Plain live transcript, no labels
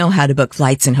know how to book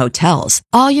flights and hotels.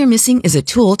 All you're missing is a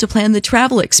tool to plan the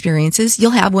travel experiences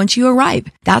you'll have once you arrive.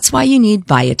 That's why you need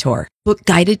Viator. Book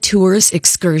guided tours,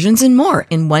 excursions, and more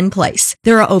in one place.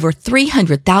 There are over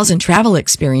 300,000 travel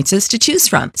experiences to choose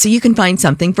from, so you can find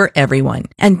something for everyone.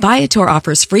 And Viator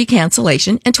offers free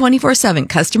cancellation and 24/7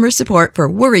 customer support for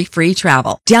worry-free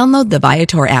travel. Download the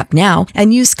Viator app now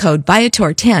and use code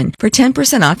Viator10 for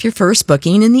 10% off your first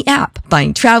booking in the app.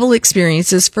 Find travel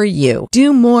experiences for you.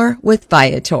 Do more with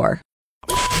Viator.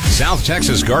 South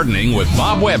Texas Gardening with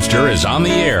Bob Webster is on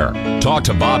the air. Talk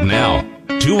to Bob now.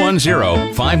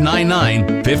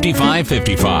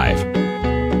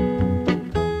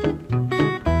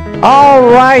 210-599-5555. All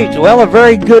right. Well, a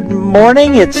very good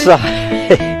morning. It's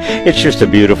just a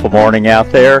beautiful morning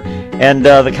out there, and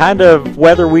the kind of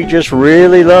weather we just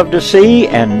really love to see,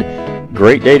 and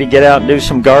great day to get out and do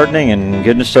some gardening, and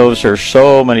goodness knows there's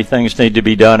so many things need to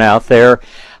be done out there.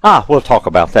 We'll talk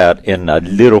about that in a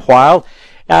little while.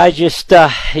 I just,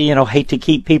 hate to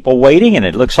keep people waiting, and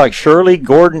it looks like Shirley,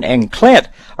 Gordon, and Clint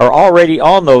are already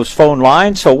on those phone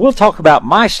lines, so we'll talk about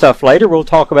my stuff later. We'll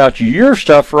talk about your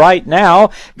stuff right now.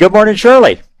 Good morning,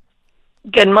 Shirley.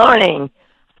 Good morning.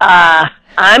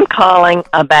 I'm calling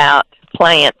about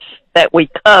plants that we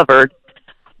covered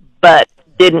but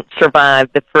didn't survive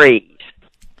the freeze.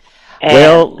 And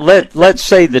well, let's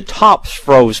say the tops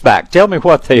froze back. Tell me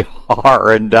what they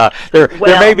are, and there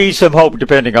may be some hope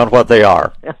depending on what they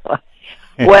are.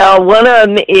 Well, one of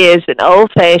them is an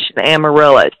old-fashioned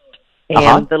amaryllis,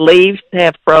 and the leaves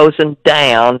have frozen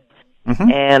down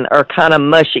and are kind of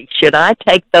mushy. Should I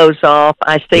take those off?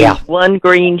 I see one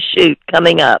green shoot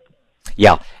coming up.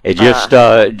 Yeah, it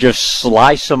just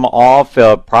slice them off.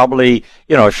 Probably,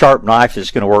 a sharp knife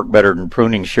is going to work better than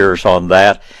pruning shears on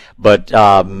that. But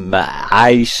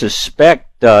I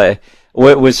suspect,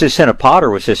 was this in a pot or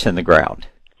was this in the ground?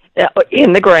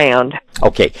 In the ground.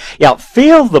 Okay. Yeah,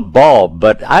 feel the bulb,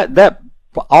 but that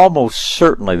almost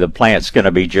certainly the plant's going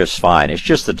to be just fine. It's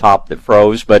just the top that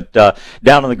froze, but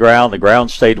down on the ground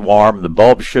stayed warm. The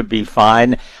bulb should be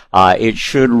fine. It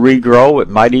should regrow. It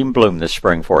might even bloom this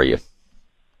spring for you.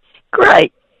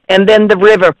 Great. And then the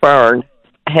river fern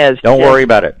has... Don't worry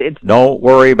about it. Don't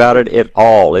worry about it at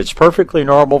all. It's perfectly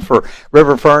normal for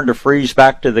river fern to freeze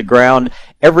back to the ground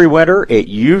every winter. It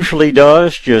usually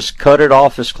does. Just cut it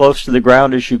off as close to the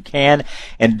ground as you can,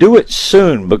 and do it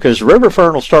soon, because river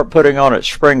fern will start putting on its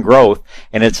spring growth,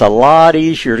 and it's a lot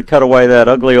easier to cut away that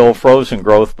ugly old frozen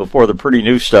growth before the pretty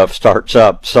new stuff starts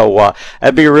up. So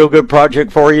that'd be a real good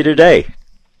project for you today.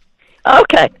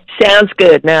 Okay. Sounds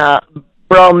good. Now,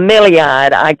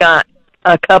 bromeliad, I got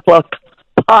a couple of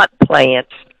pot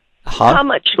plants. How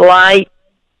much light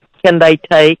can they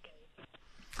take?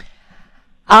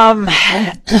 What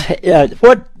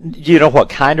do you know? What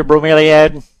kind of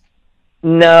bromeliad?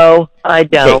 No, I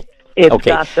don't. Okay. It's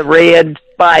got the red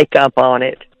spike up on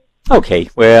it. Okay,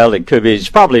 well, it could be. It's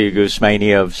probably a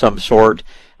goosemania of some sort.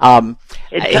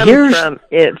 It comes from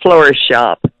Florist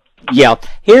Shop. Yeah,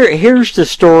 here's the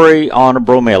story on a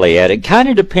bromeliad. It kind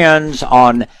of depends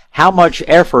on how much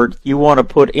effort you want to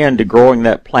put into growing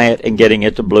that plant and getting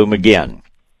it to bloom again.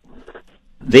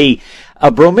 A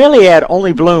bromeliad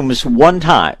only blooms one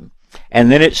time,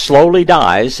 and then it slowly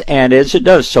dies, and as it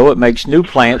does so, it makes new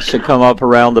plants that come up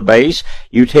around the base.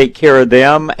 You take care of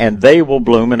them, and they will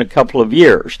bloom in a couple of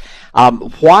years.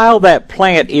 While that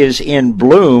plant is in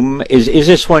bloom, is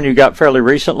this one you got fairly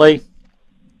recently?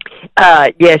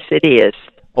 Yes, it is.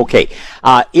 Okay.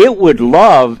 It would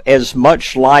love as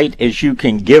much light as you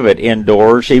can give it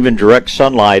indoors, even direct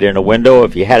sunlight in a window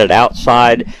if you had it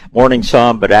outside, morning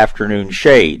sun, but afternoon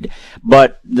shade.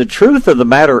 But the truth of the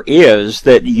matter is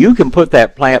that you can put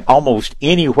that plant almost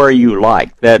anywhere you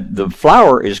like, that the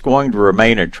flower is going to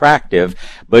remain attractive,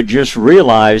 but just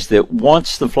realize that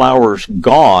once the flower's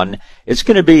gone, it's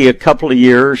going to be a couple of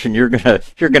years, and you're going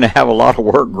to have a lot of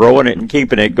work growing it and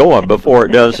keeping it going before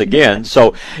it does again.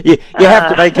 So you have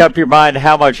to make up your mind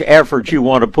how much effort you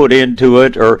want to put into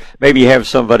it, or maybe have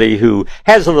somebody who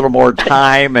has a little more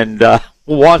time and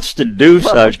wants to do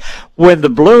such. When the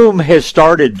bloom has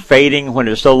started fading, when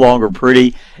it's no longer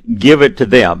pretty, give it to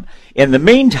them. In the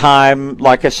meantime,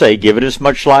 like I say, give it as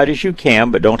much light as you can,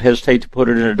 but don't hesitate to put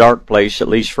it in a dark place, at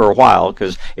least for a while,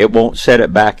 because it won't set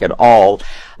it back at all.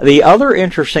 The other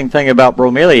interesting thing about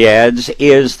bromeliads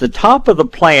is the top of the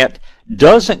plant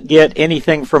doesn't get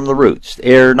anything from the roots.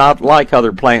 They're not like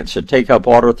other plants that take up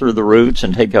water through the roots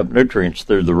and take up nutrients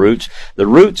through the roots. The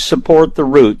roots support the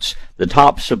roots. The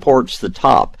top supports the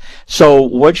top. So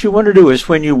what you want to do is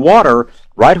when you water,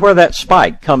 right where that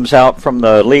spike comes out from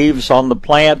the leaves on the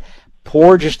plant,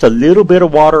 pour just a little bit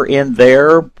of water in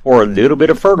there, pour a little bit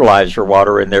of fertilizer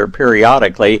water in there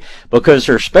periodically, because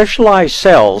there are specialized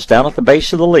cells down at the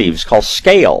base of the leaves called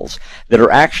scales that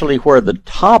are actually where the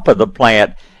top of the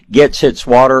plant gets its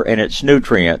water and its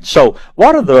nutrients. So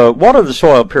water the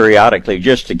soil periodically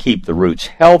just to keep the roots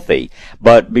healthy,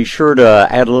 but be sure to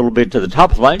add a little bit to the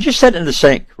top of the plant. Just set it in the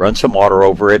sink, run some water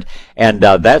over it, and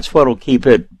that's what'll keep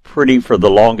it pretty for the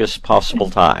longest possible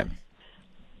time.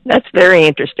 That's very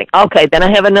interesting. Okay, then I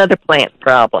have another plant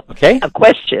problem. Okay. A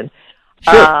question.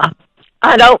 Sure.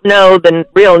 I don't know the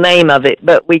real name of it,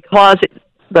 but the closet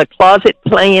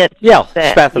plant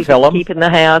that spathiphyllum. you keep in the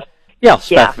house. Yeah,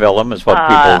 spathiphyllum is what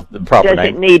the proper name. Does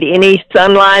it need any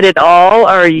sunlight at all,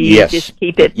 or you just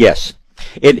keep it? Yes.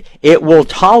 It will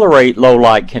tolerate low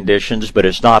light conditions, but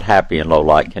it's not happy in low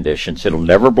light conditions. It'll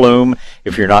never bloom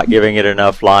if you're not giving it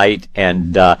enough light,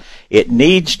 and it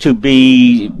needs to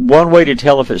be, one way to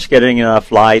tell if it's getting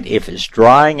enough light, if it's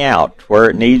drying out where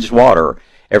it needs water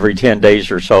every 10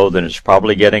 days or so, then it's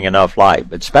probably getting enough light.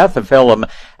 But spathiphyllum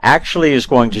actually is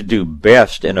going to do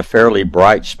best in a fairly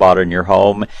bright spot in your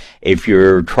home. If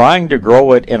you're trying to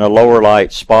grow it in a lower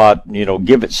light spot,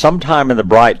 give it some time in the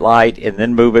bright light and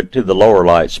then move it to the lower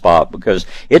light spot, because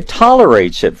it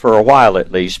tolerates it for a while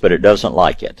at least, but it doesn't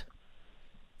like it.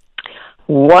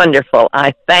 Wonderful.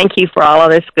 I thank you for all of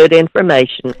this good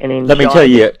information, and enjoy Let me tell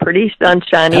you, this pretty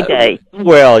sunshiny day.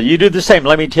 Well, you do the same.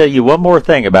 Let me tell you one more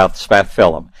thing about the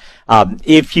spathiphyllum.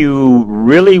 If you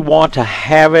really want to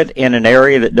have it in an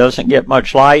area that doesn't get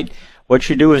much light, what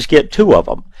you do is get two of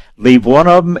them. Leave one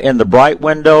of them in the bright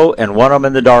window and one of them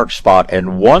in the dark spot.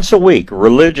 And once a week,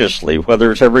 religiously,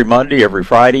 whether it's every Monday, every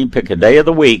Friday, pick a day of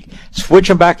the week, switch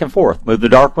them back and forth. Move the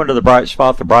dark one to the bright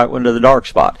spot, the bright one to the dark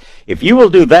spot. If you will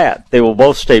do that, they will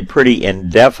both stay pretty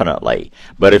indefinitely.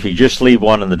 But if you just leave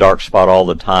one in the dark spot all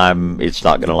the time, it's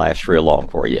not going to last real long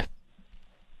for you.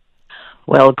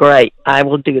 Well, great. I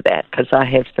will do that because I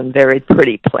have some very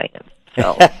pretty plants.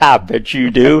 So. I bet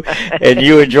you do, and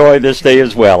you enjoy this day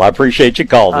as well. I appreciate your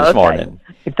call this morning.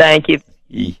 Thank you.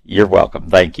 You're welcome.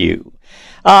 Thank you.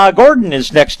 Gordon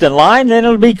is next in line, then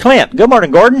it'll be Clint. Good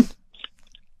morning, Gordon.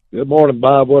 Good morning,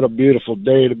 Bob. What a beautiful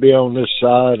day to be on this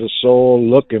side of the soil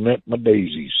looking at my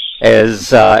daisies.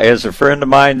 As a friend of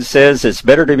mine says, it's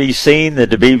better to be seen than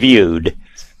to be viewed.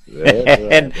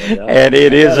 and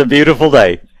it is a beautiful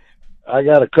day. I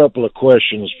got a couple of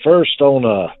questions. First, on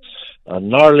a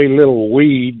gnarly little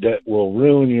weed that will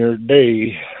ruin your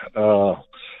day. I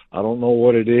don't know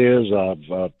what it is.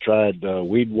 I've tried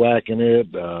weed whacking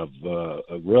it.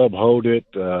 I've rub hoed it.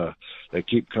 They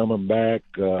keep coming back.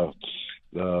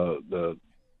 The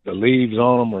leaves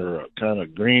on them are kind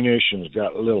of greenish and it's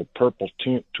got a little purple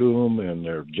tint to them, and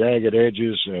they're jagged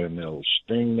edges, and they'll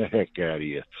sting the heck out of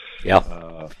you.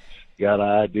 Yeah. Got an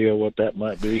idea what that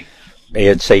might be?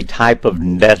 It's a type of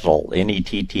nettle,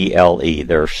 Nettle.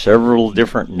 There are several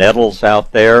different nettles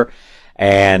out there,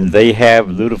 and they have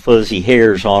little fuzzy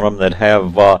hairs on them that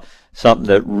have something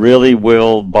that really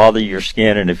will bother your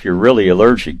skin. And if you're really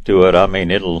allergic to it, I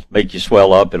mean, it'll make you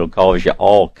swell up. It'll cause you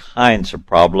all kinds of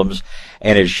problems,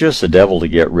 and it's just the devil to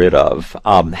get rid of.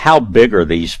 How big are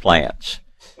these plants?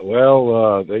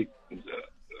 Well,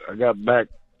 I got back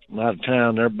from out of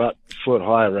town. They're about a foot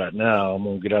high right now. I'm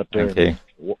going to get out there. Okay.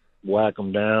 And whack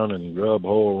them down and rub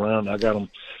hole around. I got them.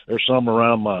 There's some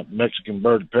around my Mexican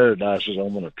bird of paradises.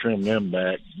 I'm going to trim them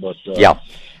back. But well,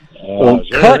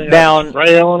 cut down.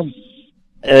 Spray on them.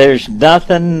 There's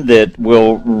nothing that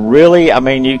will really. I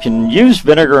mean, you can use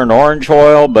vinegar and orange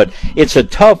oil, but it's a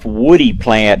tough woody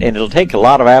plant, and it'll take a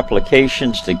lot of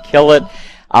applications to kill it.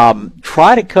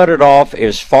 Try to cut it off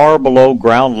as far below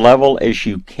ground level as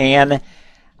you can.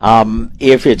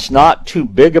 If it's not too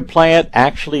big a plant,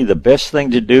 actually the best thing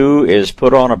to do is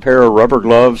put on a pair of rubber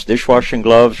gloves, dishwashing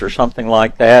gloves or something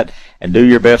like that, and do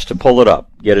your best to pull it up.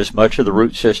 Get as much of the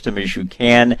root system as you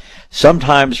can.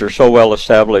 Sometimes they're so well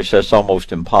established that's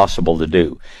almost impossible to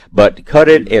do. But cut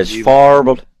it as far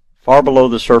below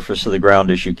the surface of the ground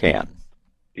as you can.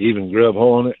 Even grub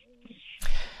hoeing it?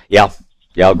 Yeah,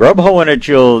 grub hoeing it,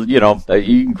 you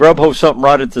can grub hoe something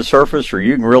right at the surface, or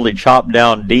you can really chop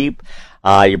down deep.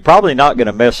 You're probably not going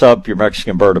to mess up your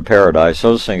Mexican bird of paradise.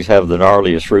 Those things have the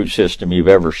gnarliest root system you've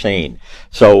ever seen.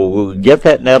 So get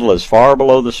that nettle as far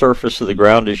below the surface of the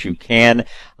ground as you can.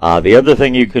 The other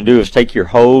thing you can do is take your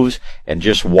hose and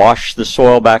just wash the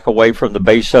soil back away from the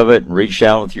base of it and reach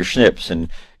down with your snips and,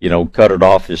 cut it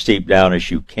off as deep down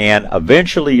as you can.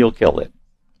 Eventually you'll kill it.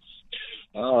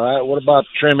 All right. What about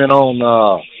trimming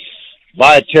on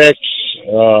Vitex,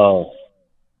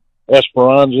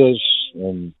 Esperanzas,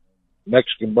 and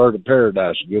Mexican bird of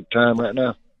paradise? A good time right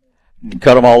now?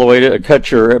 cut them all the way to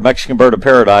cut your Mexican bird of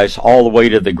paradise all the way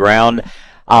to the ground.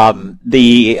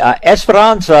 The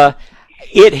Esperanza,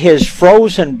 it has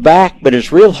frozen back, but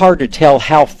it's real hard to tell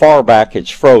how far back it's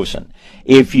frozen.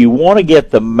 If you want to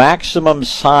get the maximum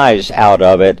size out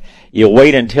of it, you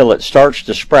wait until it starts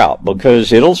to sprout,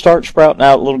 because it'll start sprouting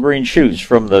out little green shoots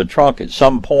from the trunk at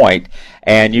some point,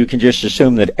 and you can just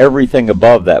assume that everything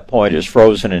above that point is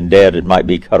frozen and dead and might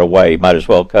be cut away. Might as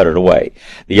well cut it away.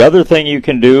 The other thing you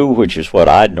can do, which is what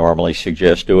I'd normally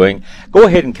suggest doing, go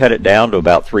ahead and cut it down to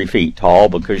about 3 feet tall,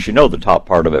 because you know the top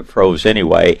part of it froze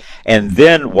anyway, and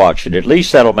then watch it. At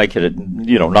least that'll make it,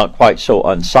 not quite so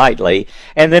unsightly.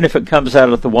 And then if it comes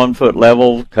out at the 1 foot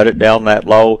level, cut it down that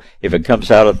low. If it comes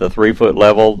out at the 3 foot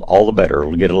level, all the better.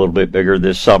 It'll get a little bit bigger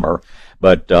this summer.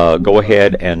 But go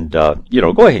ahead and cut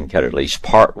it at least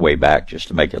part way back just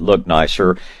to make it look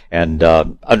nicer, and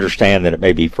understand that it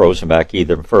may be frozen back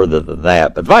even further than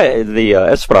that. But the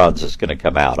Esperanza is going to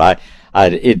come out.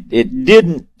 It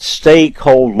didn't stay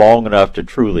cold long enough to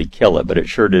truly kill it, but it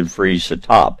sure did freeze the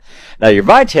top. Now, your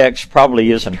Vitex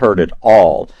probably isn't hurt at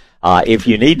all. If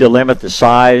you need to limit the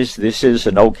size, this is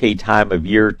an okay time of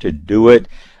year to do it.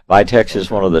 Vitex is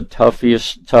one of the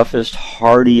toughest,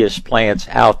 hardiest plants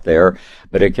out there,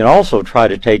 but it can also try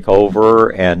to take over,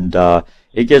 and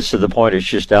it gets to the point it's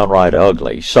just downright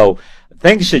ugly. So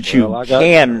things that you go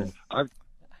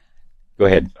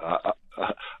ahead. I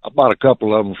bought a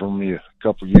couple of them from you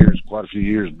quite a few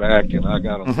years back, and I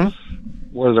got them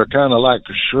where they're kind of like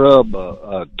a shrub,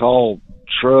 a tall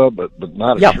shrub, but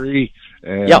not a tree.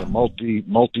 And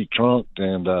multi-trunked,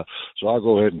 and so I'll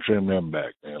go ahead and trim them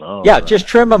back, man. Just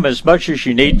trim them as much as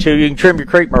you need to. You can trim your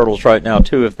crepe myrtles right now,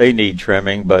 too, if they need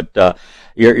trimming, but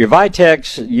your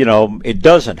Vitex, it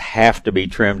doesn't have to be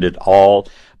trimmed at all,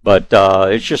 but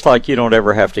it's just like you don't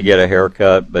ever have to get a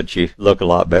haircut, but you look a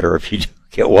lot better if you do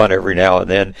get one every now and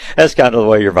then. That's kind of the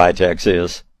way your Vitex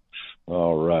is.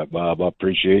 All right, Bob, I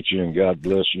appreciate you, and God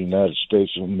bless the United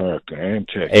States of America and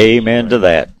Texas. Amen to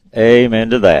that.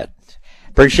 Amen to that.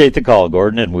 Appreciate the call,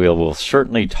 Gordon, and we'll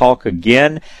certainly talk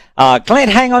again.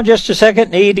 Clint, hang on just a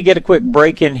second. Need to get a quick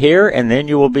break in here, and then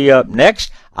you will be up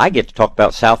next. I get to talk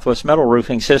about Southwest Metal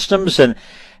Roofing Systems, and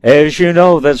as you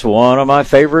know, that's one of my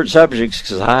favorite subjects,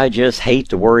 because I just hate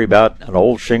to worry about an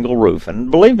old shingle roof. And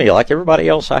believe me, like everybody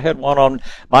else, I had one on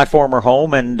my former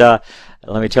home, and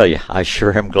let me tell you, I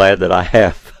sure am glad that I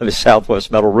have the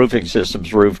Southwest Metal Roofing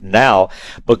Systems roof now,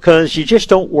 because you just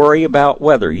don't worry about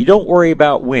weather. You don't worry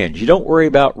about winds. You don't worry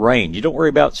about rain. You don't worry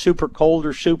about super cold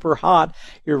or super hot.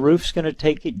 Your roof's going to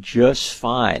take it just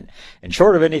fine. And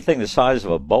short of anything the size of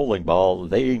a bowling ball,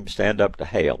 they even stand up to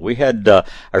hail. We had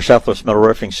our Southwest Metal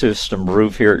Roofing System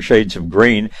roof here at Shades of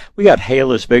Green. We got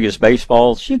hail as big as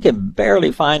baseballs. You can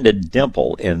barely find a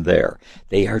dimple in there.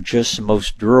 They are just the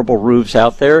most durable roofs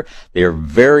out there. They are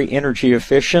very energy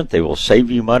efficient. They will save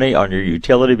you money on your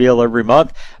utility bill every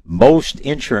month. Most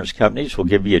insurance companies will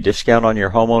give you a discount on your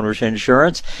homeowner's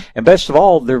insurance. And best of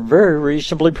all, they're very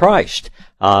reasonably priced.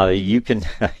 I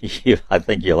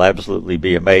think you'll absolutely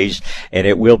be amazed, and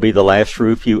it will be the last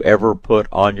roof you ever put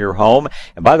on your home.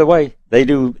 And by the way, they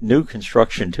do new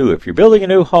construction too. If you're building a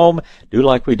new home, do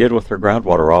like we did with our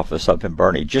groundwater office up in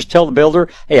Bernie. Just tell the builder,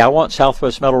 hey, I want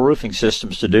Southwest Metal Roofing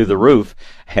Systems to do the roof,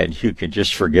 and you can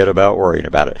just forget about worrying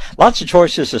about it. Lots of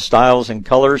choices of styles and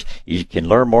colors. You can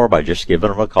learn more by just giving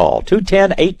them a call.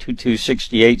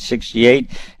 210-822-6868.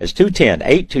 It's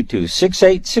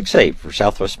 210-822-6868 for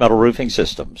Southwest Metal Roofing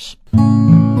Systems.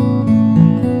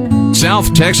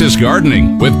 South Texas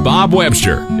Gardening with Bob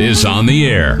Webster is on the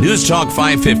air. News Talk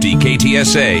 550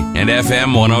 KTSA and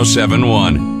FM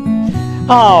 1071.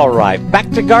 All right,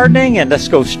 back to gardening, and let's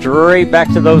go straight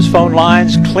back to those phone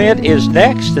lines. Clint is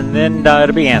next, and then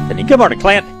it'll be Anthony. Good morning,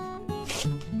 Clint.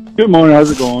 Good morning.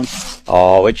 How's it going?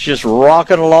 Oh, it's just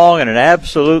rocking along, and an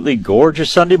absolutely gorgeous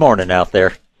Sunday morning out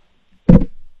there.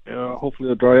 Yeah,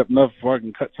 hopefully it'll dry up enough before I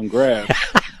can cut some grass.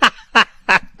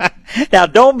 Now,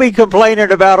 don't be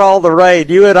complaining about all the rain.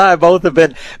 You and I both have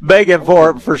been begging for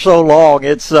it for so long.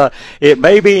 It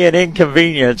may be an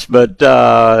inconvenience, but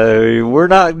we're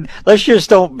not. Let's just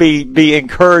don't be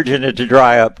encouraging it to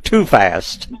dry up too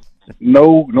fast.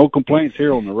 No complaints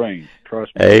here on the rain.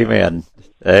 Trust me. Amen.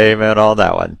 Amen on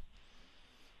that one.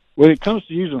 When it comes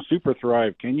to using Super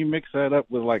Thrive, can you mix that up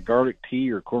with like garlic tea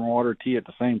or corn water tea at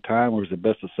the same time, or is it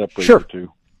best to separate the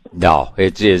two? No,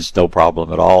 it is no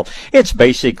problem at all. It's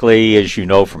basically, as you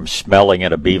know from smelling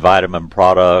it, a B vitamin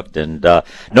product, and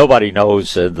nobody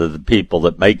knows, the people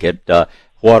that make it,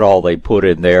 what all they put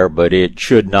in there, but it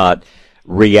should not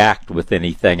react with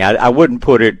anything. I wouldn't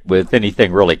put it with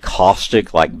anything really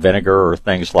caustic like vinegar or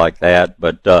things like that,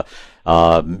 but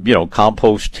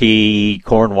compost tea,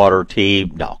 corn water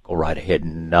tea, no, go right ahead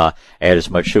and add as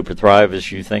much Super Thrive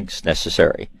as you think's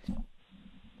necessary.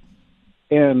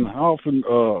 And how often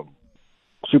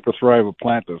Super Thrive a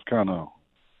plant that's kind of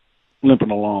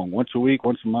limping along? Once a week,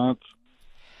 once a month?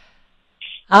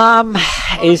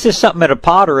 Is this something in a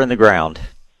pot or in the ground?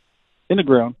 In the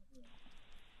ground.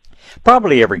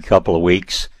 Probably every couple of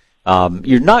weeks.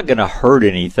 You're not going to hurt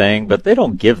anything, but they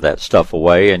don't give that stuff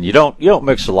away, and you don't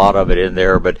mix a lot of it in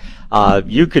there. But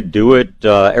you could do it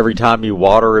every time you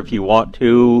water if you want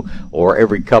to, or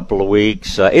every couple of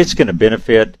weeks. It's going to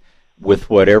benefit with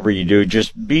whatever you do.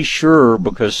 Just be sure,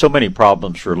 because so many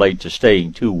problems relate to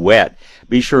staying too wet,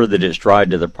 be sure that it's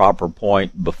dried to the proper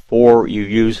point before you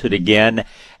use it again.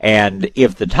 And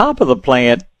if the top of the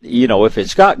plant, if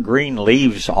it's got green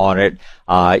leaves on it,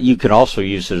 you can also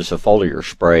use it as a foliar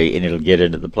spray, and it'll get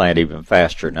into the plant even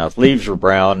faster. Now, if leaves are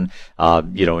brown,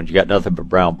 and you got nothing but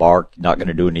brown bark, not going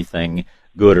to do anything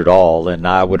good at all. And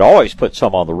I would always put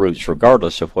some on the roots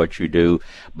regardless of what you do,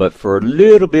 but for a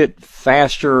little bit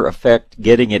faster effect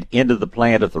getting it into the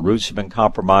plant, if the roots have been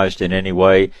compromised in any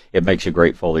way, it makes a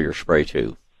great foliar spray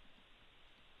too.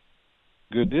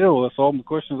 Good deal. Well, that's all the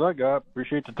questions I got.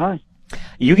 Appreciate the time.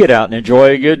 You get out and enjoy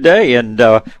a good day, and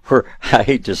I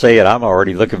hate to say it, I'm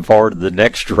already looking forward to the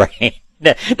next rain.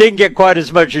 Didn't get quite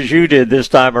as much as you did this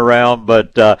time around,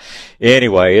 but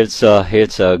anyway, it's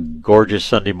a gorgeous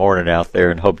Sunday morning out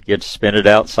there, and hope you get to spend it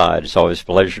outside. It's always a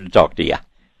pleasure to talk to you.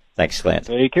 Thanks, Clint.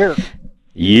 Take care.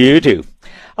 You too.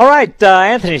 All right,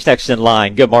 Anthony's next in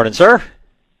line. Good morning, sir.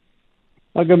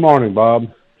 Good morning,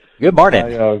 Bob. Good morning.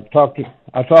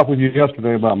 I talked with you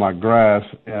yesterday about my grass,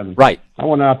 and right. I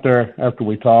went out there after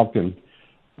we talked, and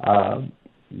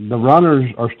the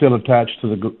runners are still attached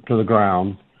to the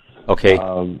ground. Okay.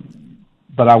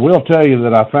 But I will tell you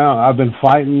that I've been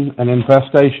fighting an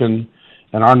infestation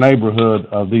in our neighborhood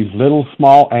of these little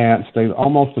small ants. They're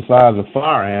almost the size of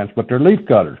fire ants, but they're leaf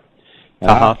cutters. And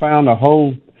I found a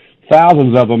whole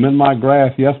thousands of them in my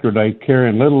grass yesterday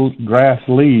carrying little grass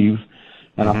leaves,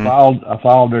 and I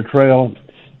followed their trail,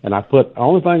 and the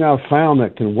only thing I've found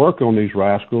that can work on these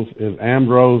rascals is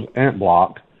Ambrose ant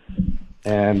block,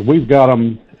 and we've got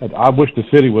them. I wish the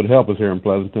city would help us here in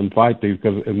Pleasanton fight these,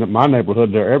 because in my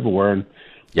neighborhood they're everywhere, and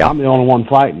I'm the only one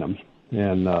fighting them.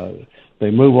 And they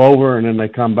move over and then they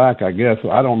come back, I guess.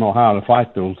 I don't know how to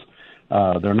fight those.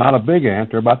 They're not a big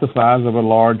ant. They're about the size of a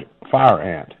large fire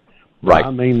ant. Right.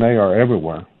 I mean, they are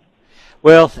everywhere.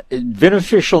 Well,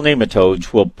 beneficial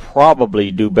nematodes will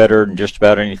probably do better than just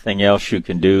about anything else you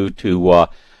can do to,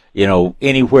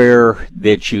 anywhere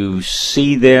that you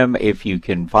see them, if you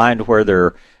can find where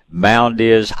they're mound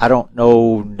is. I don't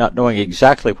know, not knowing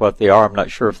exactly what they are. I'm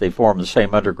not sure if they form the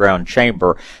same underground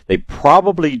chamber. They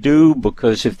probably do,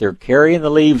 because if they're carrying the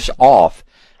leaves off,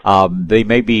 they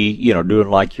may be, doing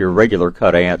like your regular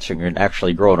cut ants and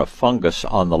actually growing a fungus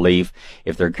on the leaf.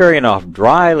 If they're carrying off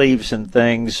dry leaves and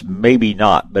things, maybe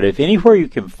not. But if anywhere you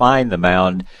can find the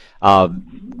mound,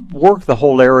 work the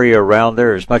whole area around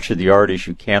there, as much of the yard as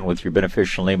you can, with your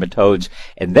beneficial nematodes,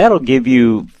 and that'll give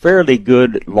you fairly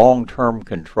good long-term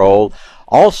control.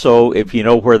 Also, if you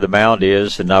know where the mound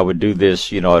is, and I would do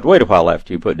this, I'd wait a while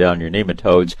after you put down your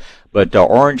nematodes, but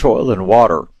orange oil and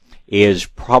water is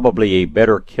probably a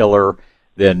better killer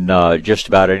than just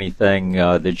about anything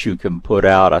that you can put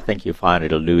out. I think you find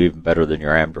it'll do even better than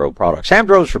your Amdro products.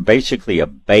 Amdros are basically a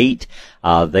bait.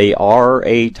 They are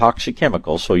a toxic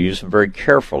chemical, so use them very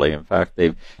carefully. In fact,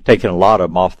 they've taken a lot of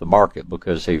them off the market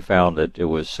because they found that it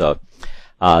was a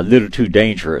little too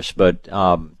dangerous. But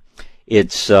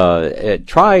it's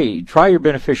try your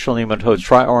beneficial nematodes.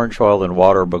 Try orange oil and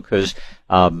water, because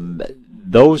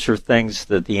those are things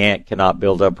that the ant cannot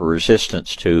build up a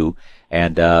resistance to.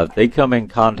 And they come in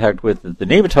contact with it. The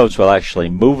nematodes will actually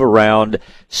move around,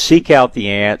 seek out the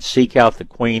ant, seek out the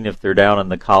queen if they're down in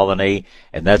the colony,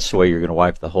 and that's the way you're going to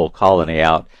wipe the whole colony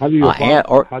out. How do you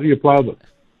apply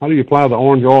the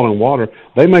orange oil and water?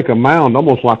 They make a mound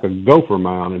almost like a gopher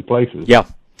mound in places. Yeah.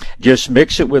 Just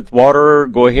mix it with water.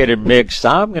 Go ahead and mix,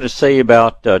 I'm going to say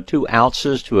about 2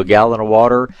 ounces to a gallon of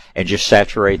water, and just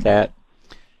saturate that.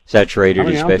 Saturate it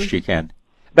as best you can.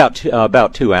 About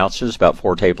 2 ounces, about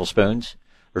 4 tablespoons,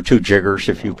 or 2 jiggers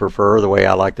if you prefer, the way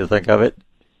I like to think of it.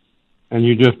 And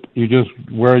you just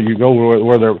where you go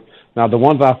where they're now, the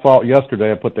ones I fought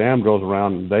yesterday, I put the Amdros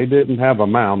around. They didn't have a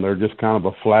mound; they're just kind of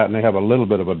a flat, and they have a little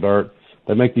bit of a dirt.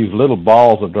 They make these little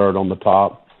balls of dirt on the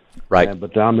top. Right.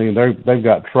 But I mean, they've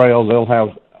got trails. They'll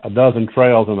have a dozen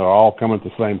trails, and they're all coming at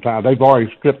the same time. They've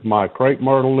already stripped my crepe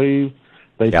myrtle leaves.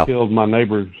 They killed my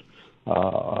neighbor's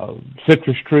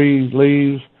citrus tree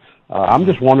leaves. I'm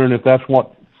just wondering if that's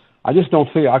what I just don't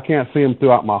see. I can't see them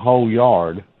throughout my whole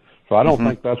yard. So I don't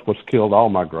think that's what's killed all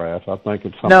my grass. I think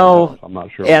it's something else. I'm not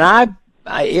sure. And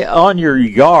I on your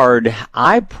yard,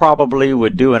 I probably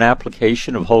would do an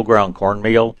application of whole ground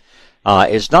cornmeal.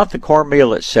 It's not the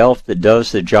cornmeal itself that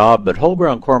does the job, but whole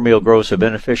ground cornmeal grows a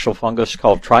beneficial fungus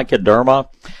called trichoderma,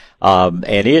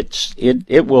 and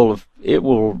it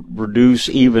will reduce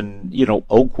even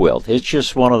oak wilt. It's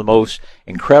just one of the most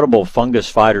incredible fungus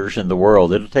fighters in the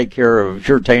world. It'll take care of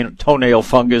your toenail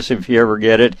fungus if you ever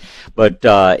get it, but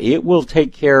it will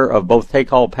take care of both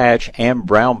take-all patch and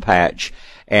brown patch.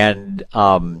 And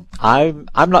I'm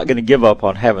not going to give up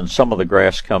on having some of the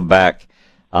grass come back.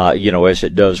 As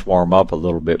it does warm up a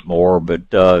little bit more. But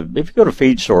if you go to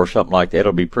feed store or something like that,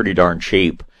 it'll be pretty darn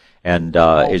cheap. And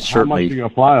it's certainly... How much do you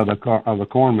apply of the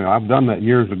cornmeal? I've done that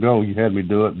years ago. You had me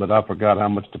do it, but I forgot how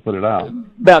much to put it out.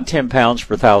 About 10 pounds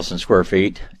per 1,000 square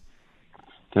feet.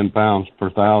 10 pounds per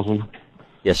 1,000?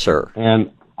 Yes, sir.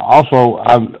 And also,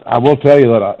 I will tell you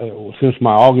that since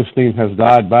my Augustine has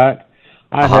died back,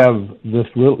 I have this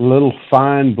little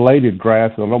fine bladed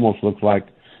grass that almost looks like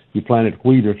you planted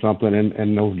wheat or something,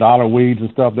 and those dollar weeds and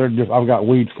stuff, I've got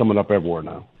weeds coming up everywhere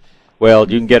now.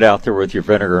 Well, you can get out there with your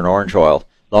vinegar and orange oil,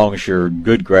 as long as your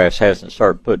good grass hasn't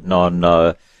started putting on,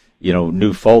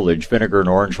 new foliage. Vinegar and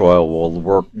orange oil will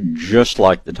work just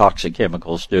like the toxic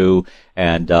chemicals do,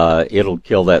 and it'll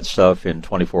kill that stuff in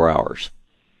 24 hours.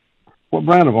 What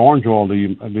brand of orange oil do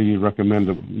you recommend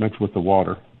to mix with the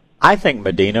water? I think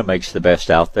Medina makes the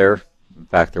best out there. In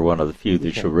fact, they're one of the few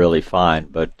that you'll really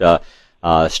find, but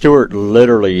Stewart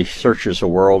literally searches the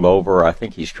world over. I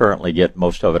think he's currently getting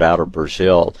most of it out of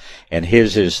Brazil, and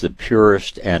his is the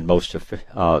purest and most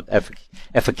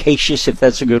efficacious, if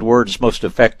that's a good word. It's most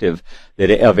effective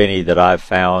of any that I've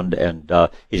found, and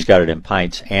he's got it in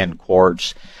pints and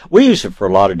quarts. We use it for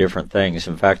a lot of different things.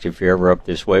 In fact, if you're ever up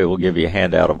this way, we'll give you a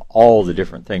handout of all the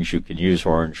different things you can use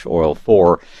orange oil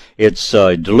for. It's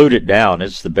diluted down.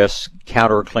 It's the best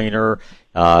counter cleaner.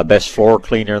 Best floor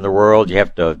cleaner in the world. You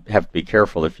have to be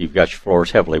careful if you've got your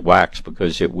floors heavily waxed,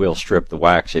 because it will strip the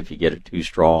wax if you get it too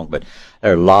strong. But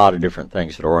there are a lot of different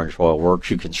things that orange oil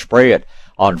works. You can spray it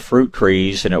on fruit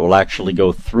trees, and it will actually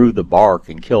go through the bark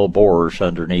and kill borers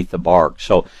underneath the bark.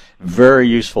 So very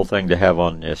useful thing to have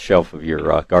on the shelf of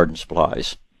your garden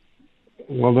supplies.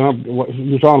 Well, now,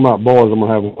 you're talking about borers. I'm going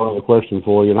to have one other question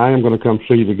for you, and I am going to come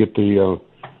see you to get your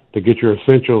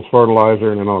essentials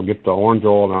fertilizer, and then I'll get the orange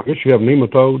oil. And I guess you have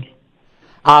nematodes?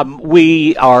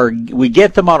 We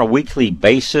get them on a weekly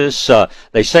basis.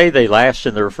 They say they last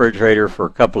in the refrigerator for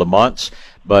a couple of months,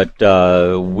 but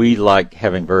we like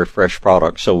having very fresh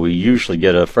products, so we usually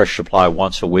get a fresh supply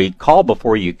once a week. Call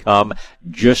before you come,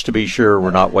 just to be sure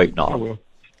we're not waiting on them.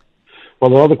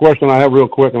 Well, the other question I have real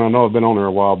quick, and I know I've been on there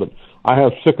a while, but I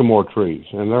have sycamore trees,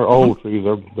 and they're old trees.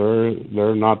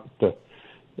 They're not...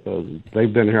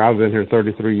 they've been here. I've been here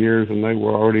 33 years, and they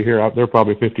were already here. They're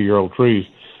probably 50-year-old trees.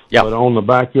 Yeah. But on the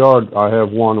backyard, I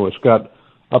have one that's got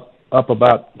up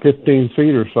about 15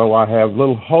 feet or so. I have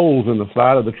little holes in the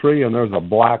side of the tree, and there's a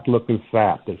black-looking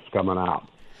sap that's coming out.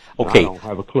 Okay. I don't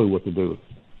have a clue what to do.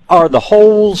 Are the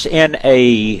holes in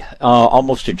a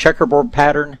almost a checkerboard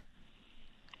pattern?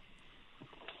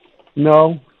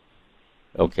 No.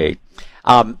 Okay.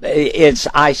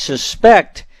 I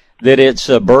suspect that it's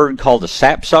a bird called a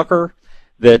sapsucker.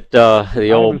 That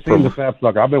the old. I haven't seen the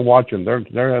sapsucker. I've been watching.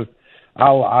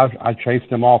 I chased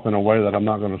them off in a way that I'm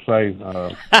not going to say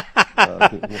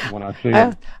when I see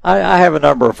them. I have a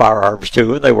number of firearms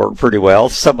too, and they work pretty well.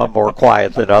 Some are more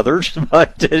quiet than others,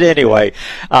 but anyway,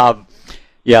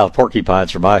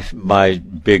 porcupines are my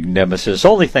big nemesis.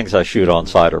 Only things I shoot on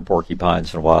sight are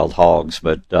porcupines and wild hogs,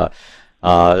 but.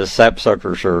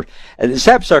 Sapsuckers are,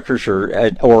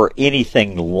 or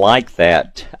anything like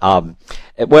that.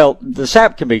 The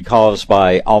sap can be caused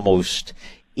by almost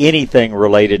anything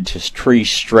related to tree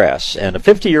stress. And a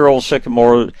 50-year-old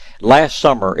sycamore, last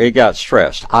summer, it got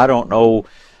stressed. I don't know,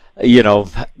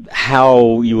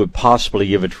 how you would possibly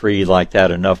give a tree like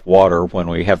that enough water when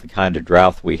we have the kind of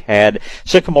drought we had.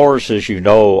 Sycamores, as you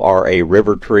know, are a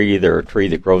river tree. They're a tree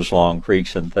that grows along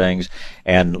creeks and things.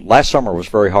 And last summer was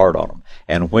very hard on them.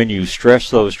 And when you stress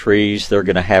those trees, they're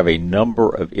going to have a number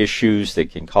of issues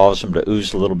that can cause them to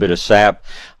ooze a little bit of sap.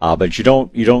 But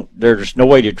there's no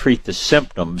way to treat the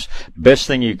symptoms. Best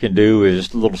thing you can do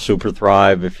is a little Super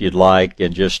Thrive if you'd like,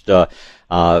 and just,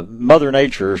 Mother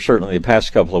Nature, certainly the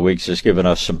past couple of weeks, has given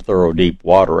us some thorough deep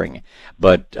watering.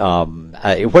 But,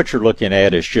 what you're looking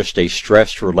at is just a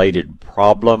stress-related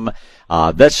problem.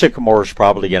 That sycamore is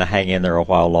probably going to hang in there a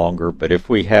while longer, but if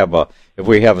we have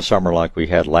a summer like we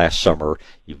had last summer,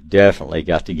 you've definitely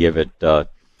got to give it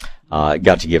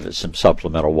got to give it some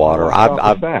supplemental water.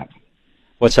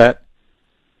 What's that?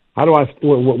 How do I,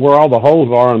 where all the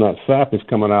holes are and that sap is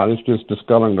coming out, it's just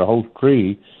discoloring the whole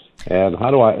tree. And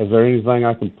is there anything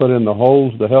I can put in the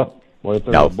holes to help? Or if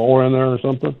there's a borer in there or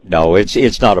something? No,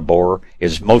 it's not a borer.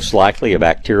 It's most likely a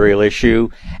bacterial issue,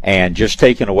 and just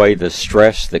taking away the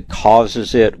stress that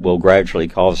causes it will gradually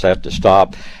cause that to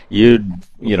stop. You'd,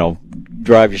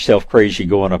 drive yourself crazy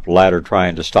going up a ladder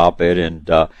trying to stop it, and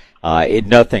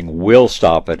nothing will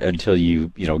stop it until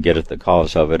you get at the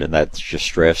cause of it, and that's just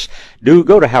stress. Do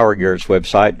go to Howard Garrett's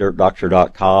website,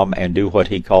 dirtdoctor.com, and do what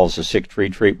he calls a sick tree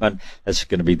treatment. That's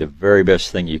going to be the very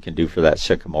best thing you can do for that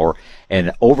sycamore.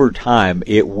 And over time,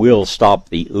 it will stop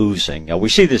the oozing. Now, we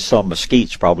see this on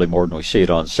mesquites probably more than we see it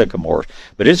on sycamores,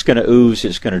 but it's going to ooze,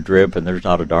 it's going to drip, and there's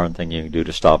not a darn thing you can do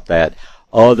to stop that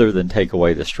other than take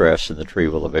away the stress, and the tree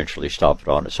will eventually stop it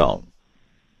on its own.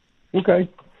 Okay.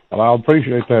 Well, I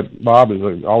appreciate that, Bob.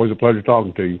 It's always a pleasure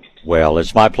talking to you. Well,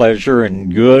 it's my pleasure,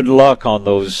 and good luck on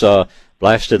those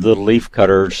blasted little leaf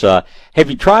cutters. Have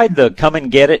you tried the Come and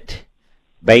Get It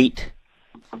bait?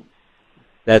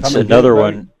 That's another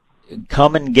one.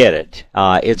 Come and Get It.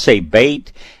 It's a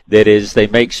bait that they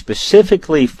make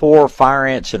specifically for fire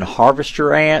ants and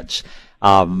harvester ants.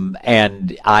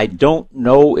 And I don't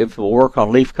know if it will work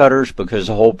on leaf cutters, because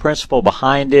the whole principle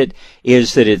behind it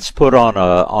is that it's put on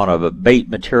a bait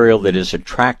material that is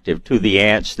attractive to the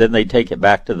ants. Then they take it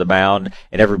back to the mound,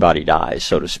 and everybody dies,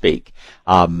 so to speak.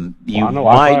 I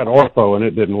tried ortho and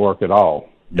it didn't work at all.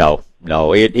 No,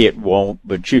 it won't.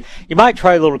 But you might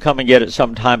try a little Come and Get It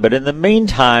sometime. But in the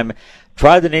meantime,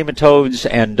 try the nematodes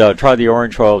and try the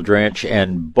orange oil drench,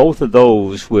 and both of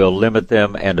those will limit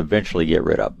them and eventually get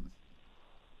rid of them.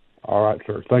 All right,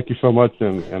 sir. Thank you so much,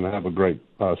 and have a great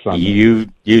Sunday. You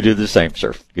do the same,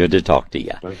 sir. Good to talk to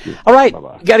you. Thank you. All right.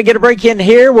 Bye-bye. Got to get a break in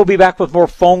here. We'll be back with more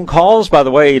phone calls. By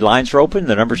the way, lines are open.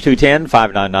 The number's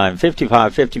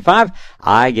 210-599-5555.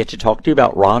 I get to talk to you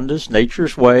about Rhonda's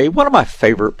Nature's Way, one of my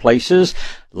favorite places.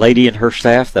 Lady and her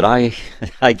staff that I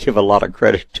give a lot of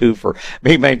credit to for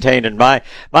me maintaining my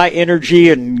energy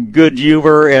and good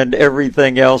humor and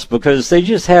everything else, because they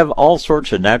just have all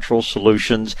sorts of natural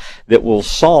solutions that will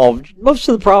solve most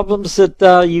of the problems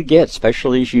that you get,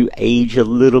 especially as you age a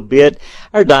little bit.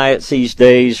 Our diets these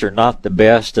days are not the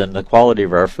best, and the quality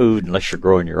of our food, unless you're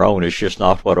growing your own, is just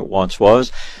not what it once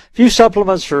was. Few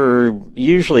supplements are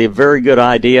usually a very good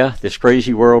idea. This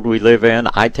crazy world we live in.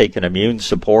 I take an immune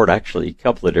support, actually a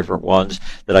couple of different ones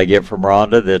that I get from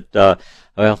Rhonda that,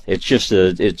 it's just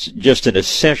an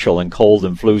essential in cold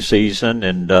and flu season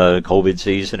and COVID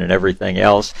season and everything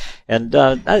else. And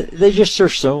they just are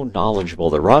so knowledgeable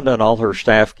that Rhonda and all her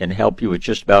staff can help you with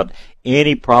just about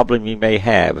any problem you may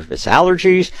have. If it's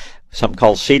allergies, something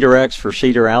called Cedar X for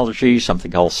cedar allergies,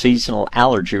 something called seasonal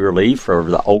allergy relief for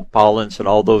the oak pollens and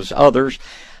all those others.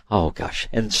 Oh, gosh,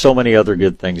 and so many other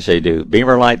good things they do.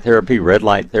 Beamer light therapy, red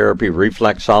light therapy,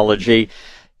 reflexology.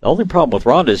 The only problem with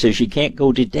Rhonda's is you can't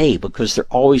go today because they're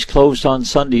always closed on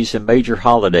Sundays and major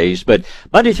holidays. But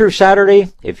Monday through Saturday,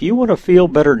 if you want to feel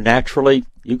better naturally,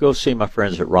 you go see my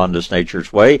friends at Rhonda's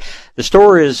Nature's Way. The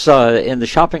store is in the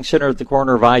shopping center at the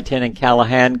corner of I-10 and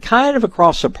Callahan, kind of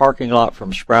across the parking lot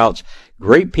from Sprouts.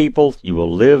 Great people. You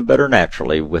will live better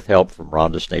naturally with help from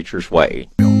Rhonda's Nature's Way.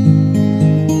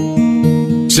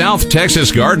 South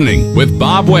Texas Gardening with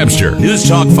Bob Webster. News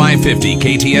Talk 550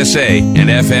 KTSA and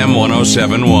FM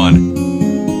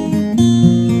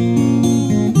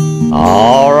 1071.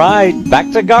 All right,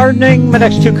 back to gardening. My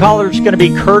next two callers are going to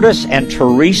be Curtis and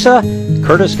Teresa.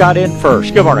 Curtis got in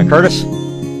first. Good morning, Curtis.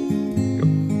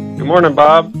 Good morning,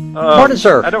 Bob. Morning,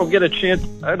 sir. I don't get a chance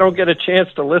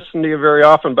to listen to you very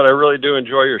often, but I really do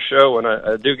enjoy your show when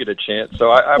I do get a chance. So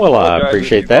I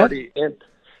appreciate that.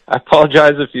 I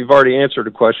apologize if you've already answered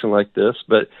a question like this,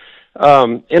 but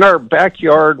in our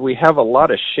backyard we have a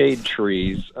lot of shade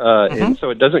trees, and so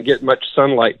it doesn't get much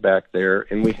sunlight back there.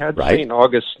 And we had St.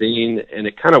 Augustine, and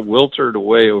it kind of wilted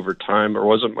away over time. There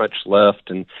wasn't much left,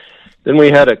 and then we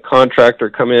had a contractor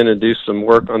come in and do some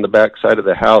work on the back side of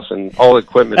the house, and all the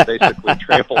equipment basically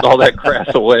trampled all that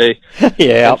grass away.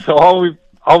 Yeah. And so all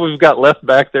we've got left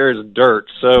back there is dirt.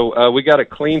 So we got a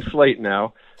clean slate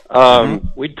now.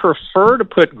 We'd prefer to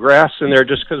put grass in there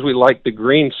just because we like the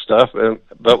green stuff,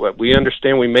 but we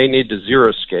understand we may need to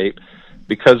xeriscape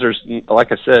because there's,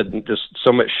 like I said, just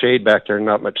so much shade back there and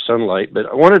not much sunlight. But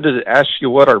I wanted to ask you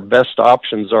what our best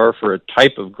options are for a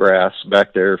type of grass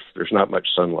back there if there's not much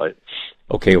sunlight.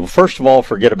 Okay, well, first of all,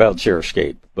 forget about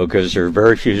xeriscape because there are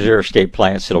very few xeriscape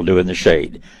plants that'll do in the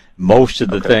shade. Most of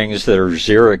the things that are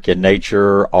xeric in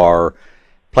nature are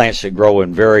plants that grow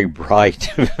in very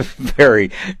bright,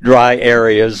 very dry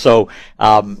areas. So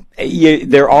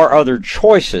there are other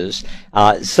choices.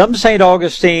 Some St.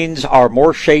 Augustines are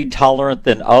more shade tolerant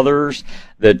than others.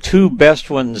 The two best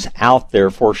ones out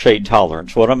there for shade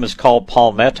tolerance, one of them is called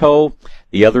Palmetto,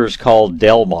 the other is called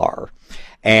Delmar.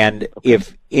 And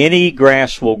if any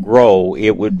grass will grow,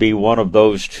 it would be one of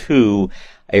those two.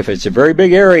 If it's a very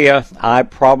big area, I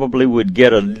probably would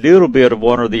get a little bit of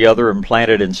one or the other and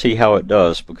plant it and see how it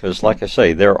does. Because, like I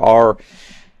say, there are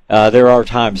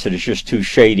times that it's just too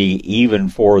shady, even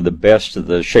for the best of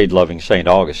the shade-loving St.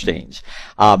 Augustines.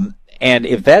 And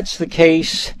if that's the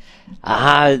case,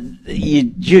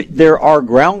 there are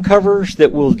ground covers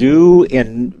that will do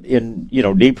in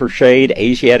deeper shade.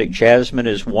 Asiatic jasmine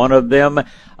is one of them.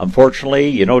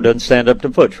 Unfortunately, doesn't stand up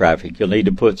to foot traffic. You'll need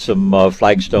to put some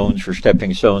flagstones or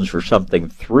stepping stones or something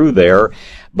through there.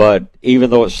 But even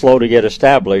though it's slow to get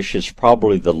established, it's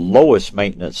probably the lowest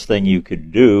maintenance thing you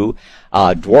could do.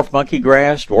 Dwarf monkey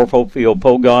grass, dwarf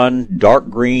Ophiopogon, dark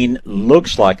green,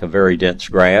 looks like a very dense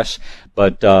grass,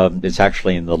 but it's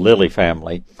actually in the lily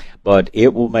family. But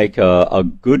it will make a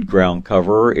good ground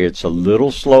cover. It's a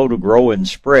little slow to grow and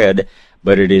spread,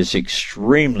 but it is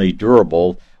extremely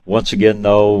durable. Once again,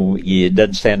 though, it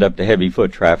doesn't stand up to heavy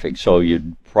foot traffic, so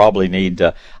you'd probably need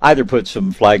to either put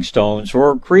some flagstones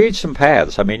or create some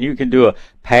paths. I mean, you can do a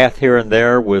path here and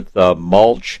there with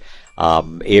mulch.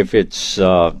 If it's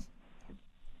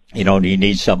you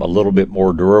need something a little bit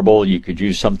more durable, you could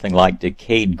use something like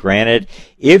decayed granite.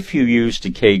 If you use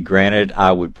decayed granite,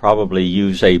 I would probably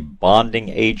use a bonding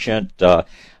agent. There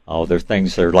are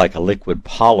things that are like a liquid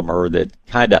polymer that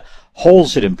kind of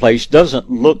holds it in place. Doesn't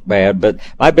look bad, but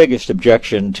my biggest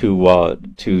objection to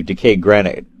decayed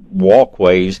granite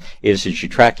walkways is that you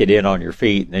track it in on your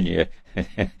feet and then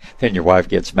then your wife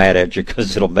gets mad at you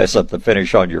because it'll mess up the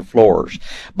finish on your floors.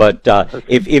 But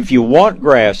if you want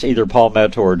grass, either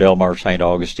Palmetto or Delmar St.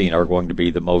 Augustine are going to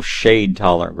be the most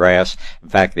shade-tolerant grass. In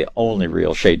fact, the only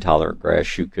real shade-tolerant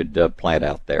grass you could plant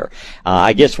out there.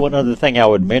 I guess one other thing I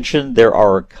would mention, there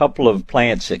are a couple of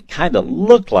plants that kind of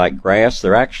look like grass.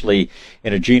 They're actually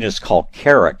in a genus called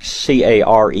Carex,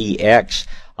 C-A-R-E-X,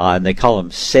 and they call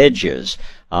them sedges.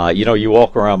 You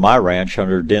walk around my ranch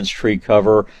under dense tree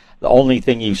cover. The only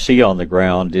thing you see on the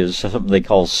ground is something they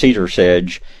call cedar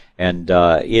sedge, and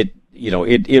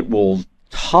it will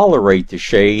tolerate the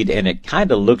shade, and it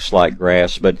kind of looks like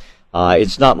grass, but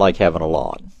it's not like having a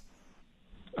lawn.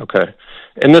 Okay.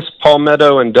 And this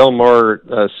Palmetto and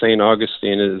Delmar St.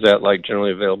 Augustine, is that like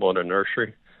generally available in a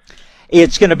nursery?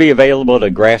 It's going to be available to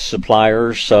grass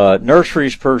suppliers.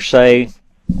 Nurseries per se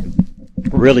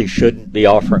really shouldn't be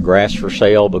offering grass for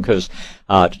sale because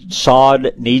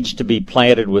sod needs to be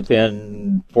planted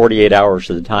within 48 hours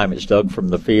of the time it's dug from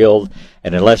the field,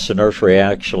 and unless the nursery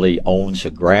actually owns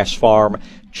a grass farm,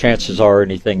 chances are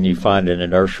anything you find in a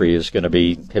nursery is going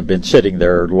to have been sitting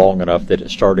there long enough that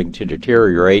it's starting to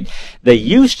deteriorate. They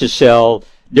used to sell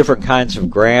different kinds of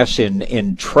grass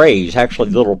in trays, actually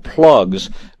little plugs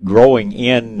growing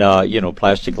in,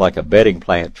 plastic like a bedding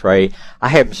plant tray. I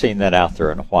haven't seen that out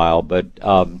there in a while, but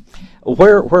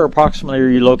where approximately are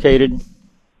you located?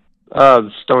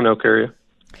 Stone Oak area.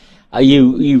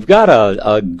 You've got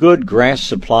a good grass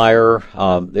supplier.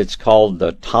 It's called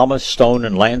the Thomas Stone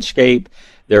and Landscape.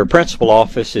 Their principal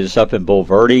office is up in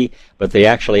Bulverde, but they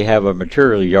actually have a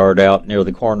material yard out near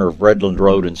the corner of Redland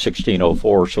Road and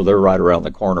 1604, so they're right around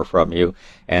the corner from you.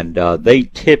 And they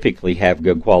typically have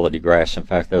good quality grass. In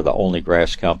fact, they're the only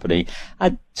grass company.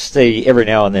 I'd say every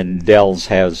now and then Dell's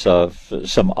has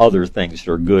some other things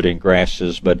that are good in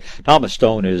grasses, but Thomas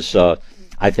Stone is,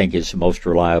 I think, is the most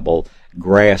reliable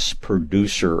grass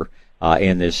producer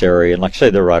in this area. And like I say,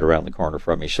 they're right around the corner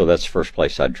from me, so that's the first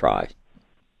place I'd try.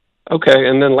 Okay,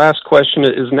 and then last question,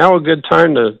 is now a good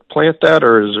time to plant that,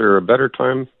 or is there a better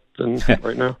time than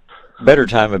right now? Better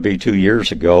time would be 2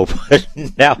 years ago, but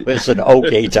now is an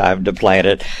okay time to plant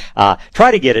it.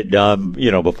 Try to get it done,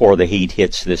 before the heat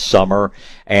hits this summer.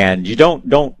 And you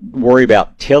don't worry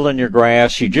about tilling your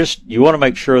grass. You want to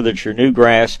make sure that your new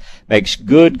grass makes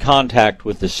good contact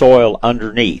with the soil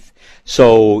underneath.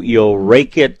 So you'll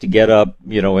rake it to get up,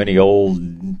 any old,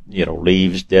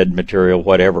 leaves, dead material,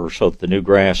 whatever, so that the new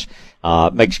grass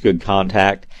makes good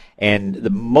contact. And the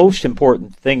most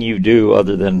important thing you do,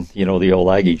 other than, the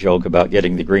old Aggie joke about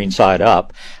getting the green side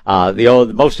up,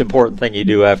 the most important thing you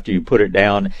do after you put it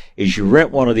down is you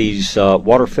rent one of these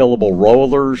water-fillable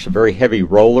rollers, a very heavy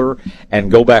roller,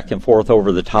 and go back and forth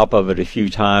over the top of it a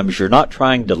few times. You're not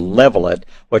trying to level it.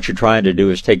 What you're trying to do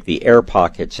is take the air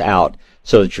pockets out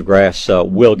so that your grass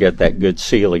will get that good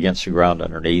seal against the ground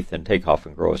underneath and take off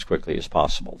and grow as quickly as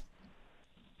possible.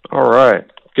 All right.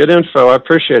 Good info. I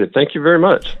appreciate it. Thank you very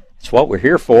much. It's what we're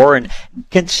here for. And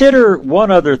consider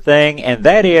one other thing, and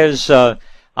that is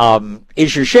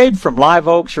your shade from live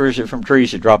oaks, or is it from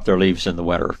trees that drop their leaves in the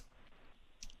winter?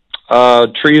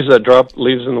 Trees that drop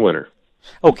leaves in the winter.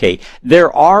 Okay,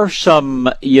 there are some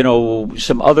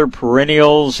other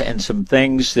perennials and some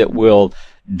things that will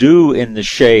do in the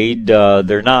shade.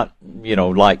 They're not,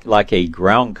 like a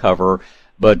ground cover,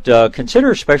 but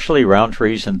consider especially round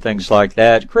trees and things like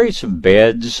that. Create some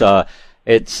beds.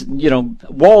 It's,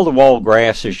 wall-to-wall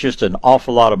grass is just an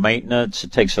awful lot of maintenance.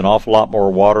 It takes an awful lot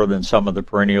more water than some of the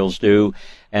perennials do.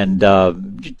 And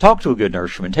talk to a good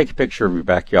nurseryman. Take a picture of your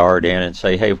backyard and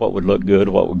say, hey, what would look good?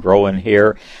 What would grow in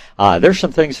here? There's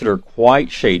some things that are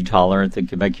quite shade tolerant that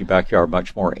can make your backyard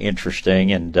much more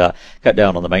interesting and cut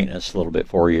down on the maintenance a little bit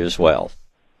for you as well.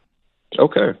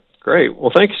 Okay, great.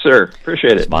 Well, thank you, sir.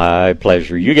 Appreciate it. It's my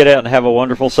pleasure. You get out and have a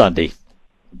wonderful Sunday.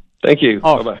 Thank you.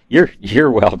 Oh, bye-bye.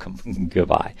 You're welcome.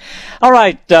 Goodbye. All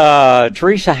right,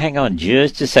 Teresa, hang on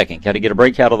just a second. Got to get a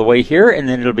break out of the way here, and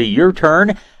then it'll be your turn.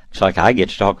 Looks like I get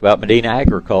to talk about Medina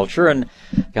Agriculture. And,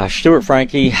 gosh, Stuart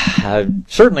Frankie,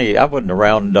 certainly I wasn't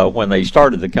around when they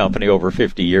started the company over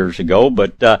 50 years ago,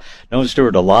 but known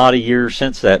Stuart a lot of years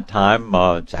since that time.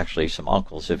 It's actually some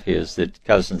uncles of his,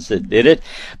 cousins that did it.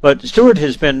 But Stuart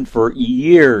has been for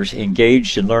years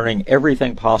engaged in learning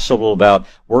everything possible about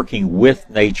working with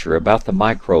nature, about the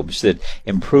microbes that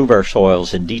improve our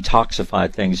soils and detoxify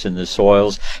things in the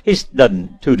soils. He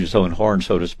doesn't toot his own horn,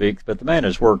 so to speak, but the man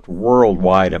has worked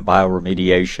worldwide in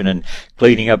bioremediation and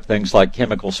cleaning up things like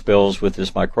chemical spills with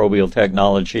this microbial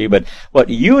technology. But what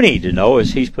you need to know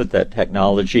is he's put that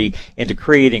technology into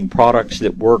creating products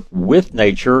that work with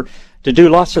nature to do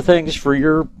lots of things for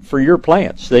your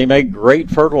plants. They make great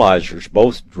fertilizers,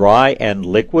 both dry and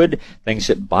liquid, things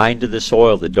that bind to the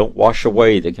soil, that don't wash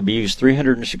away, that can be used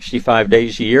 365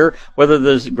 days a year, whether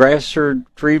the grass or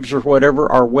trees or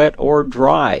whatever are wet or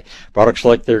dry. Products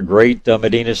like their great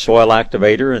Medina Soil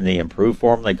Activator and the improved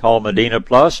form they call Medina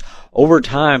Plus, over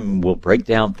time will break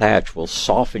down thatch, will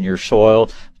soften your soil,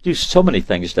 do so many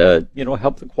things to,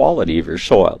 help the quality of your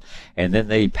soil. And then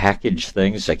they package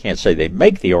things. I can't say they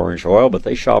make the orange oil, but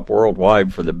they shop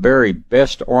worldwide for the very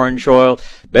best orange oil,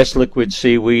 best liquid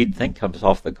seaweed. Thing comes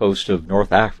off the coast of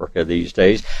North Africa these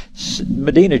days.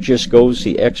 Medina just goes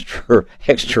the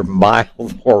extra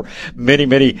mile, or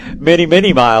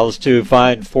many miles to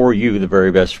find for you the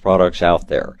very best products out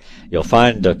there. You'll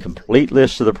find a complete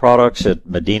list of the products at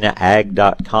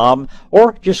medinaag.com,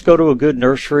 or just go to a good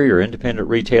nursery or independent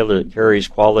retailer that carries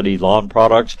quality lawn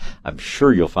products. I'm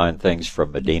sure you'll find things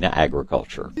from Medina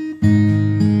Agriculture.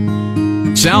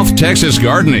 South Texas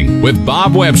Gardening with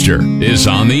Bob Webster is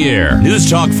on the air. News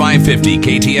Talk 550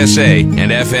 KTSA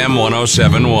and FM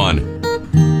 1071.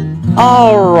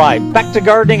 All right, back to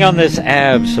gardening on this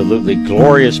absolutely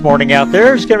glorious morning out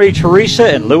there. It's going to be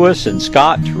Teresa and Lewis and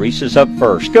Scott. Teresa's up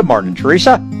first. Good morning,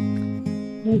 Teresa.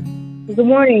 Good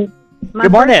morning. My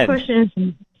Good morning. first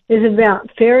question is about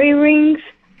fairy rings.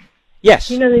 Yes.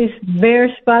 These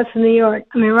bare spots in the yard.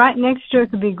 Right next to it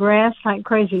could be grass like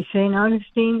crazy, St.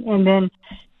 Augustine, and then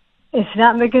it's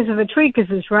not because of a tree, because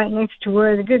it's right next to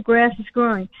where the good grass is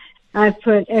growing. I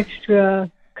put extra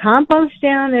compost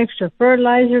down, extra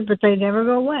fertilizer, but they never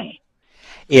go away.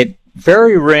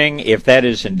 Fairy ring, if that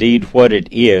is indeed what it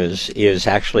is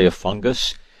actually a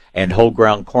fungus. And whole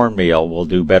ground cornmeal will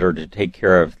do better to take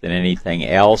care of than anything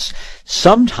else.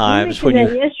 Sometimes when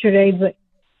yesterday, but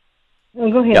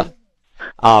go ahead. Yeah.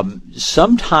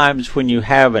 Sometimes when you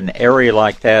have an area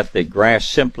like that grass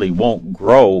simply won't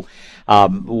grow,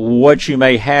 what you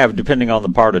may have, depending on the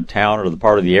part of town or the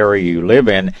part of the area you live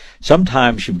in,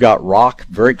 sometimes you've got rock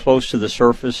very close to the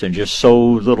surface and just so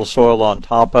little soil on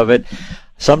top of it.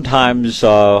 Sometimes,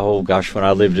 when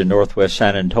I lived in northwest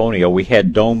San Antonio, we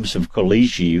had domes of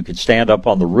caliche. You could stand up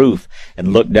on the roof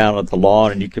and look down at the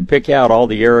lawn, and you could pick out all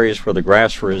the areas where the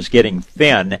grass was getting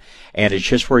thin, and it's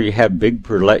just where you have big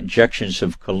projections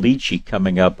of caliche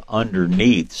coming up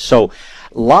underneath. So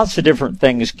lots of different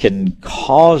things can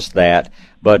cause that,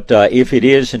 but if it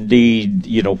is indeed,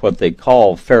 what they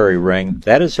call fairy ring,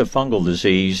 that is a fungal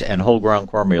disease, and whole ground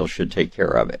cornmeal should take care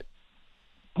of it.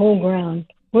 Whole ground.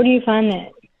 Where do you find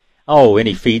that? Oh,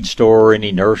 any feed store,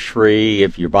 any nursery.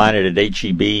 If you're buying it at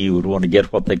H-E-B, you would want to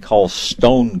get what they call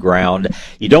stone ground.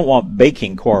 You don't want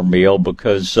baking cornmeal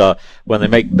because when they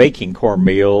make baking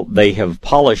cornmeal, they have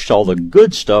polished all the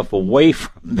good stuff away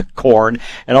from the corn,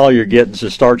 and all you're getting is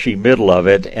the starchy middle of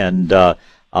it. And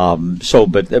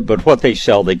but what they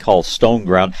sell, they call stone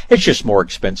ground. It's just more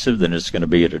expensive than it's going to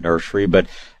be at a nursery. But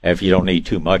if you don't need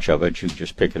too much of it, you can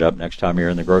just pick it up next time you're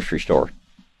in the grocery store.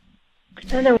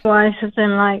 Otherwise, something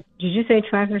like, did you say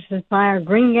Tractor Supply or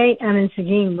Green Gate? I'm in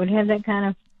Seguin. Would have that kind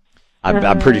of.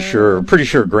 I'm pretty sure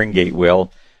Green Gate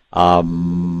will.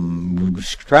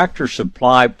 Tractor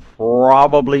Supply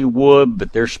probably would,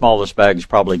 but their smallest bag is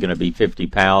probably going to be 50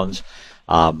 pounds.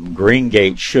 Green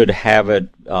Gate should have it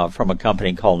from a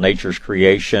company called Nature's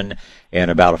Creation in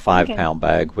about a 5-pound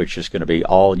bag, which is going to be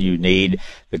all you need.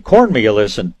 The cornmeal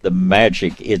isn't the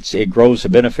magic. It grows a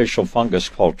beneficial fungus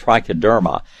called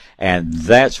trichoderma, and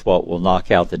that's what will knock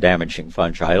out the damaging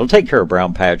fungi. It'll take care of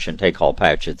brown patch and take all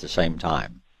patch at the same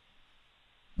time.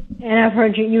 And I've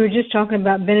heard you were just talking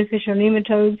about beneficial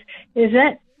nematodes. Is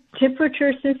that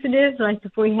temperature sensitive? Like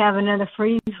if we have another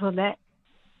freeze, will that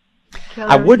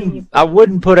kill everything? I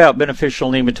wouldn't put out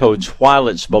beneficial nematodes while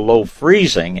it's below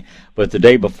freezing, but the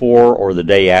day before or the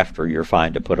day after, you're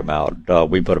fine to put them out.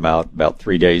 We put them out about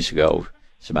 3 days ago,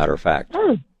 as a matter of fact.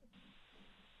 Oh.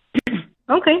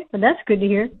 Okay, well, that's good to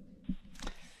hear.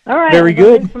 All right. Very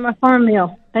good. For my farm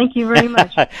meal. Thank you very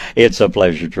much. It's a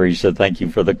pleasure, Teresa. Thank you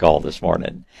for the call this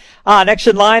morning. Next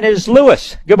in line is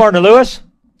Lewis. Good morning, Lewis.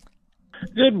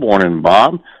 Good morning,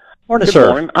 Bob. Morning, Good sir.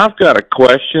 morning. I've got a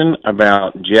question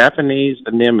about Japanese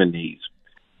anemones.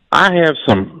 I have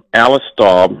some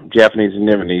Alistaub Japanese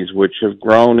anemones, which have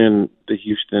grown in the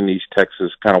Houston, East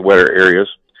Texas kind of wetter areas,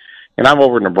 and I'm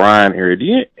over in the Bryan area. Do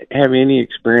you have any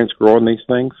experience growing these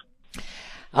things?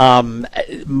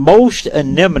 Most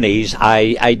anemones,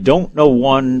 I don't know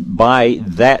one by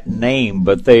that name,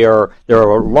 but there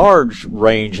are a large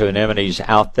range of anemones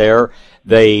out there.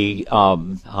 They,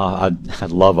 I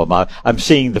love them. I'm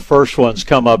seeing the first ones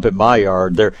come up in my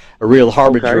yard. They're a real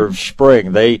harbinger of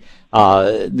spring. They're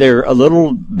a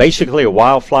little, basically a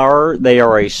wildflower. They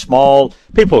are a small,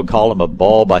 people would call them a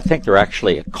bulb. I think they're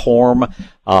actually a corm,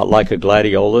 like a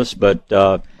gladiolus, but,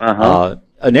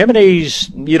 anemones,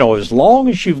 as long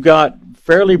as you've got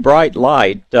fairly bright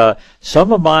light,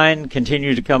 some of mine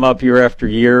continue to come up year after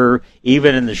year,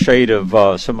 even in the shade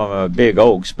of some of my big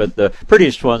oaks, but the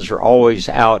prettiest ones are always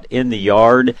out in the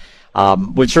yard.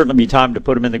 Would certainly be time to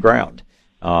put them in the ground.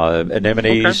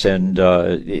 Anemones and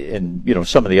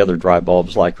some of the other dry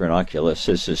bulbs like ranunculus,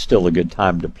 this is still a good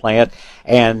time to plant.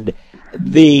 And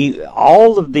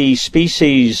all of the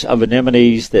species of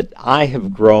anemones that I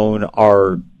have grown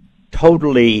are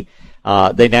totally,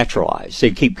 they naturalize.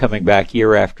 They keep coming back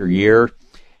year after year.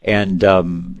 And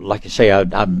like I say,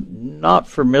 I'm not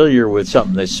familiar with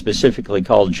something that's specifically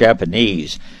called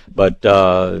Japanese, but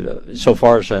so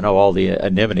far as I know, all the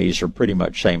anemones are pretty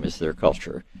much same as their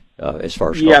culture, as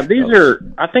far as culture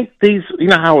goes. I think these,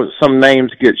 how some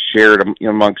names get shared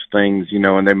amongst things,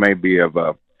 and they may be of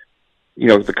a,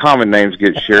 the common names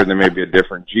get shared, there may be a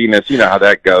different genus. You know how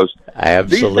that goes.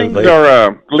 Absolutely. These things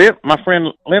are, my friend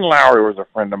Lynn Lowry was a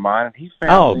friend of mine, and he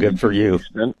found Oh, good for you.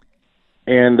 Houston.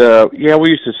 And, we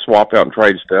used to swap out and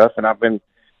trade stuff, and I've been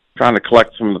trying to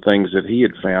collect some of the things that he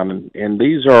had found. And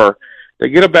these are,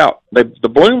 the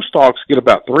bloom stalks get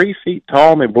about 3 feet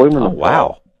tall, and they bloom in the fall.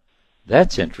 Wow.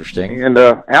 That's interesting. And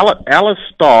Alice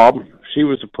Staub, she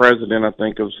was the president, I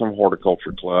think, of some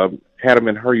horticulture club, had them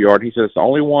in her yard. He said it's the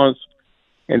only ones.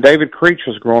 And David Creech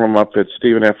was growing them up at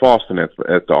Stephen F. Austin at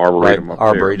the Arboretum. Right,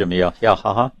 Arboretum, there.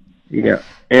 Yeah.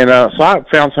 And so I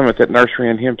found some at that nursery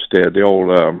in Hempstead, the old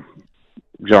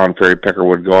John Ferry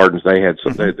Peckerwood Gardens. They had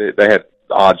some, they had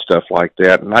odd stuff like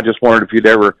that. And I just wondered if you'd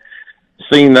ever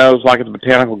seen those, like at the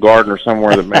Botanical Garden or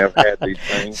somewhere that may have had these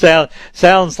things.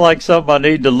 Sounds like something I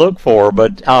need to look for.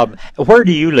 But where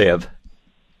do you live?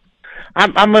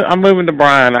 I'm moving to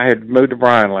Bryan. I had moved to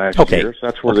Bryan last year, so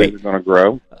that's where they're going to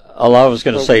grow. Well, I was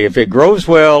going to say, if it grows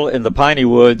well in the piney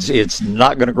woods, it's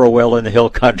not going to grow well in the hill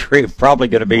country. Probably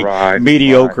going to be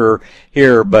mediocre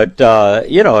here. But,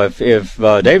 if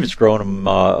David's growing them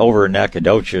over in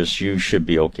Nacogdoches, you should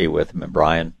be okay with them in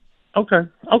Bryan. Okay.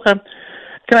 Can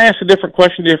I ask a different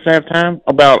question if you have time?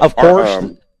 Of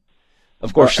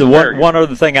course. The one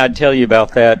other thing I'd tell you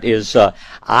about that is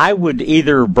I would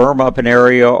either berm up an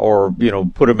area or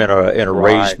put them in a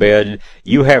raised bed.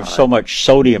 You have so much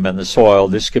sodium in the soil,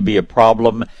 this could be a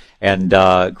problem. And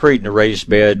creating a raised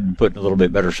bed, putting a little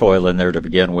bit better soil in there to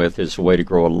begin with, is a way to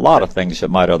grow a lot of things that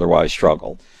might otherwise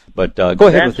struggle. But go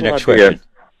ahead with the next question.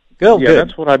 Good.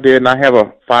 That's what I did, and I have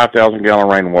a 5,000-gallon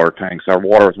rainwater tank, so I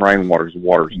water with rainwater.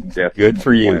 Water death. Good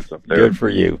for you. Good for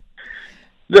you.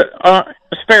 The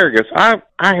asparagus, I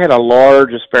had a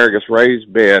large asparagus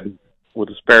raised bed with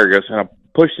asparagus, and I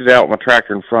pushed it out with my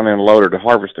tractor and front end loader to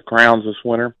harvest the crowns this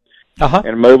winter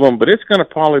and move them. But it's going to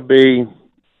probably be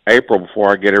April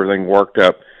before I get everything worked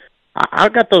up. I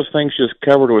got those things just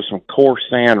covered with some coarse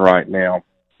sand right now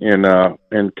in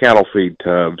cattle feed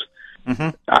tubs.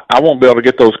 I won't be able to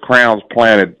get those crowns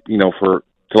planted,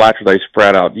 till after they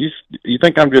sprout out. You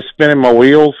think I'm just spinning my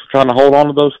wheels trying to hold on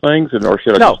to those things, or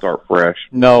should I just start fresh?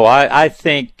 No, I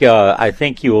think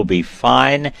you will be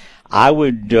fine. I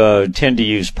would tend to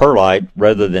use perlite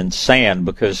rather than sand,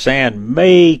 because sand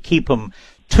may keep them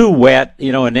too wet,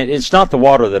 and it's not the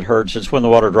water that hurts. It's when the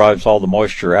water drives all the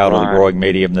moisture out of the growing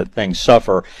medium that things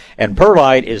suffer. And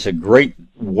perlite is a great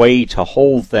way to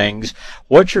hold things.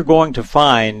 What you're going to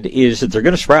find is that they're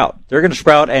going to sprout. They're going to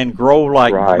sprout and grow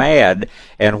like mad.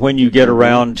 And when you get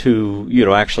around to,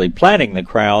 actually planting the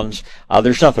crowns,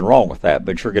 there's nothing wrong with that,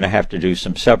 but you're going to have to do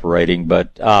some separating.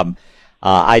 But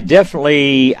I'd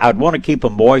want to keep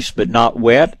them moist but not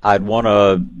wet. I'd want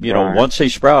to, once they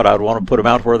sprout, I'd want to put them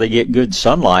out where they get good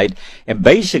sunlight. And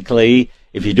basically,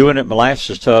 if you're doing it in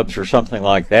molasses tubs or something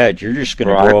like that, you're just going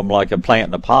to grow them like a plant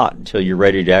in a pot until you're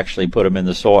ready to actually put them in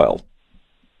the soil.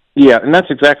 Yeah, and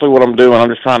that's exactly what I'm doing. I'm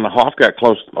just trying to, I've got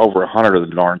close to over 100 of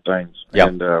the darn things. Yep.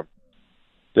 And,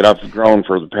 that I've grown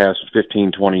for the past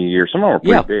 15, 20 years. Some of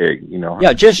them are pretty big,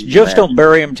 Yeah, just don't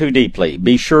bury them too deeply.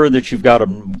 Be sure that you've got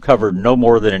them covered no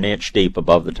more than an inch deep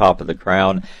above the top of the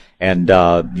crown, and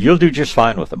you'll do just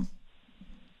fine with them.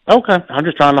 Okay. I'm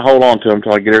just trying to hold on to them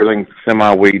until I get everything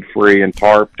semi-weed free and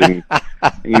tarped and,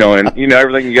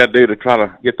 everything you got to do to try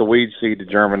to get the weed seed to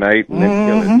germinate and then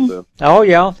kill it. So. Oh,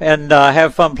 yeah, and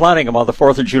have fun planting them on the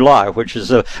 4th of July, which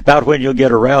is about when you'll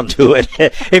get around to it.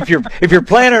 If you're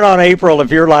planning on April,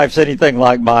 if your life's anything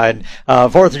like mine,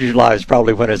 4th of July is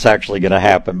probably when it's actually going to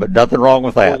happen, but nothing wrong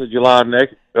with that. 4th of July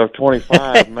of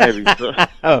 25, maybe.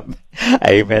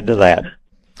 Amen to that.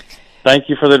 Thank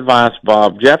you for the advice,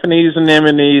 Bob. Japanese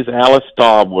anemones, Alice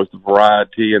Staub was the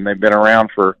variety, and they've been around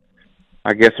for,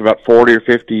 I guess, about 40 or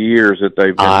 50 years that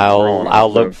they've been growing.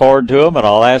 I'll look forward to them, and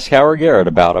I'll ask Howard Garrett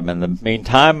about them. In the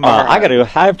meantime, I got to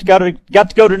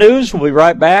go to news. We'll be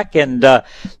right back, and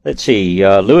let's see,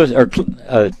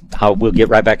 we'll get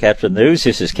right back after the news.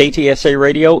 This is KTSA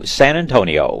Radio, San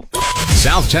Antonio.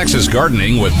 South Texas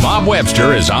Gardening with Bob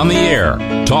Webster is on the air.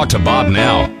 Talk to Bob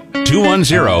now.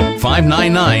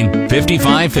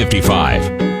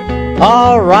 210-599-5555.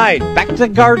 All right, back to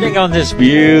gardening on this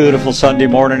beautiful Sunday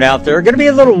morning out there. Going to be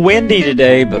a little windy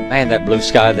today, but man, that blue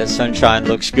sky, that sunshine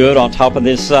looks good on top of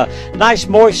this nice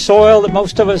moist soil that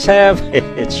most of us have.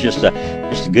 It's just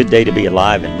a good day to be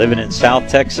alive and living in South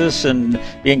Texas and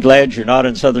being glad you're not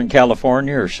in Southern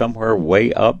California or somewhere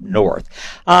way up north.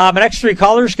 My next three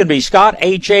callers can be Scott,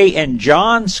 H.A., and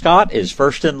John. Scott is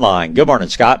first in line. Good morning,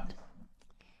 Scott.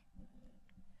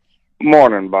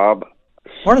 Morning, Bob.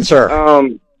 Morning, sir.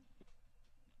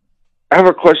 I have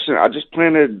a question. I just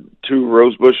planted 2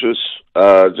 rose bushes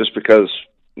just because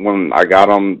when I got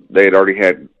them, they had already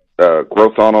had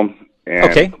growth on them,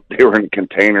 and they were in a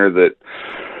container that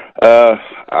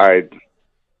I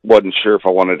wasn't sure if I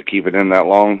wanted to keep it in that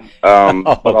long. But I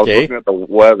was looking at the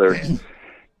weather,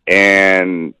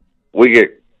 and we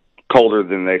get colder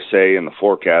than they say in the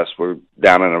forecast. We're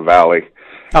down in a valley,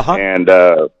 and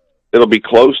it'll be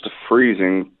close to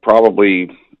freezing,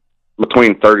 probably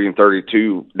between 30 and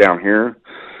 32 down here.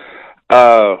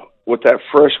 With that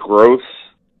fresh growth,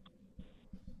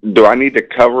 do I need to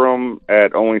cover them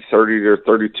at only 30 or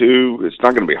 32? It's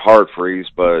not going to be hard freeze,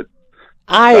 but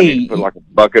I need to put like a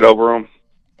bucket over them.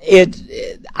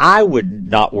 I would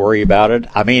not worry about it.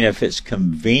 I mean, if it's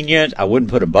convenient, I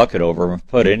wouldn't put a bucket over them.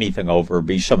 Put anything over. It'd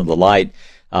be some of the light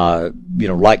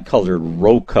colored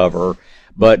row cover.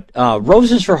 But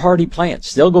roses are hardy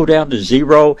plants. They'll go down to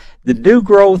 0. The new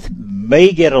growth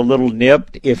may get a little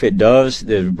nipped. If it does,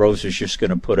 the rose is just going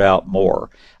to put out more.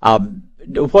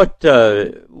 What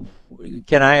can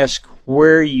I ask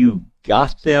where you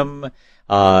got them,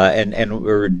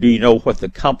 or do you know what the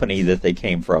company that they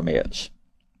came from is?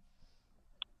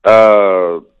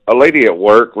 A lady at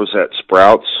work was at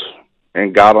Sprouts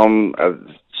and got them.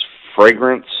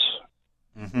 Fragrance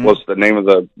was the name of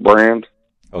the brand.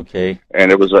 Okay.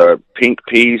 And it was a pink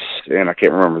piece, and I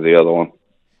can't remember the other one.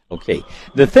 Okay.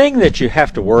 The thing that you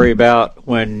have to worry about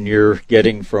when you're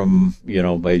getting from,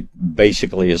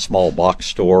 basically a small box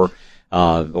store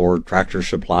or Tractor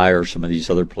Supply or some of these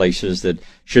other places that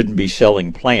shouldn't be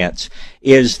selling plants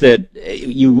is that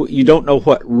you don't know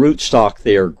what rootstock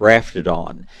they are grafted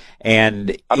on.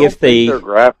 And I don't think they're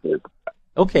grafted.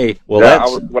 Okay.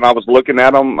 Well, when I was looking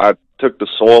at them, I took the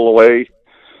soil away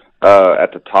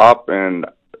at the top, and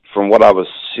from what I was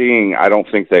seeing, I don't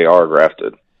think they are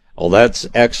grafted. Well, that's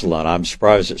excellent. I'm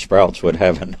surprised that Sprouts would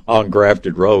have an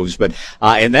ungrafted rose. But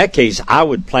in that case, I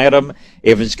would plant them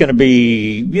If it's going to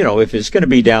be, if it's going to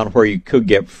be down where you could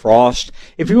get frost,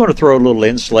 if you want to throw a little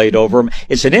insulate over them,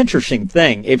 it's an interesting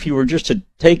thing. If you were just to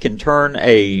take and turn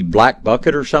a black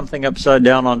bucket or something upside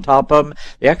down on top of them,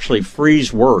 they actually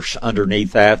freeze worse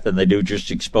underneath that than they do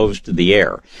just exposed to the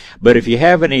air. But if you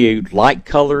have any light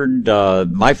colored,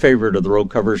 my favorite of the road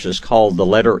covers is called the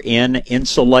letter N,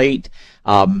 Insulate.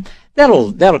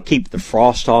 That'll keep the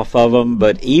frost off of them,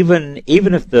 but even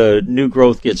if the new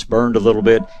growth gets burned a little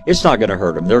bit, it's not going to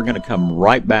hurt them. They're going to come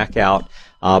right back out.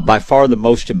 By far the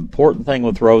most important thing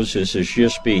with roses is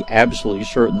just be absolutely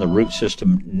certain the root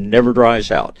system never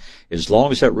dries out. As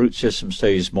long as that root system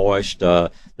stays moist,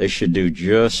 they should do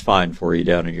just fine for you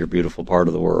down in your beautiful part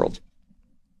of the world.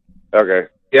 Okay.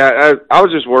 Yeah, I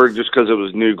was just worried just because it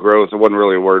was new growth. I wasn't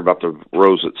really worried about the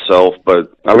rose itself,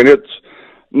 but I mean,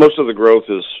 most of the growth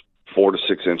is 4 to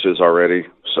 6 inches already,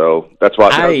 so that's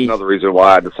another reason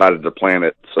why I decided to plant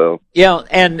it. So yeah,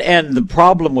 and the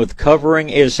problem with covering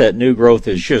is that new growth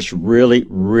is just really,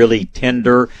 really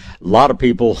tender. A lot of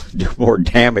people do more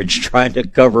damage trying to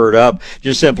cover it up,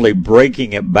 just simply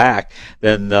breaking it back,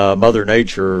 than Mother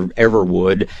Nature ever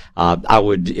would. I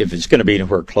would, if it's going to be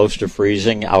anywhere close to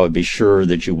freezing, I would be sure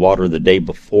that you water the day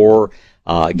before.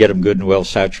 Get them good and well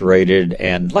saturated,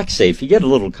 and like I say, if you get a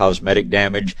little cosmetic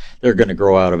damage, they're going to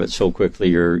grow out of it so quickly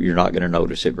you're not going to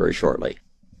notice it very shortly.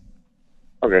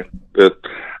 Okay, good.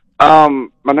 My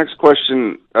next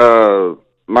question,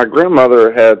 my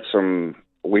grandmother had some,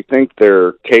 we think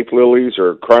they're Cape lilies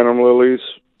or crinum lilies,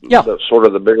 sort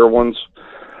of the bigger ones,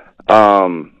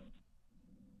 and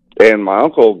my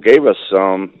uncle gave us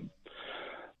some.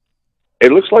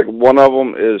 It looks like one of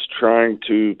them is trying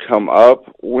to come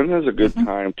up. When is a good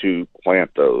time to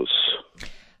plant those?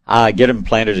 Get them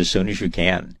planted as soon as you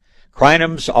can.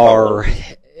 Crinums are,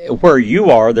 where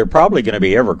you are, they're probably going to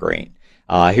be evergreen.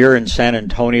 Here in San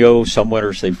Antonio, some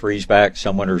winters they freeze back,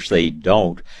 some winters they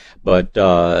don't. But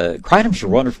crinums are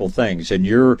wonderful things, and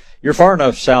you're far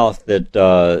enough south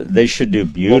that they should do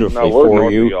beautifully for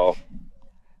you. Y'all.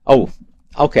 Oh,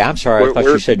 okay. I'm sorry. I thought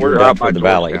you said you were down toward the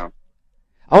valley.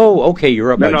 Oh, okay,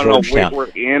 you're up by Georgetown. No, we're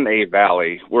in a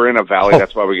valley. We're in a valley.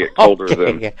 That's why we get colder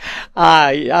than.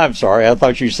 I'm sorry. I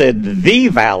thought you said the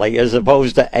valley as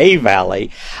opposed to a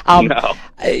valley. No.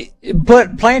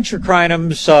 But plant your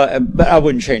crinums. But I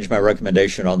wouldn't change my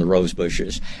recommendation on the rose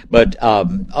bushes. But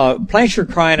plant your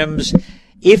crinums.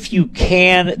 If you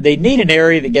can, they need an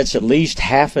area that gets at least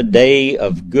half a day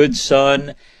of good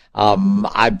sun.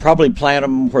 I'd probably plant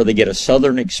them where they get a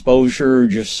southern exposure,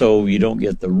 just so you don't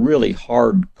get the really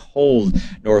hard, cold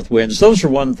north winds. Those are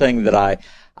one thing that I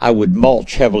would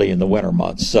mulch heavily in the winter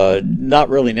months. Not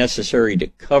really necessary to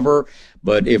cover,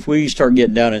 but if we start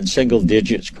getting down in single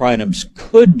digits, crinums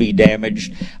could be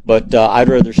damaged, but I'd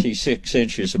rather see 6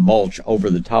 inches of mulch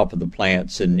over the top of the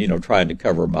plants and, trying to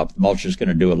cover them up. Mulch is going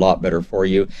to do a lot better for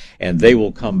you, and they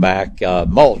will come back,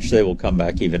 they will come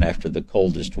back even after the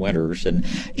coldest winters. And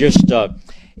just,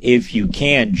 if you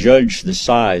can, judge the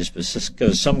size,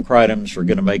 because some crinums are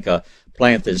going to make a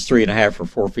plant that's 3.5 or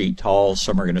 4 feet tall.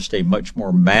 Some are going to stay much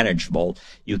more manageable.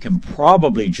 You can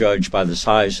probably judge by the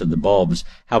size of the bulbs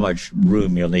how much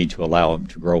room you'll need to allow them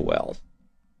to grow well.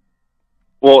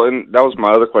 Well, and that was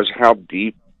my other question. How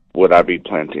deep would I be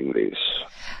planting these?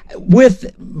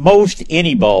 With most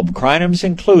any bulb, crinums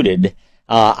included,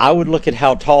 I would look at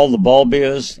how tall the bulb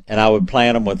is, and I would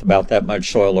plant them with about that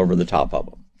much soil over the top of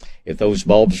them. If those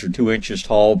bulbs are 2 inches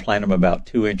tall, plant them about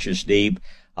 2 inches deep.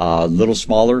 A little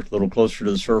smaller, a little closer to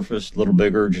the surface, a little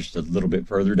bigger, just a little bit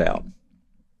further down.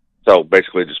 So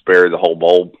basically just bury the whole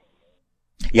bulb?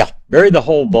 Yeah, bury the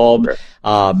whole bulb. Okay.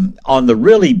 On the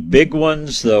really big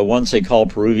ones, the ones they call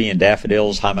Peruvian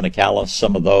daffodils, Hymenocallis,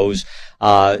 some of those,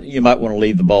 you might want to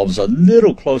leave the bulbs a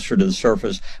little closer to the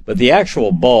surface, but the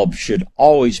actual bulb should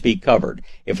always be covered.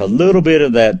 If a little bit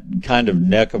of that kind of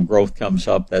neck of growth comes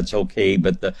up, that's okay,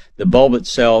 but the bulb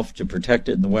itself, to protect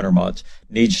it in the winter months,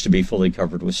 needs to be fully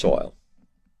covered with soil.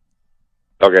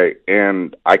 Okay,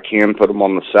 and I can put them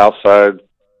on the south side.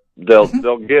 They'll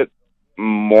get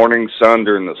morning sun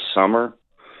during the summer.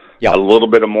 Yeah, a little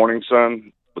bit of morning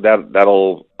sun.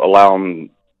 That'll allow them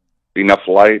enough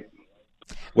light.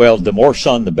 Well, the more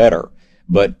sun, the better.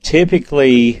 But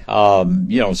typically,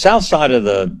 south side of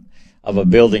a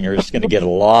building is going to get a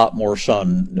lot more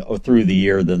sun through the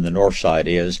year than the north side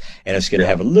is, and it's going to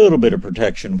have a little bit of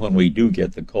protection when we do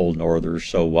get the cold northers.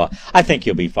 So I think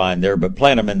you'll be fine there. But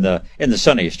plant them in the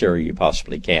sunniest area you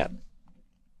possibly can.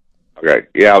 Okay.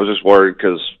 Yeah, I was just worried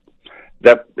because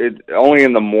only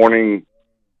in the morning,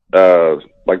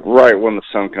 like right when the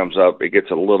sun comes up, it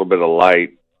gets a little bit of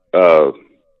light.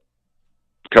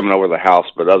 coming over the house,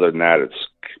 but other than that, it's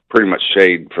pretty much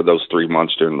shade for those 3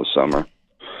 months during the summer.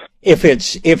 If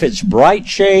it's bright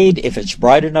shade, if it's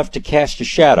bright enough to cast a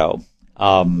shadow,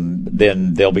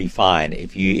 then they'll be fine.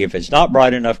 If it's not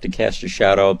bright enough to cast a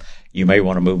shadow, you may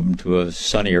want to move them to a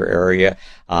sunnier area.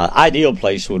 Ideal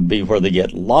place would be where they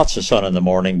get lots of sun in the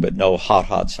morning, but no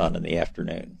hot sun in the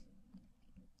afternoon.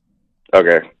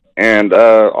 Okay. And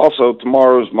also,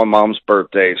 tomorrow's my mom's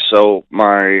birthday, so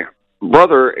my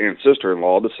brother and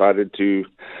sister-in-law decided to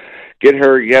get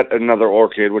her yet another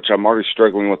orchid, which I'm already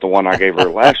struggling with the one I gave her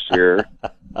last year.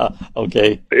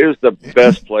 Okay. It is the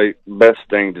best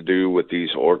thing to do with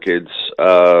these orchids.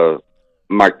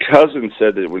 My cousin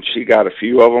said that when she got a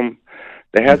few of them,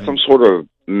 they had some sort of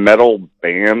metal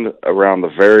band around the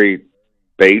very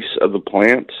base of the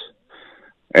plant,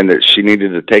 and that she needed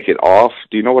to take it off.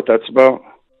 Do you know what that's about?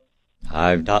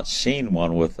 I've not seen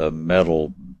one with a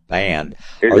metal band.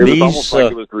 It was almost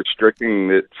like it was restricting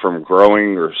it from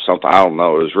growing or something. I don't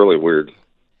know. It was really weird.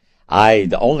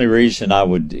 The only reason I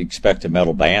would expect a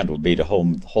metal band would be to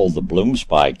hold the bloom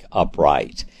spike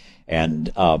upright.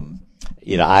 And,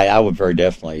 I would very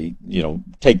definitely,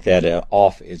 take that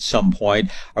off at some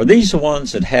point. Are these the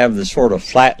ones that have the sort of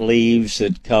flat leaves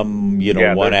that come,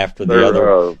 one after the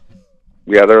other?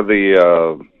 They're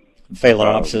the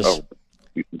Phalaenopsis.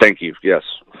 Thank you. Yes.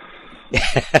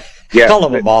 Yeah, call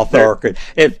them a moth orchid.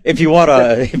 If you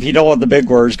don't want the big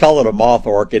words, call it a moth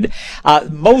orchid.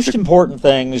 Most important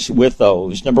things with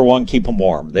those: number one, keep them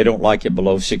warm. They don't like it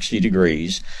below 60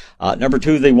 degrees. Number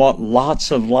two, they want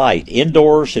lots of light.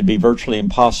 Indoors, it'd be virtually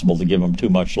impossible to give them too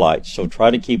much light. So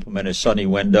try to keep them in a sunny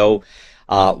window.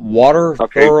 Water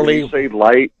thoroughly. When you say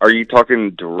light, are you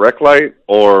talking direct light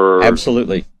or?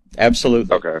 Absolutely.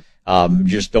 Okay.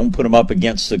 Just don't put them up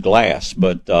against the glass,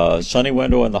 but sunny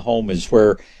window in the home is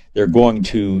where they're going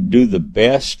to do the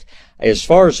best. As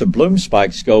far as the bloom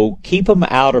spikes go, keep them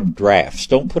out of drafts.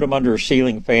 Don't put them under a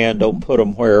ceiling fan. Don't put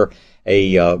them where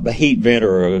a heat vent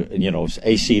or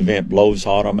AC vent blows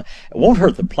on them. It won't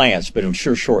hurt the plants, but it'll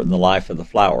sure shorten the life of the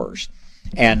flowers.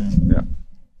 And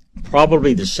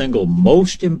probably the single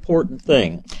most important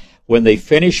thing: when they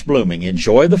finish blooming,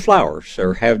 enjoy the flowers,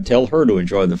 or tell her to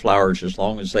enjoy the flowers as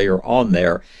long as they are on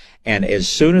there. And as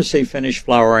soon as they finish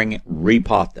flowering,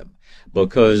 repot them,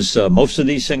 because most of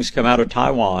these things come out of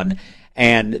Taiwan,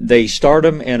 and they start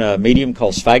them in a medium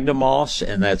called sphagnum moss,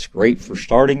 and that's great for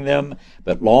starting them.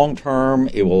 But long term,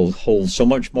 it will hold so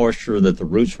much moisture that the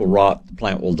roots will rot, the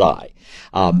plant will die.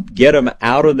 Get them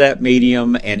out of that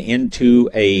medium and into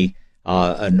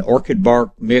an orchid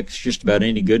bark mix. Just about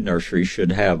any good nursery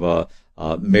should have a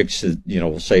mix that,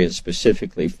 will say it's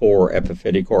specifically for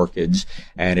epiphytic orchids,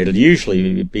 and it'll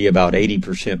usually be about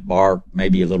 80% bark,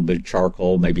 maybe a little bit of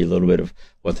charcoal, maybe a little bit of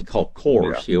what they call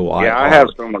core, C-O-I-R. Yeah, I have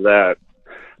some of that.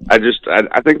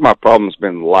 I think my problem's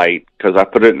been light, because I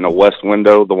put it in the west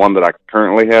window, the one that I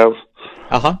currently have.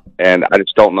 And I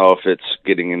just don't know if it's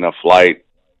getting enough light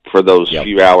for those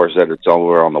few hours that it's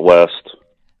over on the west.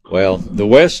 Well, the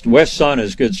west sun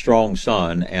is good, strong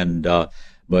sun, and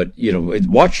but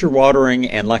watch your watering,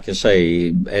 and like I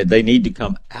say, they need to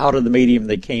come out of the medium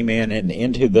they came in and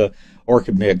into the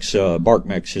orchid mix, bark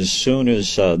mix, as soon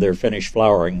as they're finished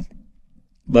flowering.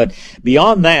 But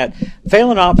beyond that,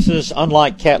 Phalaenopsis,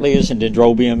 unlike Cattleyas and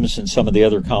Dendrobiums and some of the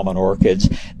other common orchids,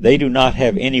 they do not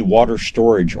have any water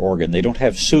storage organ. They don't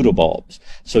have pseudobulbs,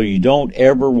 so you don't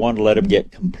ever want to let them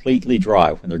get completely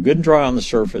dry. When they're good and dry on the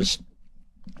surface,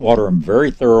 water them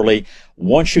very thoroughly.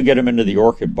 Once you get them into the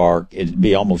orchid bark, it'd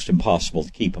be almost impossible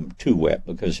to keep them too wet,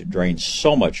 because it drains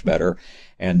so much better,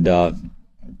 and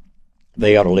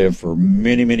they ought to live for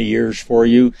many, many years for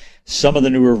you. Some of the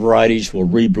newer varieties will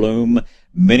rebloom.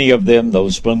 Many of them,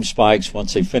 those bloom spikes,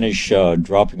 once they finish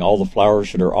dropping all the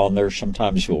flowers that are on there,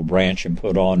 sometimes will branch and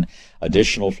put on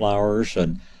additional flowers.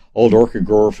 An old orchid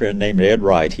grower friend named Ed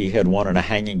Wright, he had one in a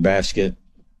hanging basket,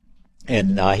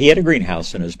 and he had a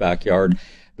greenhouse in his backyard.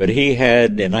 But he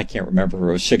had, and I can't remember,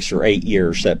 it was 6 or 8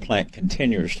 years, that plant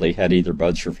continuously had either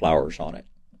buds or flowers on it.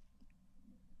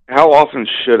 How often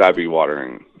should I be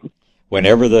watering?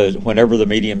 Whenever the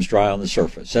medium's dry on the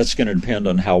surface. That's going to depend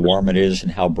on how warm it is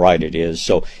and how bright it is.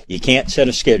 So you can't set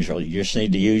a schedule. You just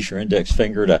need to use your index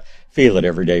finger to feel it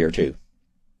every day or two.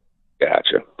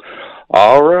 Gotcha.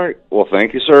 All right. Well,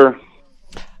 thank you, sir.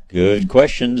 Good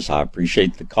questions. I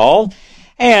appreciate the call.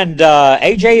 And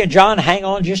AJ and John, hang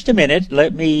on just a minute.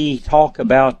 Let me talk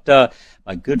about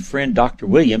my good friend Dr.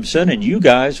 Williamson, and you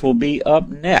guys will be up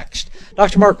next.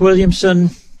 Dr. Mark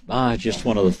Williamson, just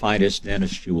one of the finest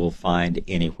dentists you will find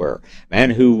anywhere.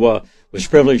 Man who was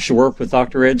privileged to work with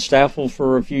Dr. Ed Staffel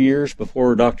for a few years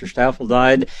before Dr. Staffel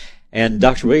died. And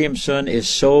Dr. Williamson is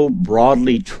so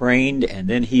broadly trained, and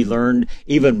then he learned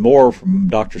even more from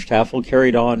Dr. Staffel,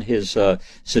 carried on his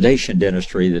sedation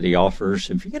dentistry that he offers.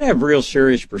 If you're going to have real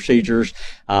serious procedures,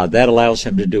 that allows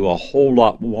him to do a whole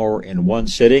lot more in one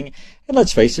sitting. And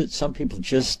let's face it, some people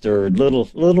just are a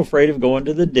little afraid of going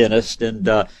to the dentist, and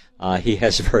he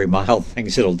has very mild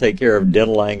things that'll take care of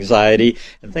dental anxiety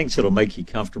and things that'll make you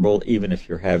comfortable even if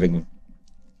you're having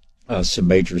some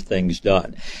major things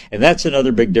done. And that's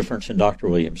another big difference in Dr.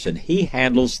 Williamson. He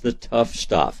handles the tough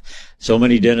stuff. So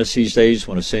many dentists these days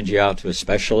want to send you out to a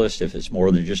specialist if it's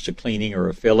more than just a cleaning or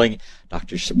a filling.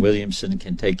 Dr. Williamson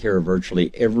can take care of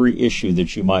virtually every issue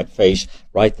that you might face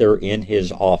right there in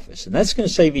his office. And that's going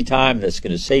to save you time. That's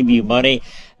going to save you money.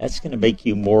 That's going to make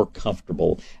you more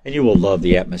comfortable. And you will love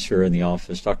the atmosphere in the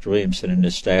office. Dr. Williamson and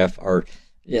his staff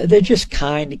they're just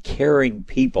kind, caring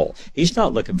people. He's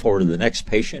not looking forward to the next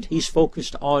patient. He's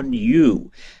focused on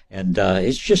you. And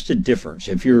it's just a difference.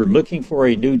 If you're looking for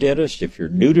a new dentist, if you're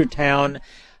new to town,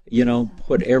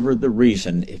 whatever the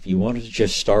reason, if you want to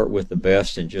just start with the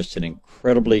best and just an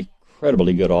incredibly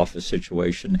good office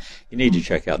situation, you need to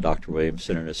check out Dr.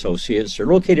 Williamson and Associates. They're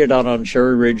located out on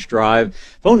Cherry Ridge Drive.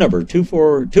 Phone number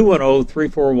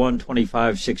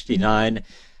 210-341-2569.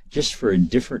 Just for a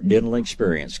different dental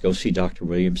experience, go see Dr.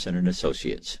 Williamson and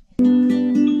Associates.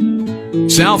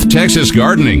 South Texas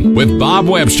Gardening with Bob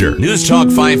Webster. News Talk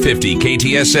 550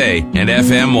 KTSA and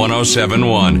FM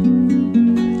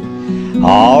 1071.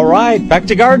 All right, back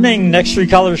to gardening. Next three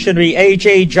callers going to be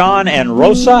AJ, John, and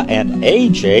Rosa, and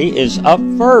AJ is up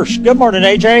first. Good morning,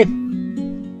 AJ.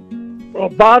 Well,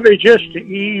 Bobby, just to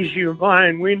ease your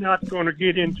mind, we're not going to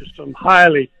get into some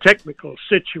highly technical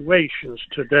situations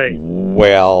today.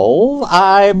 Well,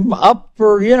 I'm up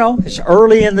for, it's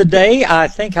early in the day. I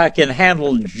think I can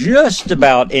handle just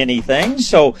about anything.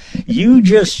 So you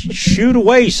just shoot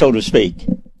away, so to speak.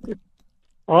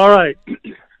 All right.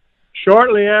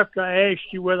 Shortly after I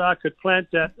asked you whether I could plant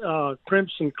that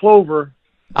crimson clover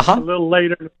a little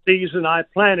later in the season, I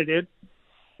planted it,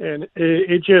 and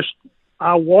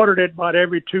I watered it about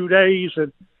every 2 days,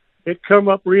 and it come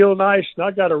up real nice, and I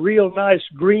got a real nice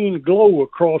green glow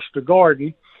across the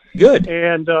garden. Good.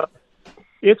 And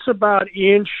it's about an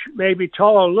inch, maybe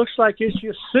tall. It looks like it's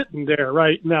just sitting there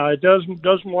right now. It doesn't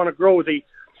want to grow. The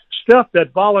stuff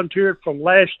that volunteered from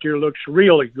last year looks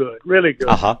really good, really good.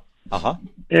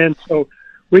 And so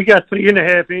we got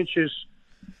 3.5 inches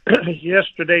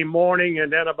yesterday morning,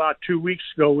 and then about 2 weeks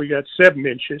ago we got 7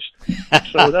 inches.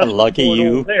 So that's lucky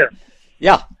you there.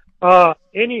 Yeah.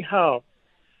 Anyhow,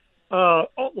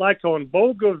 like on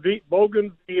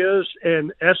bougainvilleas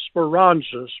and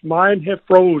esperanzas, mine have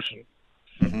frozen.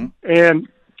 Mm-hmm. And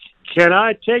can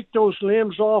I take those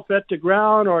limbs off at the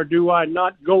ground, or do I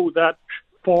not go that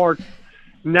far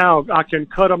now? I can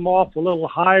cut them off a little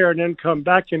higher and then come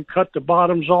back and cut the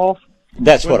bottoms off.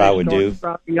 That's what I would do.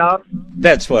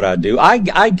 That's what I do.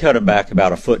 I'd cut them back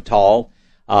about a foot tall.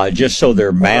 Just so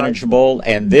they're manageable,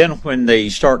 and then when they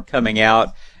start coming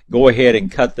out, go ahead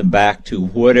and cut them back to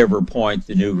whatever point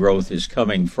the new growth is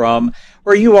coming from.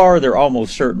 Where you are, they're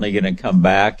almost certainly going to come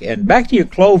back. And back to your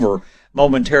clover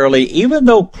momentarily, even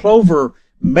though clover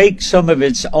makes some of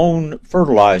its own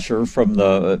fertilizer from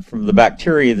the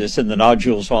bacteria that's in the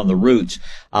nodules on the roots,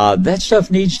 that stuff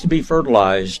needs to be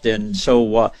fertilized. And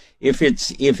so if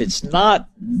it's not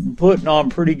putting on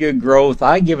pretty good growth,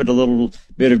 I give it a little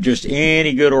bit of just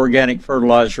any good organic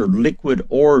fertilizer, liquid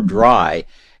or dry,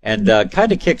 and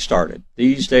kind of kickstart it.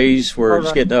 These days where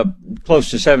it's getting up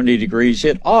close to 70 degrees,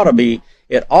 it ought to be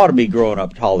growing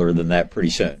up taller than that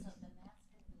pretty soon.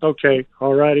 Okay,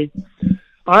 all righty.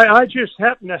 I just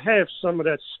happen to have some of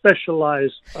that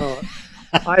specialized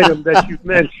item that you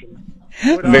mentioned.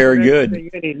 Very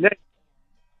good.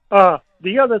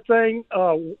 The other thing,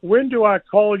 when do I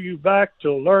call you back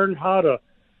to learn how to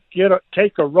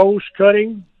take a rose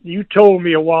cutting? You told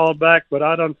me a while back, but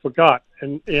I done forgot.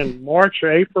 In March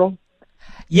or April?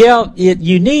 Yeah,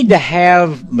 you need to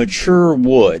have mature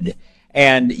wood,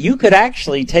 and you could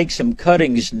actually take some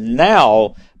cuttings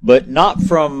now, but not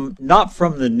from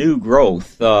the new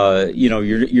growth.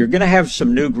 You're going to have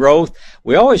some new growth.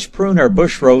 We always prune our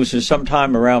bush roses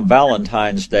sometime around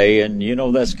Valentine's Day, and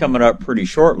that's coming up pretty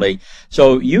shortly.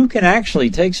 So you can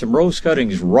actually take some rose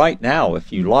cuttings right now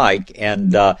if you like,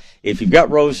 and if you've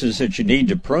got roses that you need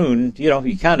to prune,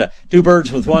 you kind of two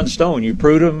birds with one stone. You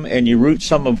prune them and you root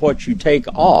some of what you take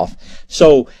off.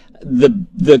 So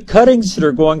the cuttings that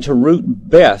are going to root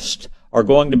best are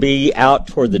going to be out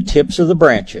toward the tips of the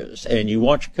branches, and you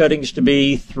want your cuttings to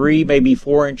be 3, maybe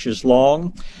 4 inches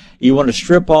long. You want to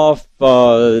strip off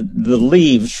the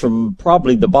leaves from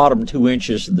probably the bottom 2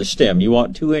 inches of the stem. You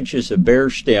want 2 inches of bare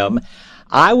stem.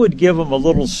 I would give them a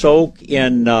little soak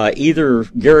in either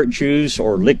Garrett juice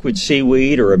or liquid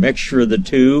seaweed or a mixture of the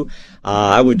two.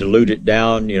 I would dilute it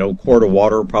down, quart of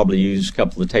water, probably use a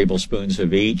couple of tablespoons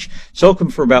of each. Soak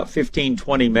them for about 15,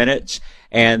 20 minutes,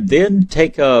 and then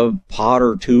take a pot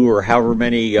or two or however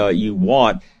many you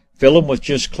want, fill them with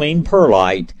just clean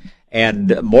perlite,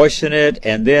 and moisten it,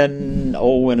 and then,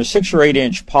 in a 6 or 8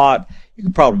 inch pot, you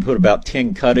can probably put about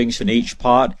 10 cuttings in each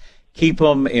pot. Keep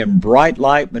them in bright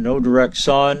light but no direct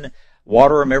sun.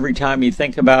 Water them every time you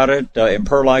think about it. In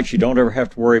perlite, you don't ever have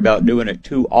to worry about doing it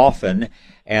too often.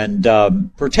 And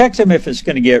protect them if it's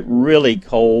going to get really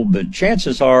cold, but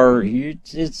chances are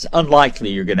it's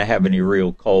unlikely you're going to have any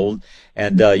real cold.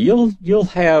 And you'll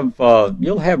have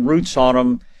roots on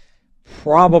them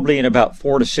probably in about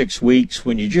 4 to 6 weeks.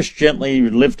 When you just gently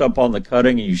lift up on the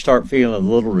cutting and you start feeling a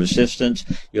little resistance,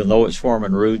 you'll know it's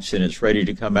forming roots and it's ready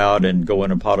to come out and go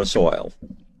in a pot of soil.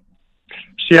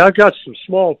 See, I've got some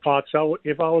small pots.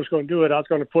 If I was going to do it, I was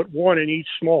going to put one in each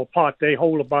small pot. They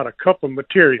hold about a cup of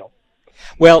material.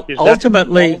 Well,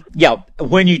 ultimately,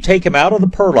 when you take them out of the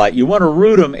perlite, you want to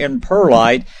root them in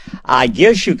perlite. I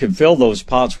guess you can fill those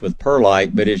pots with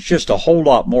perlite, but it's just a whole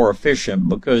lot more efficient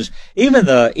because even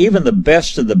the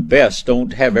best of the best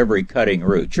don't have every cutting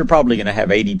root. You're probably going to have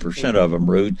 80% of them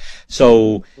root.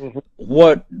 So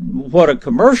what a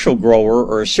commercial grower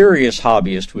or a serious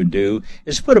hobbyist would do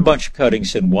is put a bunch of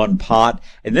cuttings in one pot,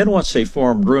 and then once they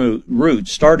form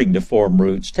roots, starting to form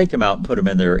roots, take them out and put them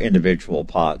in their individual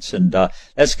pots. And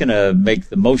that's going to make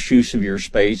the most use of your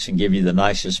space and give you the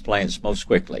nicest plants most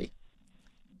quickly.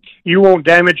 You won't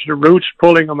damage the roots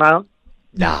pulling them out?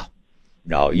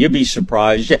 No, you'd be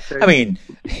surprised. I mean,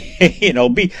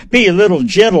 be a little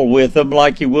gentle with them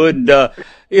like you would,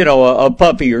 a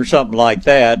puppy or something like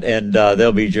that, and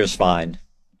they'll be just fine.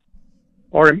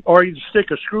 Or you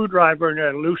stick a screwdriver in there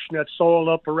and loosen that soil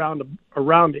up around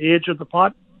the edge of the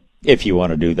pot? If you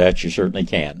want to do that, you certainly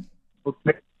can.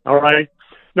 Okay. All right.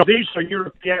 No, these are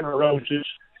European roses,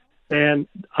 and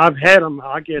I've had them,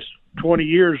 I guess, 20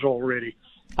 years already.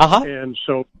 And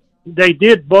so they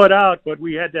did bud out, but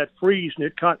we had that freeze, and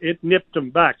it nipped them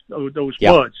back, those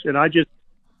buds. And I just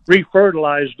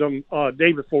refertilized them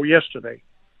day before yesterday.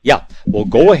 Yeah. Well,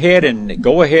 go ahead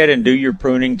and do your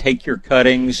pruning. Take your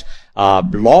cuttings.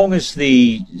 Long as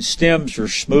the stems are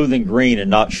smooth and green and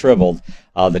not shriveled,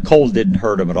 the cold didn't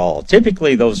hurt them at all.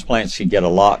 Typically, those plants can get a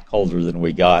lot colder than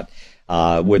we got.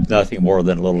 With nothing more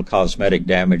than a little cosmetic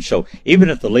damage. So even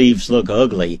if the leaves look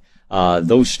ugly,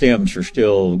 those stems are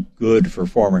still good for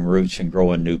forming roots and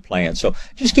growing new plants. So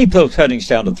just keep those cuttings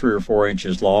down to 3 or 4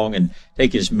 inches long and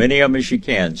take as many of them as you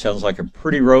can. Sounds like a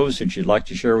pretty rose that you'd like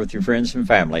to share with your friends and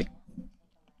family.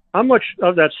 How much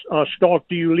of that stalk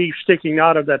do you leave sticking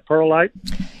out of that perlite?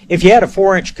 If you had a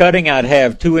 4-inch cutting, I'd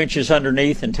have 2 inches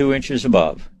underneath and 2 inches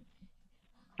above.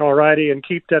 All righty, and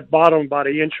keep that bottom about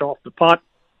 1 inch off the pot.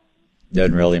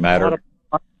 Doesn't really matter.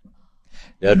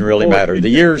 The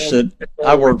years that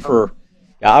I worked for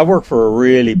a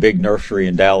really big nursery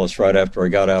in Dallas right after I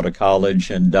got out of college,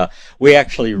 and we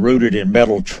actually rooted in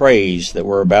metal trays that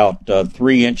were about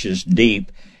 3 inches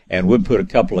deep, and we'd put a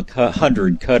couple of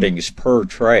 100 cuttings per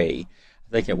tray.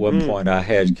 I think at one point I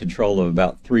had control of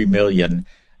about 3 million,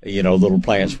 little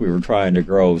plants we were trying to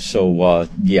grow. So, I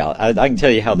can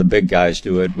tell you how the big guys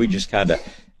do it. We just kind of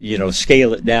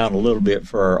scale it down a little bit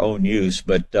for our own use.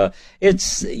 But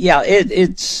it's,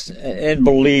 and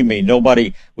believe me,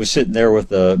 nobody was sitting there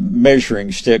with a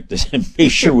measuring stick to be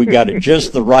sure we got it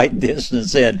just the right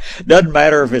distance in. Doesn't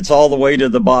matter if it's all the way to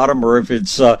the bottom or if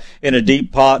it's in a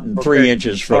deep pot and 3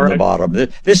 inches from the bottom.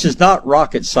 This is not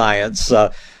rocket science,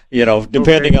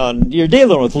 depending on, you're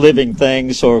dealing with living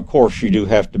things, so of course you do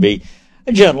have to be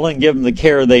gentle and give them the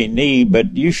care they need,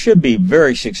 but you should be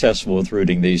very successful with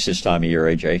rooting these this time of year,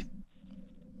 AJ.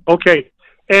 Okay.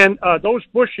 And those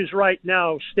bushes right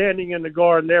now standing in the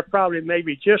garden, they're probably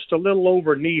maybe just a little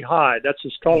over knee high. That's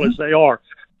as tall as they are.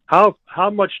 How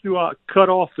much do I cut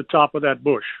off the top of that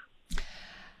bush?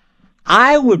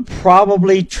 I would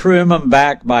probably trim them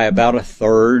back by about a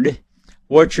third.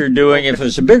 What you're doing, if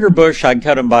it's a bigger bush, I'd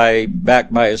cut them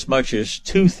back by as much as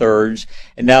 2/3.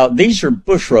 And now these are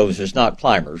bush roses, not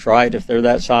climbers, right? If they're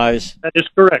that size. That is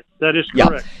correct.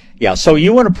 Yeah. So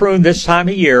you want to prune this time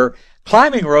of year.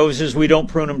 Climbing roses, we don't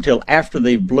prune them till after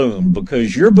they've bloomed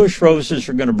because your bush roses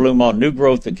are going to bloom on new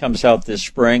growth that comes out this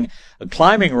spring. A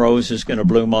climbing rose is going to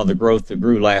bloom on the growth that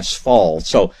grew last fall.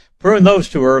 So prune those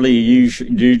too early, you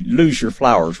lose your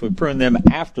flowers. We prune them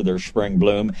after their spring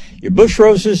bloom. Your bush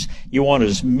roses, you want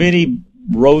as many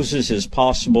roses as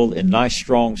possible in nice,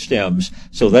 strong stems.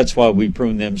 So that's why we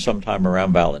prune them sometime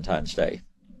around Valentine's Day.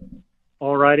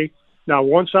 All righty. Now,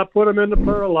 once I put them in the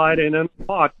perlite and in the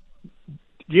pot,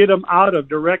 get them out of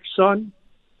direct sun?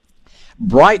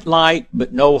 Bright light,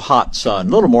 but no hot sun. A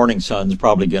little morning sun's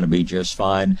probably going to be just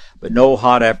fine, but no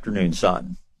hot afternoon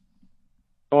sun.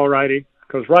 All righty.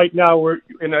 Because right now, we're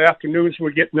in the afternoons,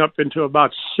 we're getting up into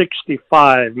about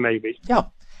 65 maybe. Yeah.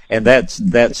 And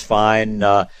that's fine.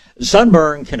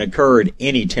 Sunburn can occur at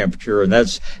any temperature, and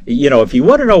that's, if you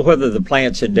want to know whether the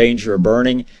plant's in danger of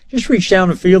burning, just reach down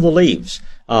and feel the leaves.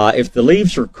 If the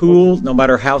leaves are cool, no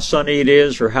matter how sunny it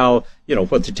is or how,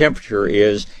 what the temperature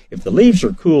is, if the leaves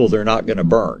are cool, they're not going to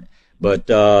burn. But,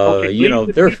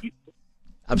 they're,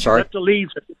 I'm sorry? Let the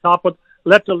leaves at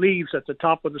the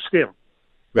top of the stem.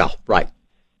 Well, right.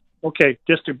 Okay,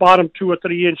 just the bottom 2 or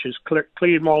 3 inches,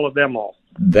 clean all of them off.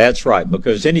 That's right,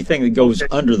 because anything that goes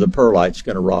under the perlite is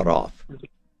going to rot off.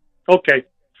 Okay.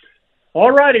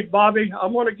 All righty, Bobby.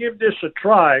 I'm going to give this a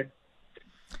try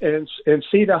and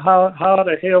see how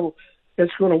the hell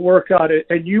it's going to work out.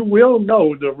 And you will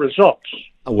know the results.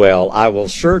 Well, I will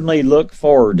certainly look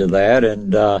forward to that.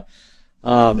 And I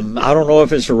don't know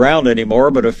if it's around anymore,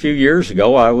 but a few years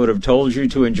ago I would have told you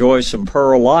to enjoy some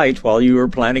perlite while you were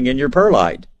planting in your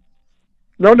perlite.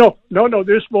 No.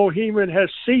 This bohemian has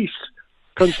ceased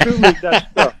consuming that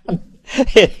stuff.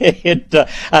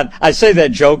 I say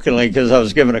that jokingly because I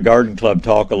was giving a garden club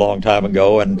talk a long time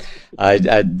ago, and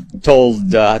I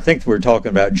told, I think we were talking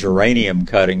about geranium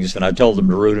cuttings, and I told them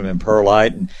to root them in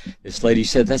perlite, and this lady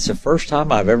said, that's the first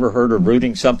time I've ever heard of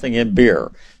rooting something in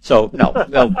beer. So, no,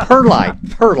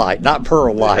 perlite, not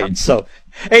perlite. So,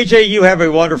 AJ, you have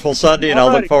a wonderful Sunday, and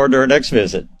I'll look forward to our next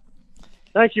visit.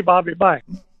 Thank you, Bobby. Bye.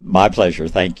 My pleasure.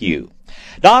 Thank you.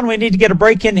 Don, we need to get a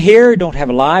break in here. Don't have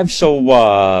a live,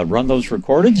 so run those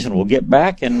recordings, and we'll get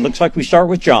back. And it looks like we start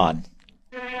with John.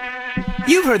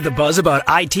 You've heard the buzz about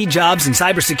IT jobs in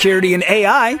cybersecurity and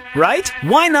AI, right?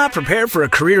 Why not prepare for a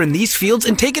career in these fields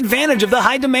and take advantage of the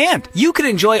high demand? You could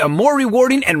enjoy a more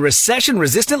rewarding and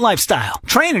recession-resistant lifestyle.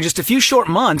 Train in just a few short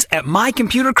months at My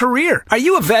Computer Career. Are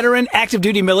you a veteran, active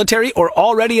duty military, or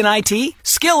already in IT?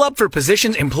 Skill up for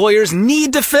positions employers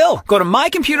need to fill. Go to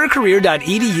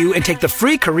mycomputercareer.edu and take the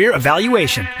free career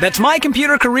evaluation. That's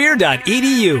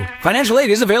mycomputercareer.edu. Financial aid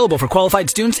is available for qualified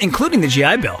students, including the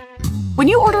GI Bill. When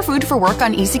you order food for work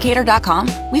on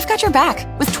EasyCater.com, we've got your back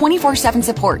with 24/7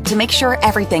 support to make sure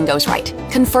everything goes right.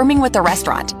 Confirming with the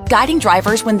restaurant, guiding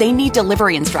drivers when they need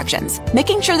delivery instructions,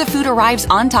 making sure the food arrives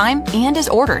on time and is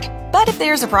ordered. But if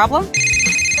there's a problem...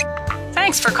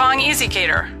 Thanks for calling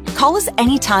EasyCater. Call us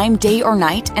anytime, day or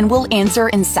night, and we'll answer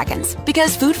in seconds.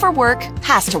 Because food for work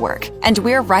has to work. And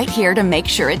we're right here to make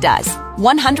sure it does.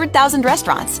 100,000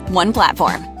 restaurants, one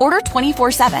platform. Order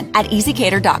 24/7 at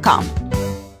EasyCater.com.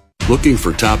 Looking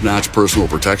for top-notch personal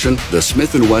protection? The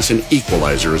Smith & Wesson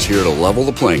Equalizer is here to level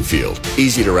the playing field.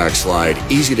 Easy to rack slide,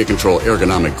 easy to control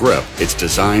ergonomic grip. It's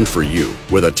designed for you.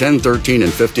 With a 10, 13,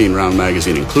 and 15-round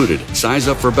magazine included, size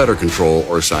up for better control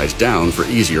or size down for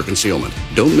easier concealment.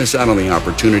 Don't miss out on the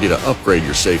opportunity to upgrade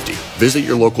your safety. Visit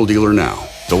your local dealer now.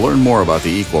 To learn more about the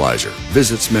Equalizer,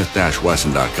 visit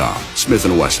smith-wesson.com. Smith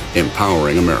 & Wesson,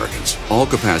 empowering Americans. All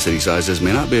capacity sizes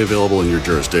may not be available in your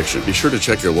jurisdiction. Be sure to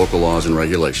check your local laws and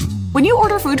regulations. When you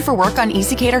order food for work on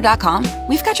EasyCater.com,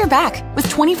 we've got your back with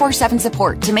 24/7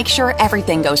 support to make sure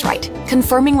everything goes right.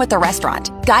 Confirming with the restaurant,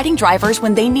 guiding drivers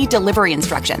when they need delivery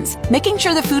instructions, making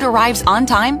sure the food arrives on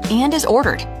time and is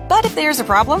ordered. But if there's a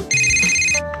problem...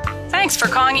 Thanks for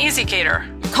calling EasyCater.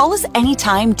 Call us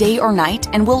anytime, day or night,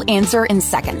 and we'll answer in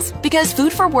seconds. Because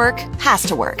food for work has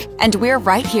to work. And we're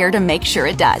right here to make sure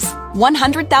it does.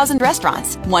 100,000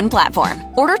 restaurants, one platform.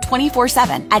 Order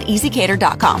 24/7 at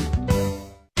EasyCater.com.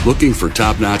 Looking for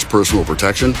top-notch personal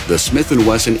protection? The Smith &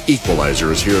 Wesson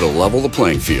Equalizer is here to level the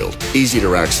playing field. Easy to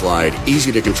rack slide,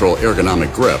 easy to control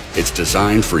ergonomic grip. It's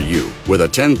designed for you. With a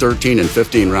 10, 13, and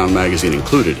 15-round magazine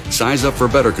included, size up for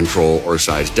better control or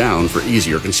size down for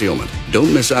easier concealment.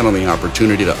 Don't miss out on the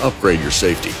opportunity to upgrade your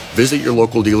safety. Visit your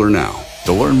local dealer now.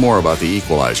 To learn more about the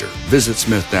Equalizer, visit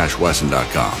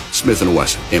smith-wesson.com. Smith &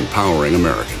 Wesson, empowering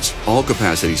Americans. All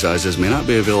capacity sizes may not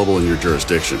be available in your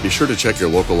jurisdiction. Be sure to check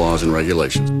your local laws and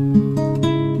regulations.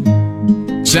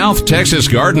 South Texas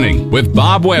Gardening with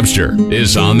Bob Webster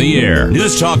is on the air.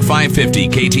 News Talk 550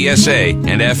 KTSA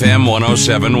and FM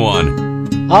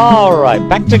 107.1. All right,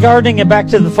 back to gardening and back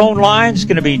to the phone lines. It's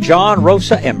going to be John,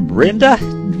 Rosa, and Brenda.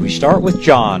 We start with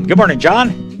John. Good morning, John.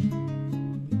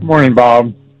 Good morning,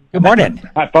 Bob. Good morning.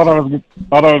 I thought I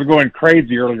was going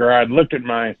crazy earlier. I looked at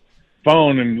my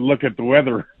phone and looked at the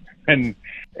weather, and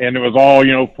and it was all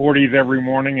 40s every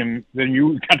morning. And then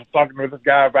you got to talking with this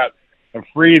guy about a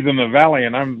freeze in the valley,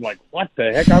 and I'm like, what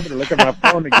the heck? I better look at my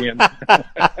phone again.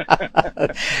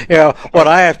 What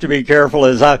I have to be careful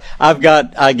is I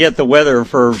get the weather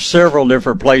for several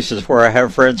different places where I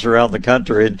have friends around the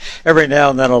country, and every now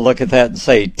and then I'll look at that and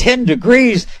say 10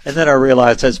 degrees, and then I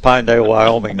realize that's Pinedale,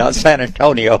 Wyoming, not San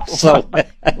Antonio. So,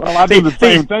 well, I do the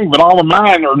same thing, but all of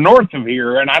mine are north of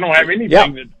here, and I don't have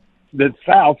anything that's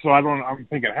south. So I'm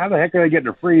thinking, how the heck are they getting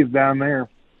to freeze down there?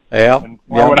 Yeah,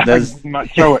 why would I not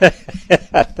show it?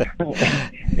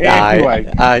 Anyway,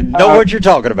 I know what you're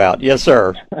talking about. Yes,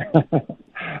 sir.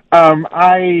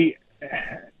 I,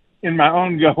 in my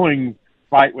ongoing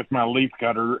fight with my leaf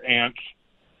cutter ants,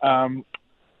 2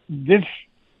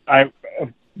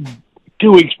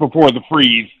 weeks before the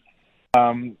freeze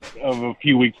of a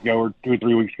few weeks ago, or 2 or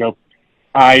 3 weeks ago,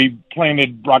 I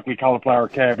planted broccoli, cauliflower,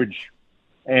 cabbage,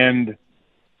 and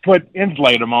put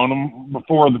insulatum on them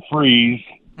before the freeze.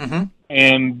 Mm-hmm.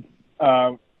 And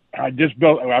I've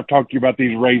talked to you about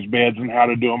these raised beds and how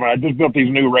to do them. I just built these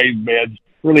new raised beds,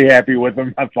 really happy with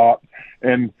them, I thought,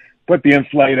 and put the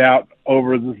insulate out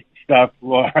over the stuff.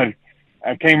 Well, I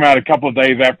came out a couple of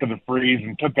days after the freeze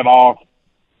and took it off,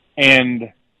 and,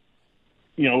 it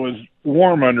was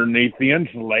warm underneath the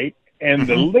insulate, and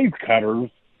the leaf cutters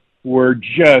were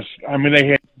just, they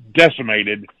had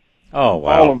decimated. Oh,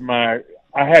 wow. All of I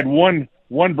had one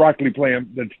broccoli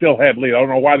plant that still had leaves. I don't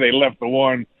know why they left the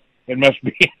one. It must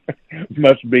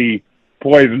be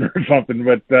poison or something.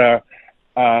 But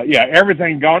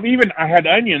everything gone. Even I had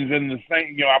onions in the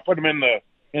thing. I put them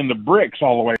in the bricks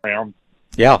all the way around.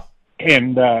 Yeah.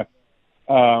 And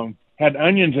had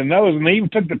onions in those, and they even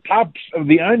took the tops of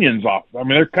the onions off.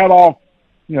 They're cut off,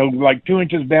 like 2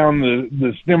 inches down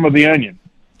the stem of the onion.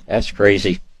 That's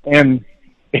crazy. And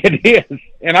it is.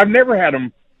 And I've never had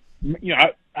them.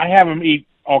 I have them eat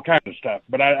all kinds of stuff,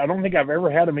 but I don't think I've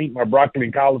ever had them eat my broccoli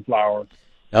and cauliflower.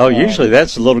 Oh, usually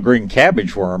that's the little green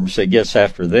cabbage worms that gets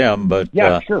after them, but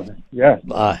sure, yeah.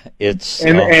 It's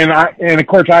and of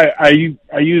course I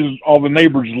use all the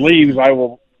neighbors' leaves. I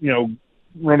will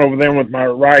run over them with my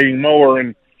riding mower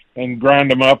and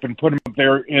grind them up and put them up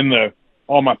there in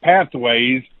all my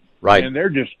pathways. Right, and they're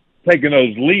just taking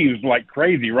those leaves like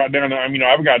crazy right down.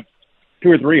 I've got 2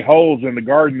 or 3 holes in the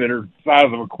garden that are the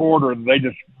size of a quarter, and they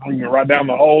just bring it right down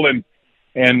the hole. And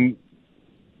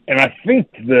I think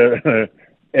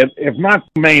if not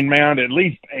the main mound, at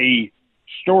least a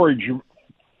storage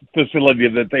facility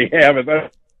that they have at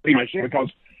my shed,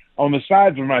 because on the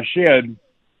sides of my shed,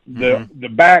 the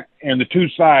back and the 2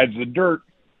 sides, the dirt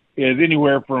is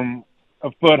anywhere from a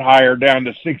foot higher down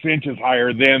to 6 inches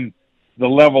higher than the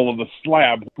level of the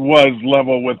slab was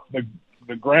level with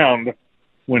the ground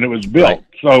when it was built.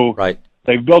 Right. So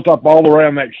they've built up all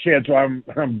around that shed. So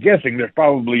I'm guessing there's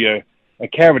probably a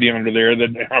cavity under there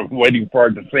that I'm waiting for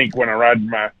it to sink when I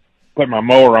put my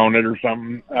mower on it or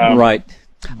something. Right.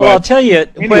 Well, I'll tell you.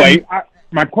 Anyway,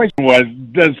 my question was,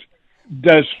 does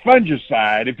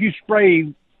fungicide, if you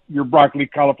spray your broccoli,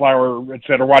 cauliflower, et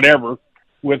cetera, whatever,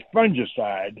 with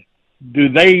fungicide, do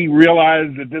they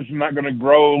realize that this is not going to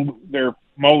grow their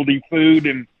moldy food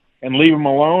and leave them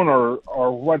alone,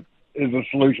 or what is the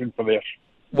solution for this?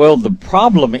 Well, the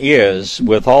problem is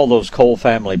with all those coal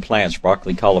family plants,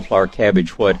 broccoli, cauliflower,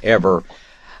 cabbage, whatever,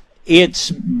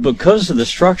 it's because of the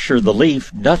structure of the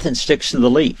leaf, nothing sticks to the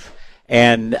leaf.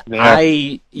 And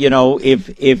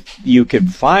if you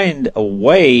could find a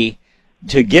way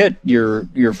to get your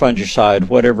fungicide,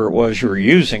 whatever it was you were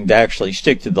using, to actually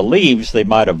stick to the leaves, they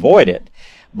might avoid it.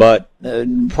 But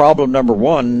problem number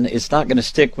one, it's not going to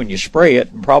stick when you spray it.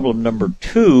 And problem number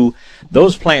two,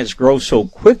 those plants grow so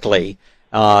quickly,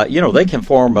 they can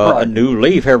form a new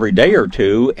leaf every day or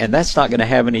two, and that's not going to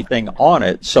have anything on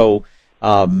it. So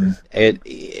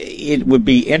it would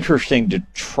be interesting to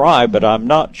try, but I'm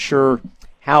not sure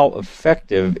how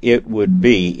effective it would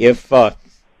be. If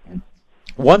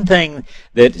one thing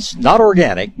that's not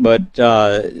organic, but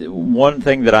one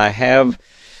thing that I have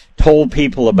told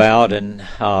people about, and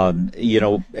and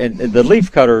the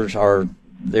leaf cutters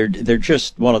they're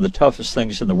just one of the toughest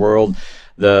things in the world.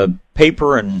 The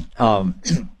paper and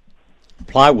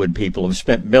plywood people have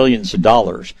spent millions of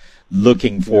dollars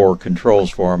looking for controls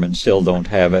for them and still don't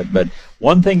have it. But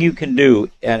one thing you can do,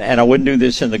 and I wouldn't do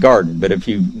this in the garden, but if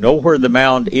you know where the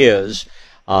mound is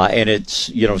and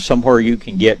it's somewhere you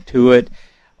can get to it,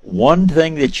 one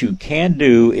thing that you can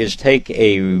do is take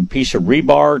a piece of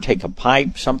rebar, take a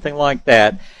pipe, something like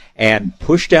that, and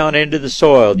push down into the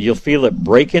soil. You'll feel it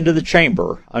break into the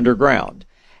chamber underground.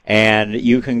 And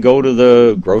you can go to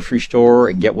the grocery store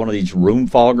and get one of these room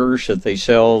foggers that they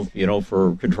sell,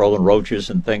 for controlling roaches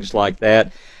and things like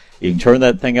that. You can turn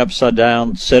that thing upside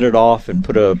down, set it off, and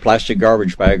put a plastic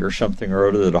garbage bag or something or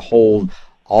other that'll hold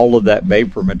all of that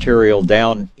vapor material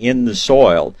down in the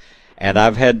soil. And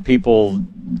I've had people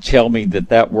tell me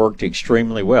that worked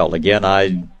extremely well. Again,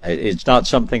 it's not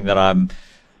something that I'm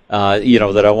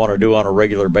that I want to do on a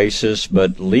regular basis,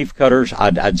 but leaf cutters,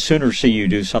 I'd sooner see you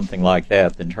do something like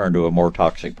that than turn to a more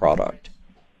toxic product.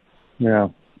 Yeah.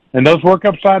 And those work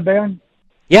upside down?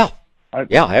 Yeah.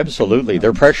 Yeah, absolutely.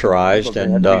 They're pressurized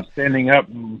and standing up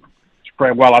and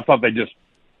spray. Well, I thought they just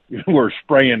were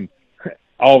spraying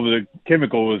all the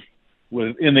chemical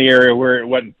was in the area where it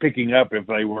wasn't picking up if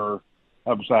they were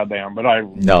upside down. But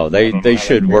no, they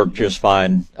should work just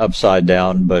fine upside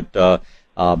down. But that's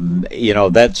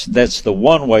the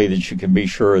one way that you can be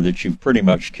sure that you've pretty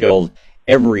much killed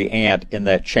every ant in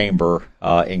that chamber,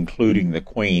 including the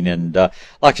queen. And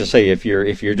like I say, if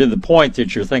you're to the point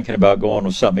that you're thinking about going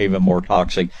with something even more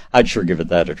toxic, I'd sure give it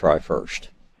that a try first.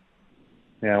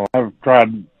 Yeah, well, I've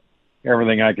tried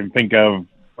everything I can think of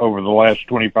over the last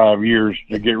 25 years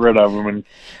to get rid of them, and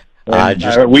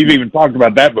we've even talked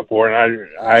about that before. And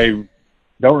I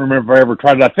don't remember if I ever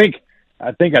tried it.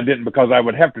 I think I didn't, because I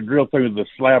would have to drill through the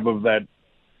slab of that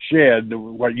shed,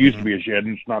 what used to be a shed,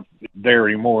 and it's not there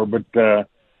anymore, but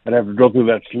I'd have to go through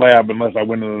that slab unless I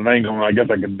went to an angle, and I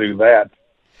guess I could do that.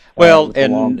 Well,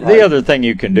 and the other thing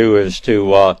you can do is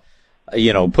to,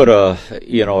 put a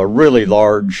really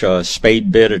large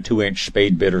spade bit, a 2-inch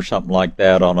spade bit or something like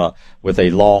that with a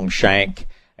long shank,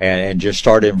 and just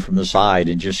start in from the side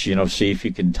and just, see if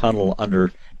you can tunnel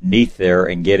underneath there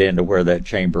and get into where that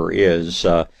chamber is.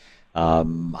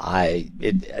 I'd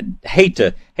hate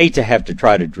to have to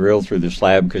try to drill through the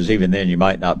slab, because even then you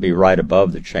might not be right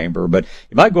above the chamber, but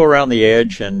you might go around the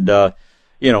edge, and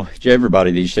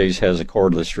everybody these days has a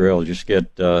cordless drill. Just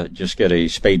get a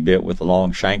spade bit with a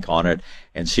long shank on it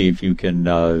and see if you can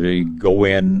go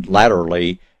in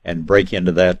laterally and break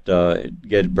into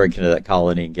that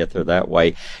colony and get there that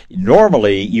way.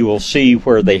 Normally you will see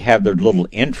where they have their little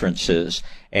entrances,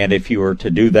 and if you were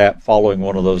to do that following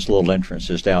one of those little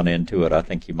entrances down into it, I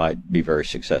think you might be very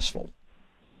successful.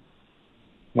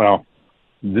 Well,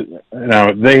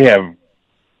 now they have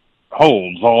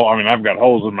holes. I've got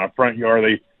holes in my front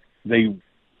yard. This is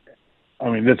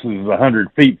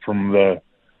 100 feet from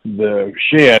the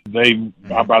shed.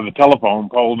 By the telephone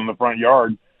pole in the front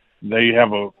yard, they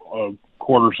have a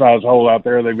quarter-size hole out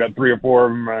there. They've got 3 or 4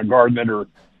 of them in a garden that are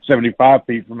 75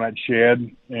 feet from that shed,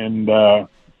 and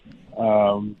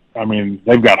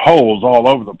they've got holes all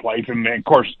over the place. And of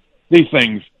course, these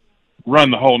things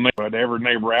run the whole neighborhood. Every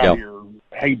neighbor out here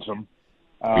hates them.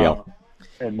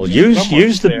 Well,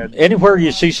 use anywhere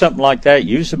you see something like that,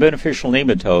 use the beneficial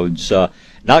nematodes.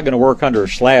 Not going to work under a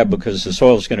slab because the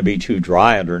soil is going to be too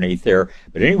dry underneath there.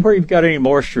 But anywhere you've got any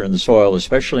moisture in the soil,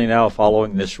 especially now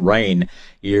following this rain,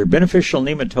 your beneficial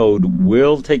nematode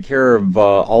will take care of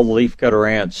all the leafcutter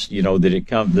ants,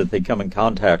 that they come in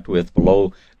contact with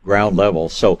below ground level.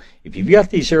 So if you've got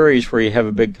these areas where you have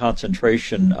a big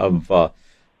concentration of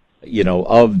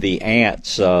the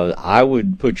ants, I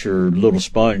would put your little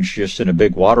sponge just in a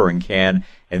big watering can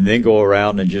and then go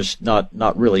around and just not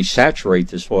really saturate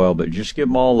the soil, but just give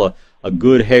them all a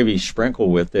good heavy sprinkle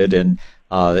with it. And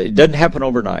it doesn't happen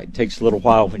overnight. It takes a little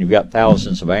while when you've got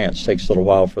thousands of ants. It takes a little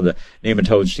while for the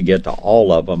nematodes to get to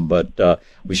all of them, but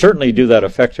we certainly do that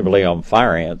effectively on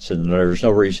fire ants, and there's no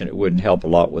reason it wouldn't help a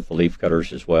lot with the leaf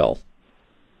cutters as well.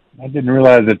 I didn't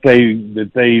realize that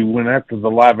they went after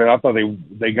the larvae. I thought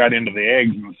they got into the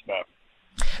eggs and stuff.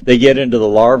 They get into the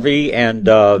larvae, and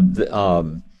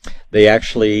they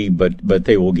actually, but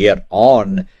they will get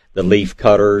on the leaf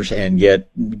cutters and get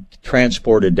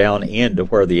transported down into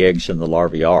where the eggs and the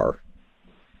larvae are.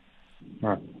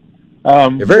 They're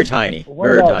very tiny,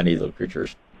 tiny little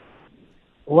creatures.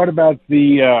 What about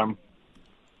the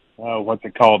what's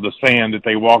it called? The sand that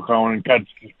they walk on and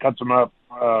cuts them up.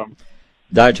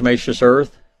 Diatomaceous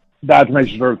earth?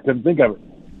 Diatomaceous earth, couldn't think of it.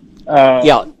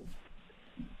 Yeah.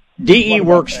 DE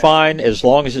works fine as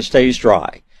long as it stays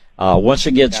dry. Once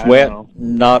it gets wet,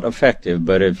 not effective,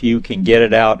 but if you can get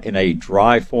it out in a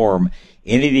dry form,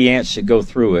 any of the ants that go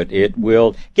through it,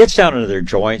 gets down into their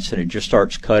joints and it just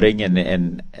starts cutting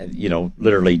and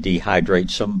literally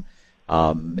dehydrates them.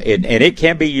 And it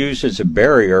can be used as a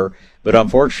barrier, but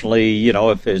unfortunately,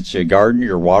 if it's a garden,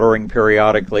 you're watering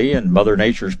periodically, and Mother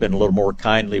Nature's been a little more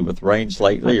kindly with rains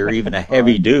lately, or even a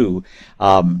heavy dew.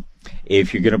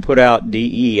 If you're going to put out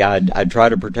DE, I'd try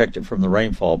to protect it from the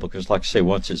rainfall, because, like I say,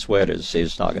 once it's wet,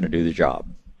 it's not going to do the job.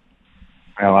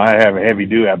 Well, I have a heavy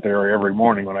dew out there every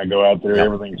morning when I go out there. Yep.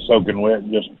 Everything's soaking wet.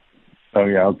 So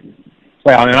yeah. Okay.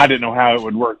 Well, and I didn't know how it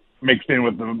would work mixed in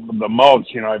with the mulch.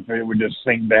 If it would just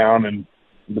sink down and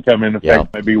become in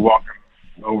effect, maybe walking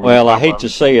over. Well, I hate to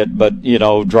say it, but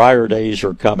drier days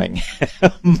are coming,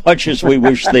 much as we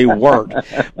wish they weren't.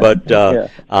 But so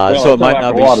it might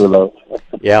not be water though.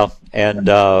 Yeah, and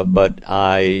but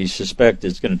I suspect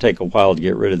it's going to take a while to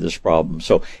get rid of this problem.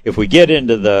 So if we get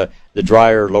into the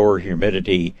drier, lower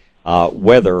humidity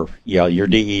weather, your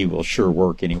DE will sure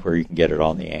work anywhere you can get it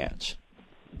on the ants.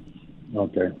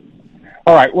 Okay.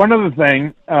 All right. One other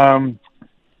thing.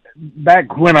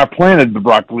 Back when I planted the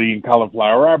broccoli and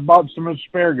cauliflower, I bought some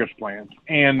asparagus plants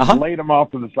and laid them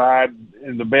off to the side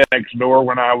in the bed next door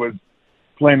when I was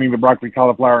planting the broccoli,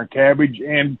 cauliflower, and cabbage,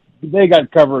 and they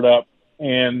got covered up,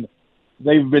 and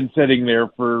they've been sitting there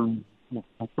for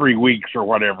 3 weeks or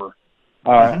whatever.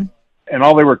 And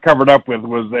all they were covered up with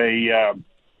was a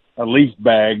leaf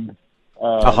bag.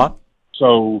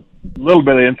 So a little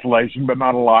bit of insulation, but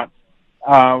not a lot.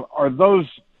 Are those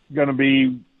going to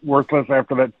be worthless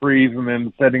after that freeze and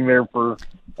then sitting there for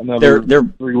another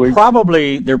 3 weeks?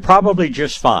 They're probably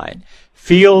just fine.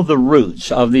 Feel the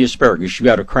roots of the asparagus. You've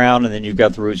got a crown and then you've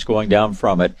got the roots going down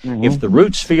from it. If the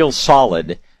roots feel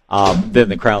solid, then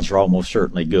the crowns are almost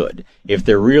certainly good. If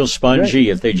they're real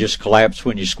spongy, if they just collapse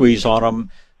when you squeeze on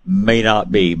them, may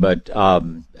not be. But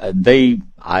I'd be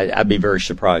very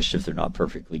surprised if they're not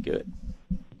perfectly good.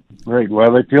 Great.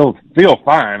 Well, they feel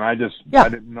fine. I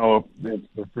didn't know if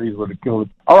the freeze would have killed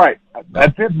it. All right.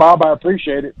 That's it, Bob. I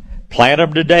appreciate it. Plant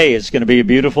them today. It's going to be a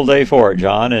beautiful day for it,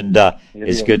 John, and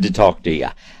it's good to talk to you.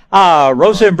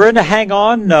 Rosa and Brenda, hang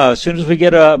on. As soon as we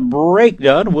get a break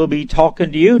done, we'll be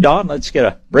talking to you. Don, let's get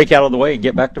a break out of the way and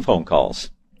get back to phone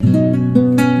calls.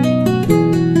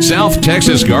 South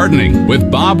Texas Gardening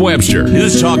with Bob Webster.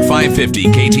 News Talk 550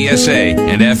 KTSA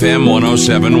and FM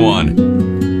 1071.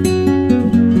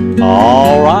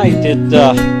 All right, it's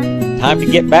time to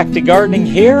get back to gardening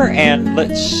here, and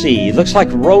let's see. Looks like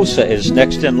Rosa is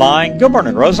next in line. Good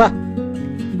morning, Rosa.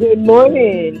 Good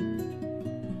morning.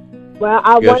 Well,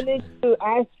 I wanted to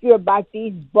ask you about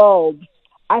these bulbs.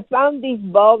 I found these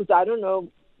bulbs, I don't know,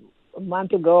 a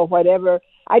month ago or whatever.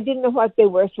 I didn't know what they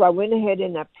were, so I went ahead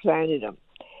and I planted them.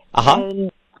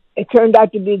 And it turned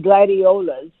out to be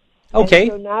gladiolas. Okay.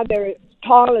 And so now they're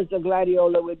tall as a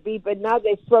gladiola would be, but now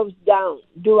they froze down.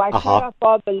 Do I cut off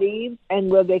all the leaves,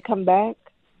 and will they come back?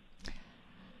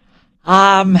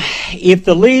 If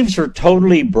the leaves are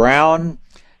totally brown,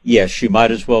 yes, you might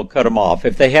as well cut them off.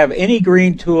 If they have any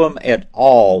green to them at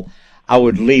all, I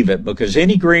would leave it, because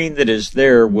any green that is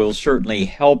there will certainly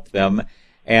help them,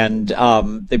 and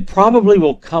they probably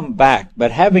will come back.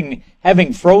 But having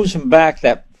frozen back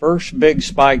that first big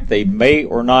spike, they may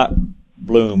or not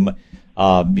bloom.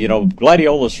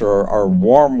 Gladiolas are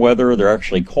warm weather. They're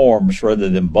actually corms rather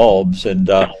than bulbs, and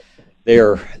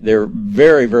they're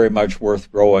very, very much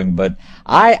worth growing. But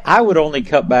I would only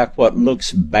cut back what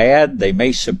looks bad. They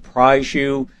may surprise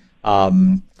you,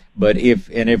 but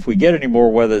if we get any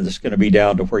more weather that's going to be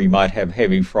down to where you might have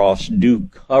heavy frost, do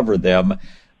cover them.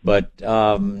 But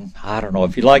I don't know,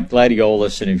 if you like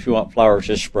gladiolus and if you want flowers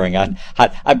this spring,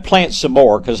 I'd plant some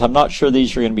more, because I'm not sure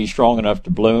these are going to be strong enough to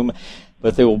bloom.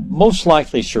 But they will most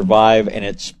likely survive, and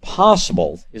it's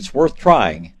possible, it's worth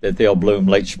trying, that they'll bloom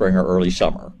late spring or early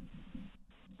summer.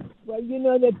 Well, you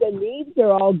know that the leaves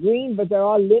are all green, but they're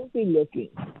all limpy looking.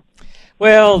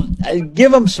 Well,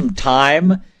 give them some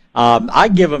time. I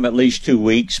give them at least 2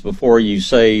 weeks before you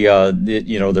say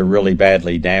they're really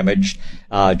badly damaged.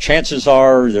 Chances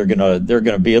are they're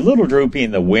gonna be a little droopy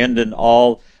in the wind and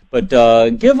all, but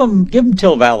give them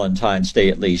till Valentine's Day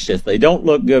at least. If they don't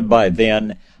look good by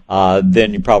then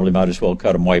you probably might as well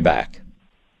cut them way back.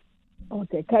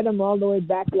 Okay, cut them all the way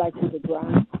back, like to the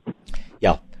ground.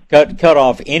 Yeah, cut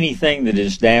off anything that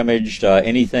is damaged,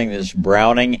 anything that's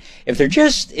browning. If they're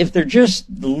just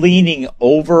leaning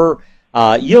over,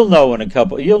 you'll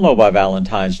know by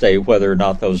Valentine's Day whether or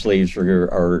not those leaves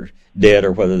are dead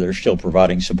or whether they're still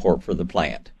providing support for the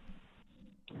plant.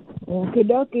 Okie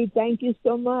dokie. Thank you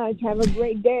so much. Have a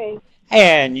great day.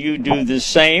 And you do the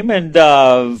same, and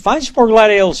find some more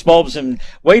gladiolus bulbs and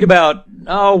wait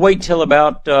till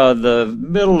about the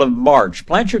middle of March.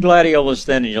 Plant your gladiolus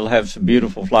then, and you'll have some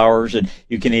beautiful flowers, and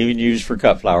you can even use for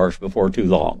cut flowers before too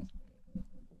long.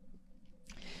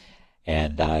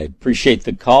 And I appreciate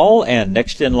the call, and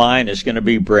next in line is going to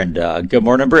be Brenda. Good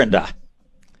morning, Brenda.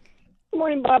 Good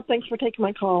morning, Bob. Thanks for taking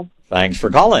my call. Thanks for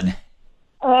calling.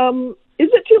 Is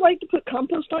it too late to put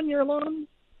compost on your lawn?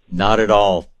 Not at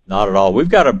all. Not at all. We've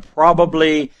got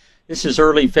it's This is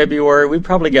early February. We've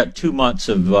probably got 2 months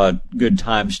of good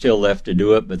time still left to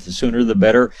do it, but the sooner the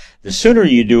better. The sooner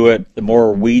you do it, the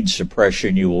more weed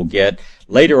suppression you will get.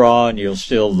 Later on, you'll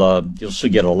still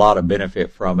get a lot of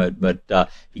benefit from it, but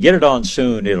if you get it on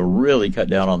soon, it'll really cut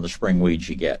down on the spring weeds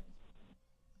you get.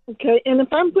 Okay, and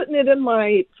if I'm putting it in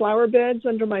my flower beds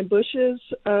under my bushes,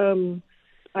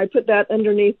 I put that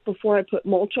underneath before I put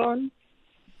mulch on?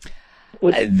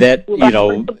 Will that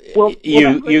hurt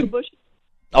the bushes?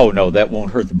 Oh, no, that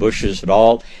won't hurt the bushes at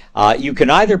all. You can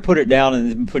either put it down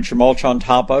and put your mulch on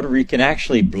top of it, or you can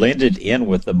actually blend it in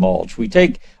with the mulch. We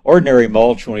take ordinary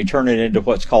mulch and we turn it into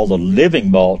what's called a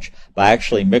living mulch by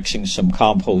actually mixing some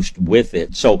compost with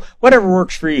it. So whatever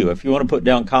works for you. If you want to put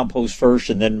down compost first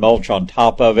and then mulch on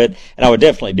top of it, and I would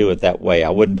definitely do it that way.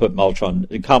 I wouldn't put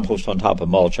compost on top of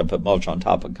mulch. I put mulch on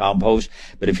top of compost.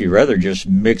 But if you'd rather just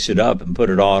mix it up and put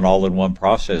it on all in one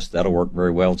process, that'll work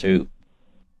very well too.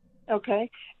 Okay.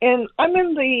 And I'm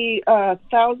in the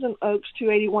Thousand Oaks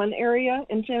 281 area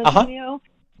in San Antonio.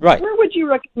 Right. Where would you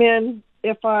recommend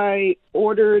if I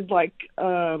ordered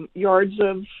yards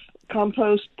of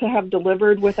compost to have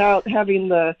delivered without having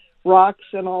the rocks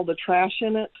and all the trash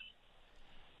in it?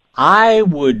 I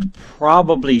would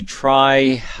probably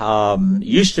try,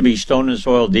 used to be Stone and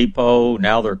Soil Depot.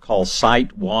 Now they're called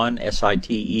Site One,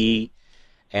 SITE.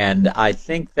 And I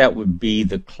think that would be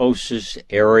the closest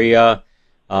area.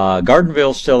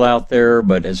 Gardenville's still out there,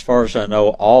 but as far as I know,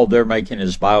 all they're making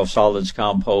is biosolids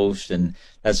compost, and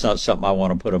that's not something I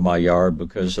want to put in my yard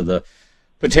because of the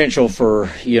potential for,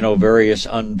 various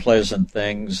unpleasant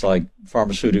things like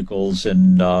pharmaceuticals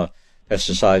and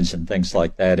pesticides and things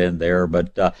like that in there.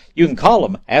 But you can call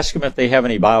them, ask them if they have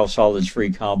any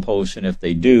biosolids-free compost, and if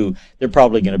they do, they're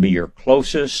probably going to be your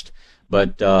closest,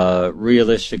 but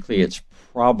realistically, it's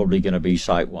probably going to be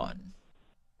Site One.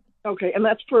 Okay, and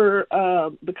that's for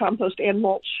the compost and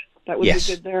mulch. That would be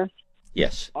good there?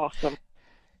 Yes. Awesome.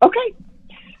 Okay.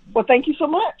 Well, thank you so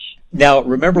much. Now,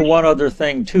 remember one other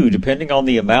thing, too. Depending on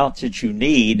the amounts that you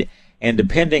need and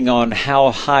depending on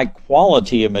how high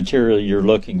quality of material you're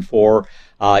looking for,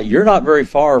 you're not very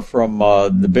far from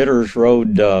the Bitters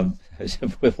Road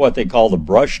with what they call the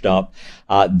brush dump.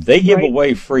 They give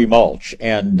away free mulch,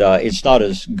 and it's not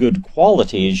as good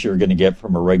quality as you're going to get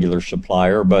from a regular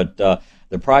supplier, but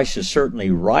the price is certainly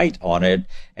right on it,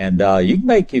 and you can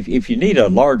make, if you need a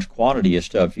large quantity of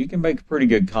stuff, you can make pretty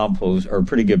good compost or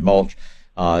pretty good mulch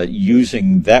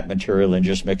using that material and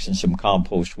just mixing some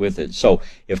compost with it. So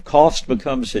if cost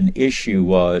becomes an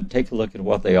issue, take a look at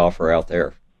what they offer out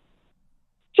there.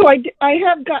 So I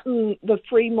have gotten the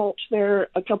free mulch there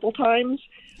a couple times.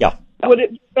 Yeah. Would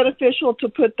it be beneficial to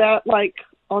put that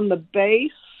on the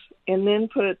base and then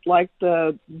put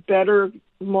the better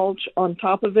mulch on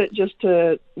top of it just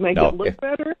to make it look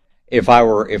better? If I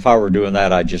were doing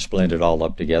that, I'd just blend it all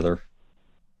up together.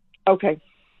 Okay,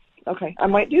 I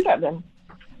might do that then.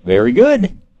 Very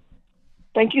good.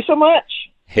 Thank you so much.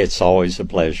 It's always a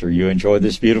pleasure. You enjoy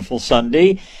this beautiful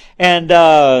Sunday. And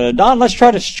Don, let's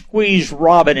try to squeeze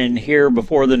Robin in here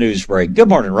before the news break. Good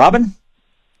morning, Robin.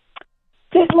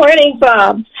 Good morning,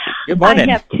 Bob. Good morning.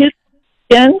 I have two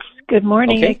questions. Good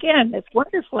morning again. It's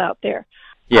wonderful out there.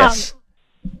 Yes.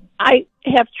 I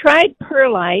have tried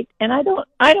perlite, and I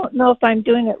don't know if I'm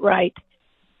doing it right.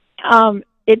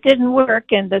 It didn't work,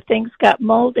 and the things got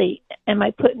moldy. Am I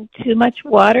putting too much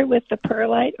water with the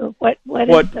perlite, or what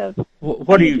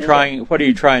are you trying? What are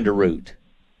you trying to root?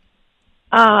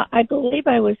 I believe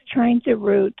I was trying to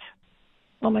root.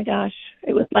 Oh my gosh,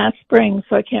 it was last spring,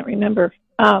 so I can't remember.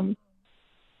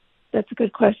 That's a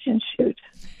good question. Shoot.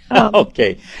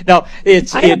 Okay. Now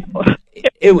it's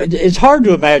hard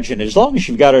to imagine. As long as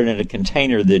you've got it in a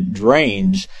container that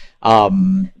drains,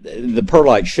 the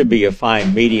perlite should be a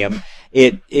fine medium.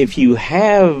 If you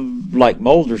have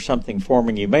mold or something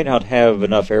forming, you may not have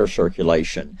enough air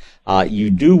circulation. You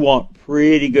do want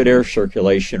pretty good air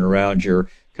circulation around your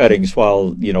cuttings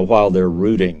while they're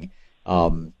rooting.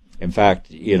 In fact,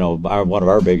 one of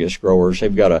our biggest growers,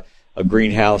 they've got a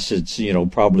greenhouse that's,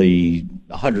 probably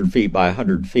 100 feet by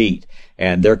 100 feet,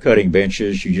 and they're cutting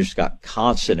benches. You just got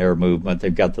constant air movement.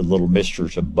 They've got the little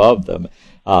misters above them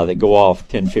that go off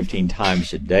 10, 15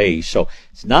 times a day. So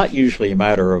it's not usually a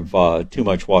matter of too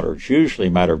much water. It's usually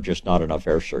a matter of just not enough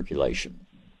air circulation.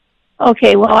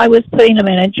 Okay, well, I was putting them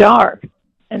in a jar,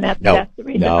 and that's the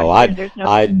reason. No,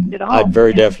 I'd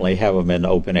very definitely have them in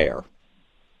open air.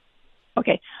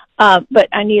 Okay, but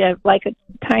I need a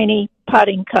tiny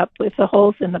potting cup with the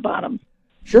holes in the bottom.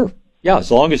 Sure. Yeah,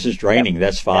 as long as it's draining,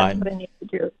 that's fine. That's what I need to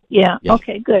do. Yeah.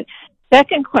 Okay, good.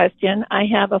 Second question, I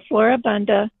have a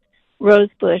Floribunda rose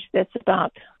bush that's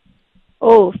about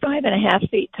 5.5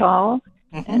 feet tall,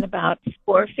 and about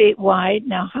 4 feet wide.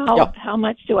 Now, how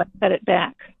much do I cut it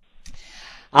back?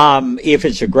 If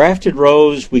it's a grafted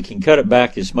rose, we can cut it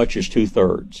back as much as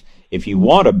 2/3. If you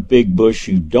want a big bush,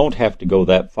 you don't have to go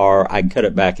that far. I'd cut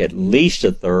it back at least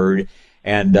 1/3,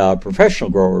 and a professional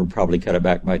grower would probably cut it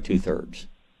back by 2/3.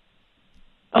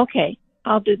 Okay,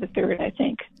 I'll do the third, I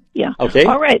think. Yeah. Okay.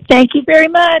 All right. Thank you very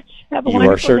much. Have a wonderful day.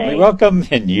 You are certainly welcome,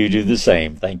 and you do the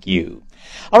same. Thank you.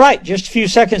 All right, just a few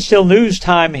seconds till news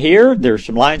time here. There's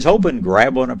some lines open.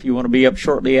 Grab one if you want to be up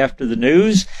shortly after the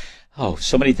news. Oh,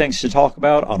 so many things to talk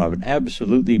about on an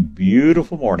absolutely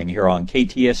beautiful morning here on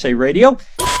KTSA Radio.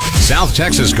 South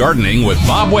Texas Gardening with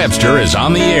Bob Webster is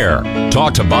on the air.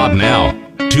 Talk to Bob now.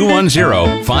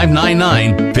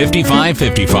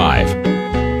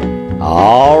 210-599-5555.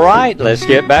 All right, let's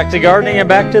get back to gardening and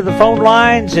back to the phone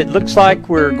lines. It looks like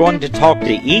we're going to talk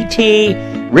to E.T.,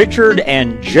 Richard,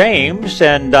 and James,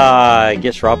 and I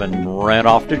guess Robin ran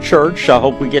off to church. I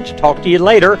hope we get to talk to you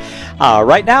later.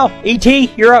 Right now,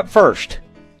 E.T., you're up first.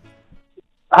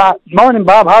 Morning,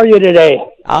 Bob. How are you today?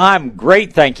 I'm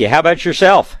great, thank you. How about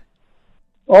yourself?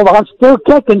 Oh, I'm still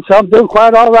kicking, so I'm doing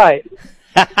quite all right.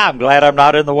 I'm glad I'm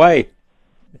not in the way.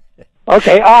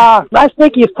 Okay, last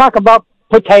week you talked about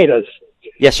potatoes.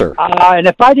 Yes, sir. And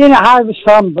if I didn't harvest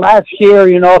some last year,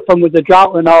 from with the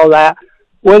drought and all that,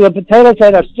 will the potatoes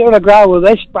that are still in the ground, will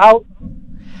they sprout?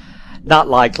 Not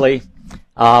likely.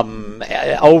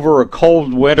 Over a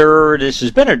cold winter, this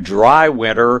has been a dry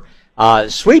winter.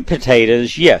 Sweet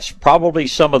potatoes, yes, probably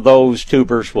some of those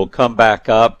tubers will come back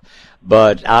up.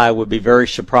 But I would be very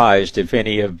surprised if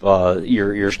any of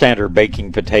your standard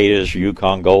baking potatoes,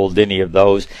 Yukon Gold, any of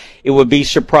those, it would be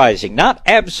surprising. Not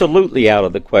absolutely out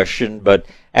of the question, but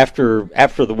after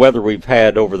the weather we've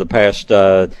had over the past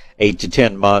 8 to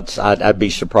 10 months, I'd be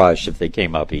surprised if they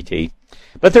came up, E.T.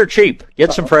 But they're cheap.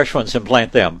 Get some fresh ones and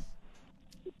plant them.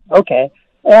 Okay.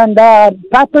 And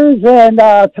peppers and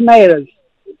tomatoes.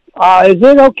 Is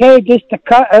it okay just to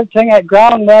cut everything at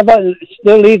ground level and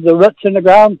still leave the roots in the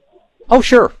ground? Oh,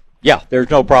 sure. Yeah, there's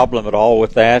no problem at all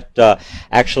with that.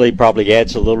 Actually, probably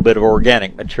adds a little bit of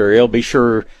organic material. Be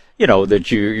sure,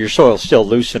 that your soil's still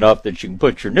loose enough that you can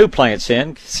put your new plants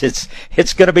in, 'cause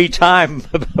it's going to be time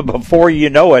before you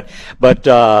know it. But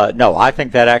no, I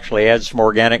think that actually adds some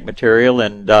organic material.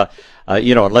 And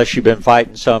unless you've been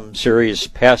fighting some serious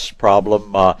pest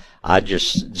problem, I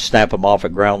just snap them off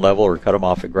at ground level or cut them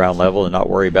off at ground level and not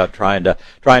worry about trying to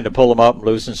pull them up and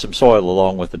losing some soil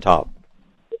along with the top.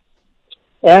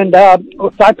 And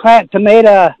if I plant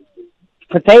potato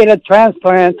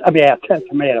transplants,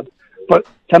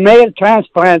 tomato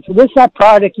transplants, what's that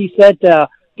product you said to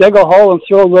dig a hole and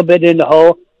throw a little bit in the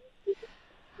hole?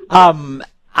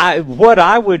 What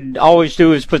I would always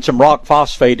do is put some rock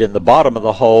phosphate in the bottom of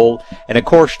the hole. And, of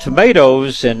course,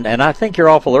 tomatoes, and I think you're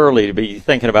awful early to be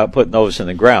thinking about putting those in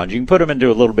the ground. You can put them into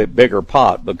a little bit bigger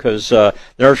pot because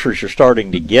nurseries are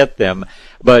starting to get them.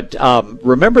 But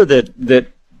remember that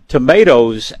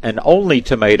tomatoes, and only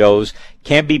tomatoes,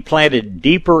 can be planted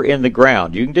deeper in the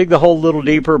ground. You can dig the hole a little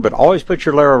deeper, but always put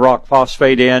your layer of rock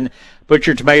phosphate in. Put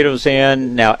your tomatoes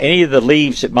in. Now, any of the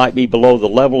leaves that might be below the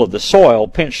level of the soil,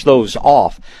 pinch those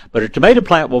off. But a tomato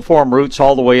plant will form roots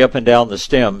all the way up and down the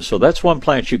stem, so that's one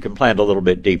plant you can plant a little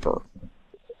bit deeper.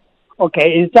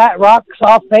 Okay, is that rock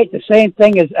sulfate the same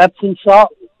thing as Epsom salt?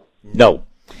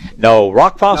 No,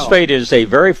 rock phosphate is a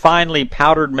very finely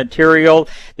powdered material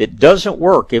that doesn't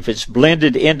work if it's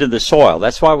blended into the soil.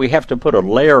 That's why we have to put a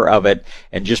layer of it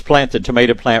and just plant the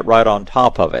tomato plant right on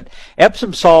top of it.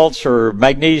 Epsom salts or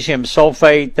magnesium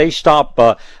sulfate, they stop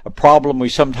a problem we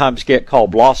sometimes get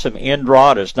called blossom end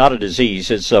rot. It's not a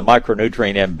disease, it's a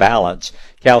micronutrient imbalance.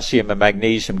 Calcium and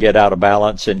magnesium get out of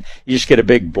balance, and you just get a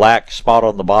big black spot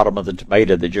on the bottom of the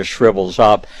tomato that just shrivels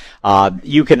up.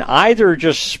 You can either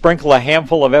just sprinkle a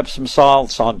handful of Epsom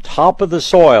salts on top of the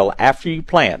soil after you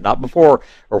plant, not before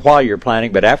or while you're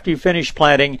planting, but after you finish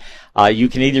planting. You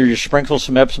can either just sprinkle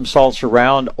some Epsom salts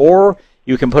around, or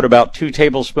you can put about 2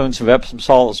 tablespoons of Epsom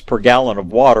salts per gallon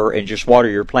of water and just water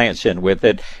your plants in with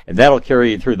it, and that'll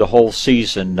carry you through the whole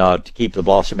season to keep the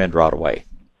blossom end rot away.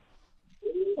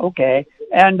 Okay.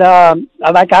 And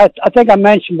like I think I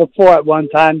mentioned before at one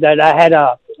time that I had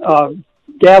a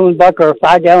gallon bucket or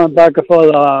 5-gallon bucket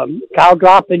full of cow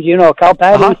droppings, cow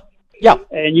patties. Yeah.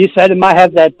 And you said it might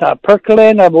have that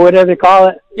percolin or whatever you call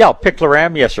it. Yeah,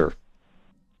 picloram, yes, sir.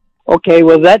 Okay,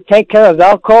 will that take care of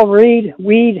Velcro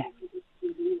weed?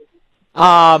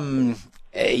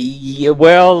 Yeah,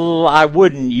 well, I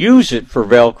wouldn't use it for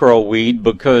Velcro weed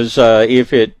because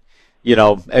if it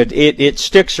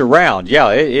sticks around.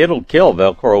 Yeah, it'll kill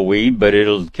Velcro weed, but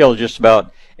it'll kill just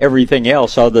about everything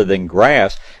else other than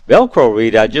grass. Velcro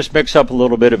weed, I just mix up a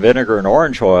little bit of vinegar and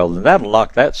orange oil, and that'll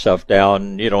knock that stuff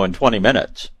down, in 20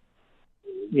 minutes.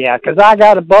 Yeah, 'cause I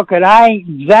got a bucket. I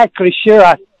ain't exactly sure.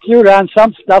 I threw down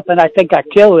some stuff, and I think I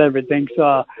killed everything.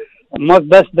 So most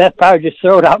best bet probably just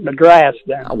throw it out in the grass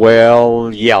then. Well,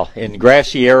 yeah, in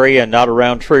grassy area and not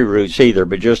around tree roots either,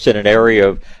 but just in an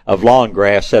area of lawn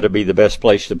grass, that'd be the best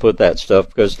place to put that stuff,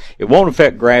 because it won't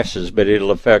affect grasses, but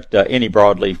it'll affect any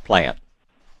broadleaf plant.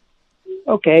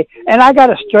 Okay, and I got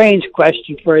a strange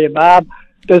question for you, Bob.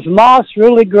 Does moss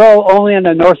really grow only on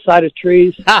the north side of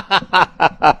trees?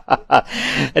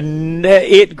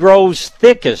 It grows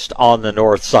thickest on the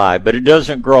north side, but it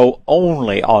doesn't grow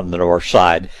only on the north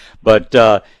side. But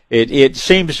it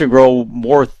seems to grow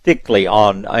more thickly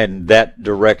in that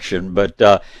direction. But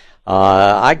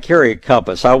I carry a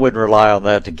compass. I wouldn't rely on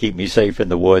that to keep me safe in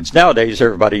the woods. Nowadays,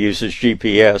 everybody uses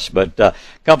GPS, but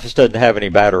compass doesn't have any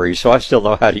batteries, so I still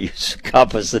know how to use a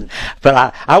compass.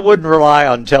 But I wouldn't rely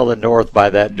on telling north by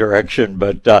that direction,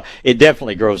 but it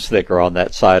definitely grows thicker on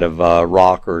that side of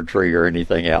rock or tree or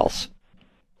anything else.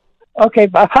 Okay,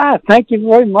 bye-bye. Thank you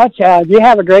very much. You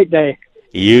have a great day.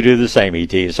 You do the same,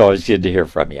 E.T. It's always good to hear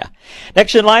from you.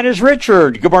 Next in line is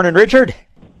Richard. Good morning, Richard.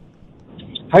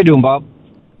 How you doing, Bob?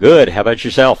 Good. How about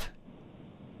yourself?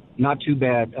 Not too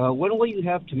bad. When will you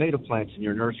have tomato plants in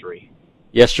your nursery?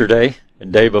 Yesterday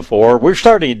and day before. We're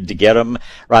starting to get them.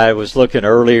 Right, I was looking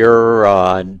earlier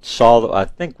and saw. I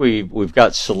think we've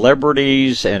got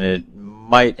celebrities and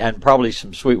probably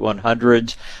some Sweet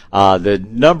 100s. The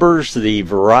numbers, the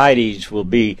varieties will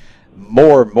be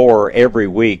more and more every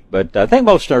week, but I think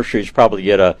most nurseries probably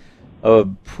get a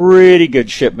pretty good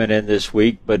shipment in this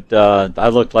week. But I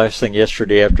looked last thing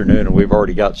yesterday afternoon, and we've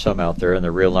already got some out there, and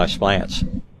they're real nice plants.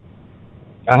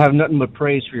 I have nothing but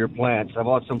praise for your plants. I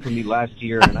bought some from you last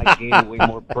year, and I gave away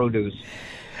more produce.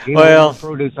 More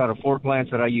produce out of 4 plants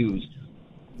that I used.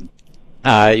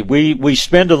 We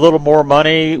spend a little more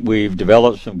money. We've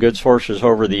developed some good sources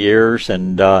over the years,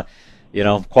 and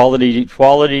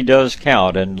quality does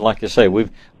count. And like I say,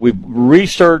 we've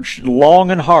researched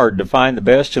long and hard to find the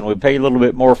best, and we pay a little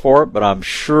bit more for it, but I'm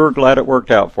sure glad it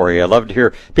worked out for you. I love to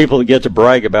hear people that get to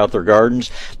brag about their gardens.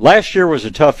 Last year was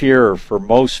a tough year for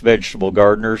most vegetable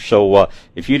gardeners, so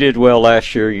if you did well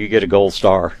last year, you get a gold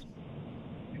star.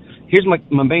 Here's my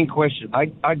main question.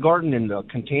 I garden in a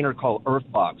container called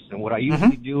Earthbox, and what I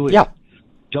usually do is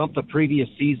dump the previous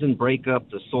season, break up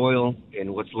the soil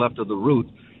and what's left of the root.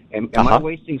 Am I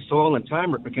wasting soil and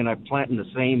time, or can I plant in the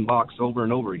same box over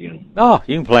and over again? No,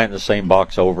 you can plant in the same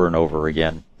box over and over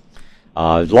again.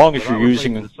 As long as you're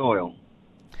using the soil.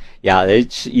 Yeah,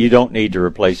 you don't need to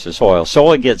replace the soil.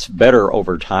 Soil gets better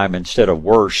over time instead of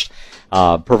worse,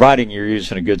 providing you're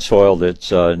using a good soil that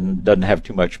doesn't have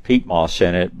too much peat moss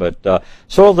in it. But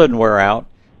soil doesn't wear out.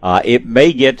 It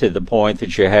may get to the point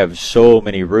that you have so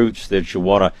many roots that you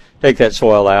want to take that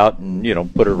soil out and,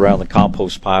 put it around the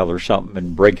compost pile or something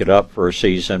and break it up for a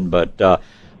season. But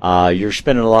you're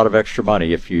spending a lot of extra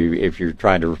money if you're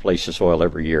trying to replace the soil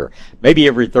every year. Maybe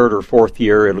every 3rd or 4th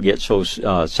year it'll get so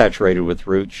saturated with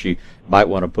roots you might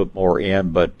want to put more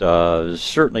in, but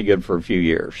certainly good for a few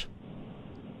years.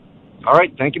 All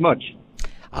right. Thank you much.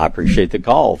 I appreciate the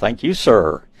call. Thank you,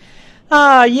 sir.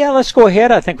 Let's go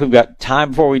ahead. I think we've got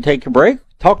time before we take a break.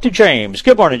 Talk to James.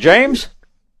 Good morning, James.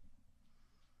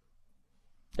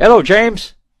 Hello,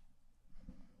 James.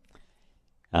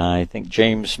 I think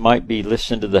James might be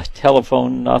listening to the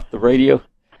telephone, not the radio.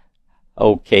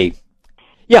 Okay.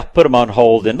 Yeah, put him on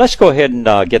hold, and let's go ahead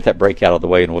and get that break out of the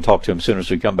way, and we'll talk to him as soon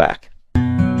as we come back.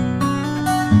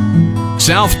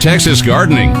 South Texas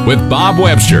Gardening with Bob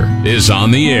Webster is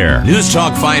on the air. News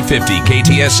Talk 550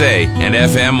 KTSA and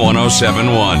FM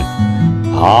 107.1.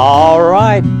 All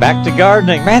right, back to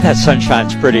gardening. Man, that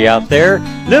sunshine's pretty out there.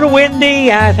 Little windy.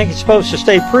 I think it's supposed to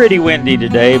stay pretty windy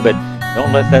today, but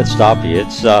don't let that stop you.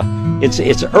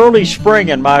 It's early spring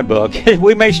in my book.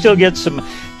 We may still get some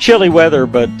chilly weather,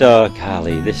 but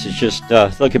golly, this is just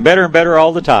looking better and better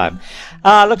all the time.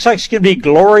 Looks like it's going to be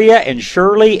Gloria and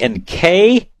Shirley and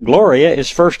Kay. Gloria is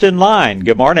first in line.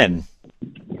 Good morning.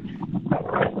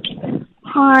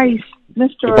 Hi,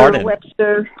 Mr.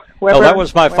 Webster. Weber. Oh, that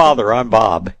was my father. I'm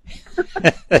Bob.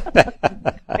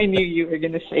 I knew you were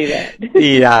going to say that.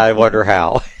 Yeah, I wonder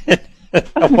how.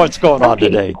 What's going on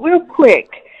today? Real quick,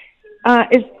 can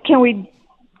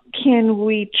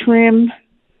we trim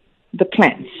the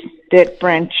plants, dead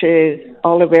branches,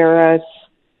 aloe veras?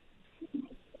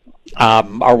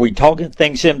 Are we talking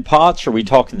things in pots, or are we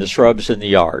talking the shrubs in the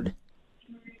yard?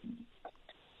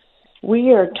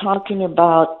 We are talking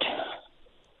about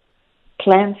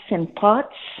plants in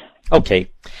pots. Okay.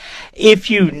 If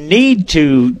you need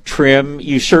to trim,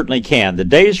 you certainly can. The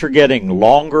days are getting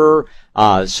longer,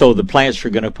 so the plants are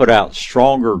going to put out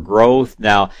stronger growth.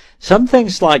 Now, some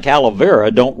things like aloe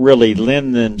vera don't really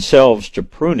lend themselves to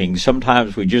pruning.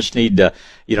 Sometimes we just need to,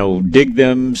 dig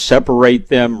them, separate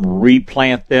them,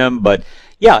 replant them. But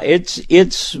yeah,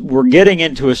 we're getting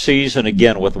into a season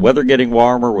again with the weather getting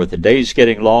warmer, with the days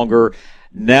getting longer.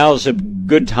 Now's a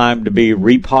good time to be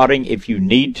repotting if you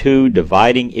need to,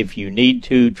 dividing if you need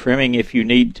to, trimming if you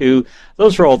need to.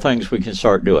 Those are all things we can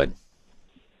start doing.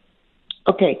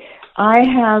 Okay. I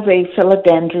have a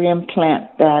philodendron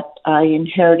plant that I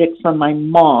inherited from my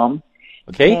mom.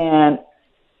 Okay. And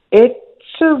it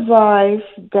survived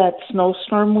that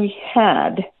snowstorm we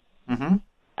had. Mm-hmm.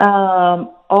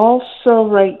 Also,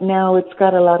 right now, it's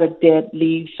got a lot of dead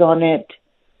leaves on it.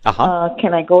 Uh-huh.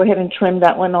 Can I go ahead and trim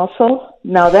that one also?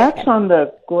 Now, that's on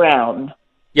the ground.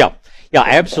 Yeah,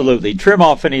 absolutely. Trim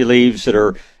off any leaves that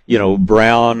are,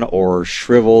 brown or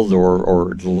shriveled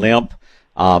or limp.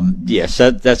 Yes,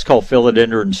 that's called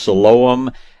philodendron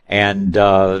psiloum, and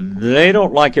they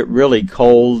don't like it really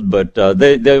cold, but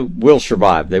they will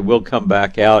survive. They will come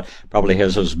back out. Probably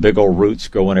has those big old roots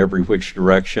going every which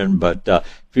direction, but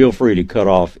feel free to cut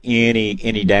off any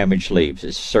damaged leaves.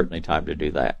 It's certainly time to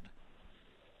do that.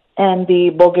 And the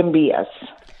bougainvilleas.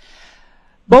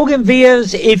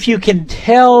 Bougainvilleas, if you can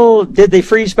tell, did they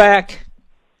freeze back?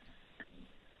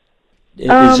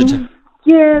 Yes,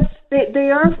 they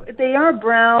are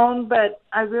brown, but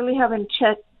I really haven't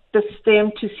checked the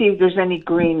stem to see if there's any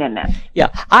green in it. Yeah,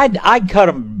 I'd cut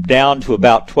them down to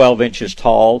about 12 inches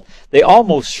tall. They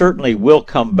almost certainly will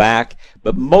come back,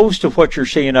 but most of what you're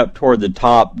seeing up toward the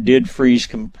top did freeze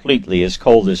completely as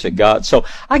cold as it got. So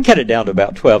I cut it down to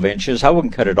about 12 inches. I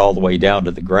wouldn't cut it all the way down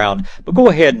to the ground, but go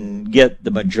ahead and get the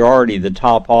majority of the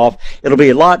top off. It'll be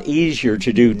a lot easier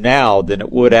to do now than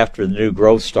it would after the new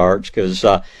growth starts, because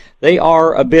they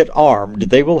are a bit armed.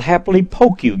 They will happily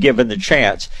poke you given the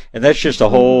chance, and that's just a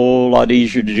whole lot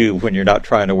easier to do when you're not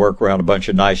trying to work around a bunch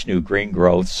of nice new green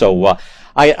growth. So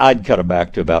I'd cut them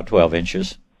back to about 12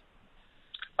 inches.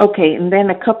 Okay, and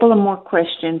then a couple of more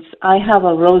questions. I have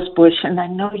a rose bush, and I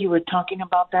know you were talking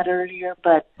about that earlier,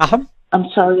 but I'm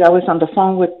sorry, I was on the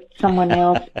phone with someone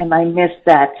else and I missed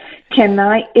that.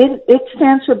 It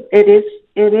stands for, it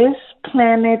is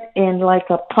planted in like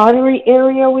a pottery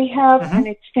area we have, and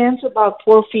it stands about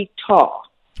 4 feet tall.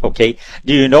 Okay.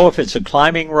 Do you know if it's a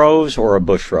climbing rose or a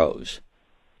bush rose?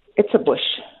 It's a bush.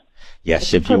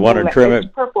 Yes, if you want to trim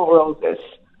it. Purple roses.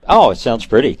 Oh, it sounds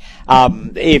pretty.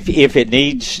 If it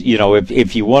needs,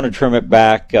 if you want to trim it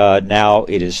back now,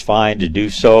 it is fine to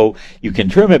do so. You can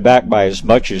trim it back by as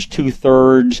much as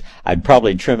 2/3. I'd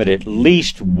probably trim it at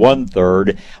least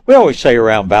 1/3. We always say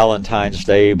around Valentine's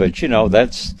Day, but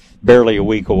that's barely a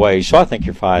week away. So I think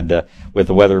you're fine with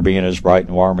the weather being as bright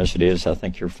and warm as it is. I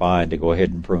think you're fine to go ahead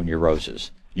and prune your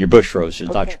roses, your bush roses,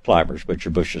 not your climbers, but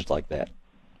your bushes like that.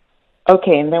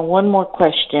 Okay, and then one more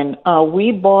question.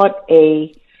 We bought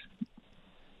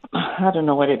I don't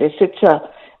know what it is. It's a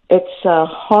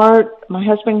my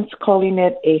husband's calling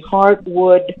it a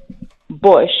hardwood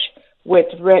bush with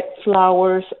red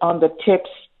flowers on the tips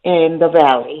in the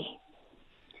valley.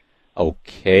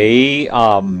 Okay.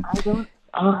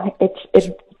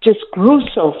 It just grew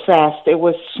so fast. It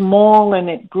was small and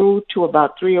it grew to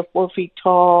about 3 or 4 feet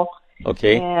tall.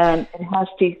 Okay. And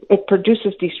it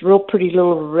produces these real pretty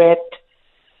little red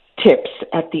tips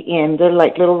at the end. They're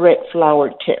like little red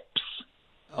flower tips.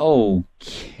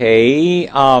 Okay.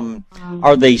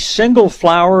 Are they single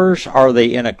flowers? Are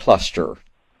they in a cluster?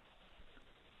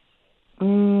 They're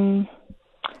in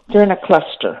a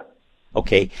cluster.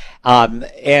 Okay.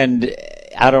 And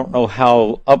I don't know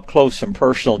how up close and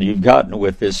personal you've gotten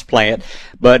with this plant,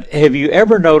 but have you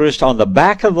ever noticed on the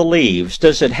back of the leaves,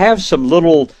 does it have some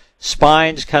little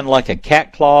spines, kind of like a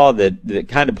cat claw that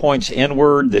kind of points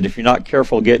inward, that if you're not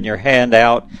careful getting your hand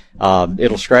out,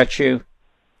 it'll scratch you?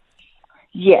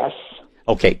 Yes.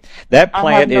 Okay. That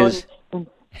plant is...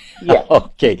 Yes.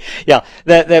 Okay. Yeah.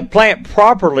 That plant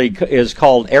properly is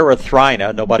called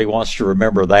erythrina. Nobody wants to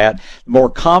remember that. More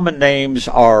common names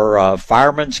are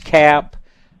fireman's cap.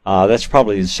 That's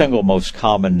probably the single most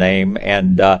common name,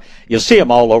 and you'll see them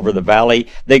all over the valley.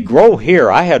 They grow here.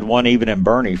 I had one even in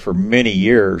Bernie for many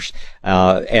years,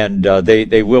 and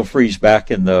they will freeze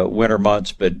back in the winter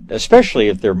months, but especially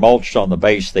if they're mulched on the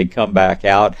base, they come back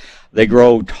out. They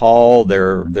grow tall.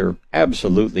 They're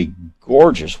absolutely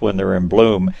gorgeous when they're in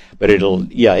bloom, but it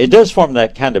does form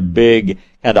that kind of big,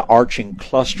 kind of arching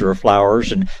cluster of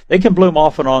flowers, and they can bloom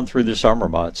off and on through the summer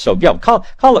months. So yeah,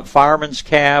 call it fireman's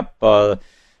cap.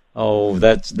 Oh,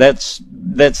 that's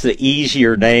the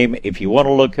easier name. If you want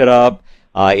to look it up,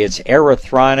 it's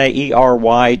Erythrina,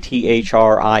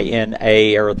 Erythrina,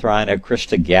 Erythrina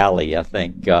christogalli, I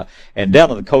think. And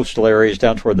down in the coastal areas,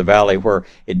 down toward the valley where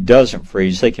it doesn't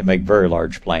freeze, they can make very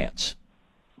large plants.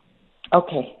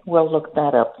 Okay, we'll look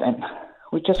that up then.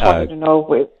 We just wanted to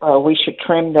know if we should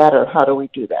trim that, or how do we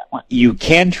do that one? You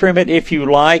can trim it if you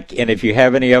like, and if you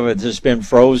have any of it that's been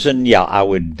frozen, yeah, I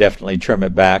would definitely trim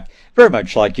it back, very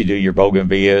much like you do your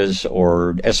bougainvilleas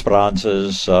or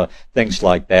esperanzas, things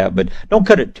like that. But don't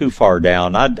cut it too far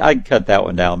down. I'd cut that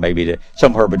one down maybe to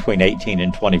somewhere between 18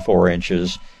 and 24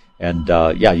 inches. And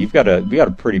yeah, you've got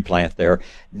a pretty plant there.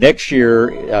 Next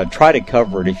year, try to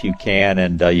cover it if you can,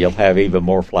 and you'll have even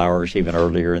more flowers even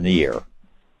earlier in the year.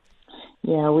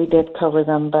 Yeah, we did cover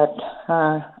them, but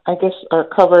I guess our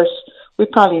covers, we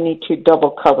probably need to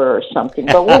double cover or something,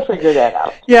 but we'll figure that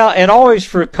out. Yeah, and always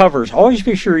for covers, always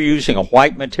be sure you're using a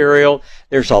white material.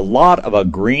 There's a lot of a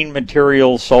green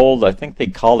material sold. I think they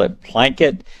call it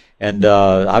Planket. And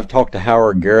I've talked to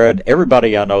Howard Garrett.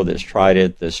 Everybody I know that's tried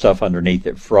it, the stuff underneath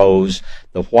it froze.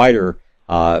 The whiter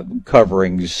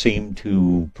coverings seem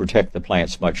to protect the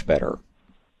plants much better.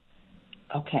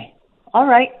 Okay. All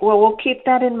right. Well, we'll keep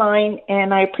that in mind,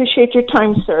 and I appreciate your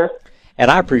time, sir. And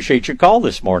I appreciate your call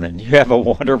this morning. You have a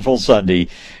wonderful Sunday,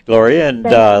 Gloria. And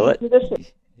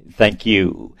thank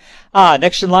you.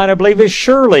 Next in line, I believe, is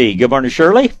Shirley. Good morning,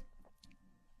 Shirley.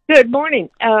 Good morning.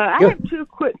 I have two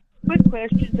quick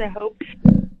questions, I hope.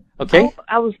 Okay.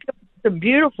 I was some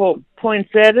beautiful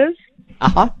poinsettias.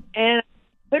 Uh-huh. And I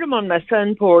put them on my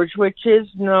sun porch, which is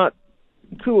not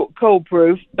cold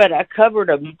proof, but I covered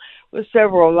them with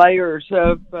several layers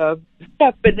of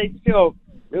stuff, but they still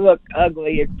look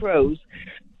ugly and froze.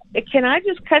 Can I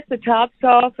just cut the tops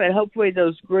off and hopefully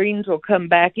those greens will come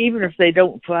back, even if they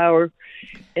don't flower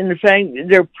in the thing?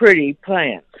 They're pretty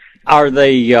plants. Are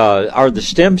the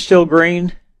stems still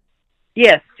green?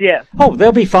 Yes, yes. Oh,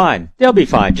 they'll be fine. They'll be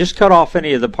fine. Just cut off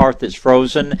any of the part that's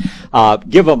frozen.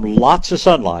 Give them lots of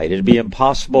sunlight. It'd be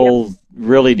impossible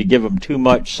really to give them too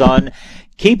much sun.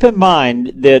 Keep in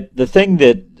mind that the thing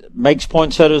that makes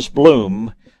poinsettias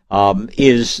bloom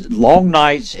is long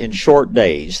nights and short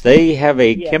days. They have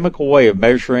a chemical way of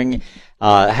measuring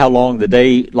how long the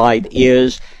daylight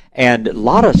is, and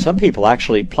some people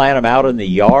actually plant them out in the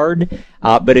yard.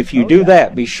 But if you do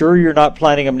that, be sure you're not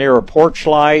planting them near a porch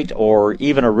light or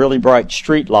even a really bright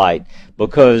street light,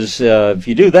 because if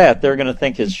you do that, they're going to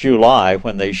think it's July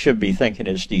when they should be thinking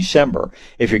it's December.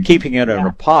 If you're keeping it in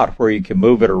a pot where you can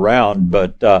move it around,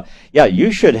 but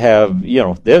you should have,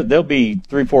 they'll be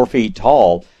 3-4 feet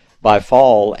tall by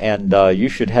fall, and you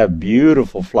should have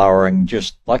beautiful flowering,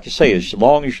 just like you say, as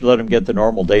long as you let them get the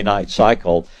normal day-night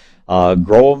cycle.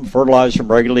 Grow them, fertilize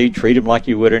them regularly, treat them like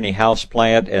you would any house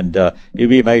plant, and you'll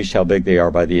be amazed how big they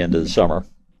are by the end of the summer.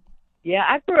 Yeah,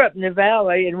 I grew up in the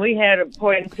valley, and we had a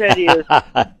poinsettias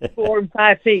 4 and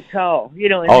 5 feet tall, in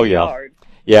the yard.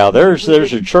 Yeah, there's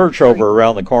a church over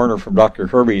around the corner from Dr.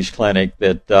 Kirby's clinic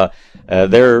that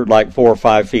they're like 4 or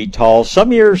 5 feet tall.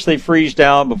 Some years they freeze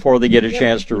down before they get a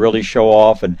chance to really show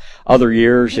off, and other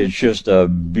years it's just a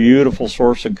beautiful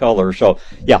source of color. So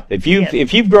yeah, if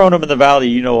you've grown them in the valley,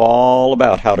 you know all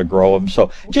about how to grow them.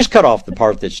 So just cut off the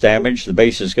part that's damaged. The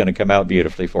base is going to come out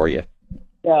beautifully for you.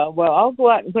 Yeah, well, I'll go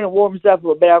out, and when it warms up a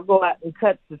little bit, I'll go out and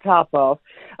cut the top off.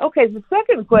 Okay, the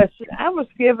second question, I was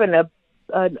given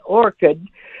an orchid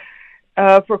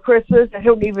for Christmas. I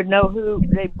don't even know who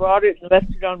they brought it and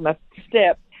left it on my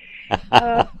step.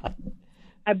 I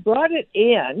brought it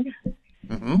in,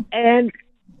 and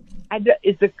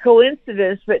it's a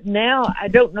coincidence, but now I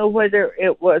don't know whether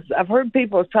it was. I've heard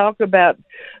people talk about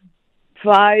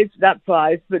not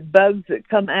flies, but bugs that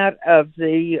come out of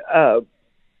the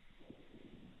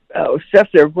stuff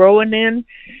they're growing in.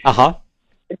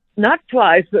 It's not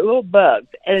flies, but little bugs.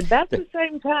 And about the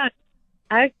same time,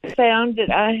 I found that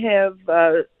I have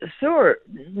sewer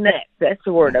gnats. That's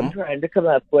the word I'm trying to come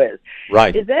up with.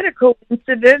 Right. Is that a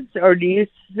coincidence, or do you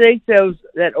think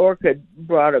that orchid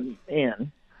brought them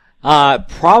in?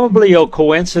 Probably a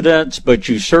coincidence, but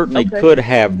you certainly could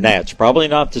have gnats. Probably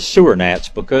not the sewer gnats,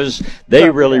 because they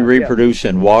really reproduce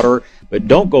in water. But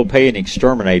don't go pay an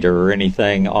exterminator or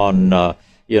anything on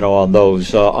on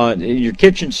those. On your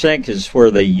kitchen sink is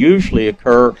where they usually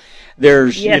occur.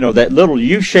 There's, that little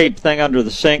U-shaped thing under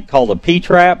the sink called a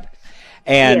P-trap.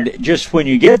 And just when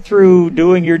you get through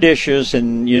doing your dishes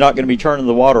and you're not going to be turning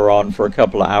the water on for a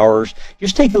couple of hours,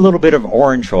 just take a little bit of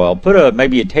orange oil. Put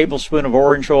maybe a tablespoon of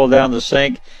orange oil down the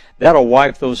sink. That'll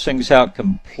wipe those things out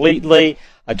completely.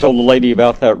 I told a lady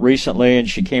about that recently, and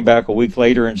she came back a week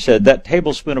later and said that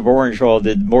tablespoon of orange oil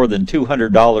did more than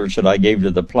 $200 that I gave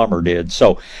to the plumber did.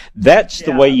 So that's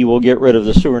the way you will get rid of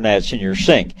the sewer gnats in your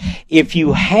sink. If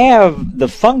you have the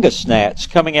fungus gnats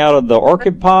coming out of the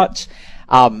orchid pots,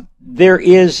 there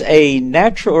is a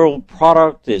natural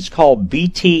product that's called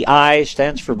BTI,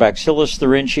 stands for Bacillus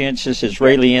thuringiensis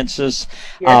israeliensis.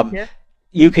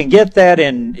 You can get that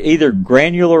in either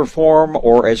granular form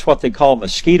or as what they call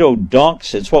mosquito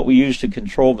dunks. It's what we use to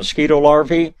control mosquito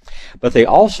larvae, but it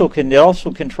also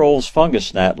controls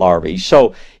fungus gnat larvae.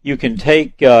 So you can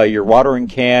take your watering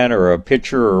can or a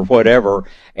pitcher or whatever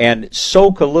and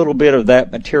soak a little bit of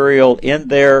that material in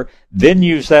there, then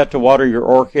use that to water your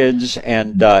orchids,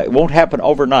 and it won't happen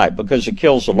overnight because it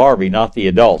kills the larvae, not the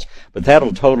adults. But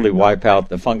that'll totally wipe out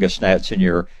the fungus gnats in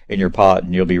your pot,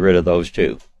 and you'll be rid of those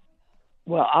too.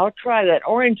 Well, I'll try that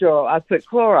orange oil. I put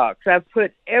Clorox. I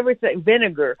put everything,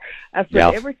 vinegar. I put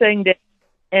everything down,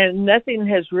 and nothing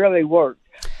has really worked.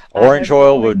 Orange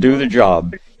oil will do the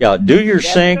job. Yeah, do your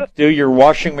sink, do your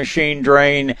washing machine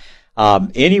drain,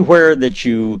 anywhere that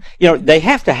you know, you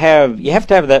have to have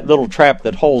that little trap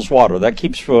that holds water. That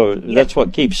keeps that's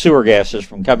what keeps sewer gases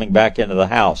from coming back into the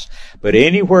house. But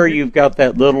anywhere you've got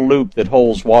that little loop that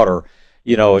holds water,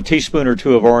 you know, a teaspoon or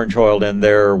two of orange oil in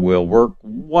there will work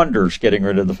wonders getting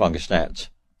rid of the fungus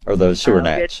gnats or the sewer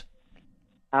gnats.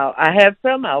 I have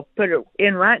some. I'll put it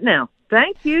in right now.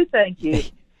 Thank you.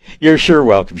 You're sure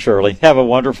welcome, Shirley. Have a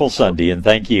wonderful Sunday, and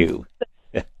thank you.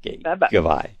 Okay, bye-bye.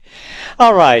 Goodbye.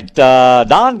 All right,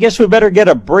 Don, guess we better get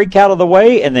a break out of the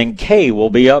way, and then Kay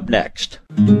will be up next.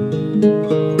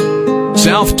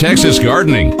 South Texas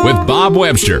Gardening with Bob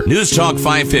Webster. News Talk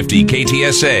 550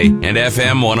 KTSA and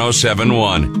FM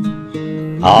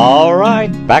 1071. All right,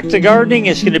 back to gardening.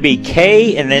 It's going to be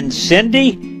Kay and then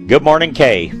Cindy. Good morning,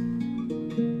 Kay.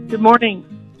 Good morning.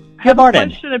 Good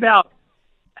morning. I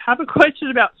have a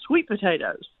question about sweet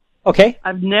potatoes. Okay.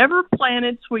 I've never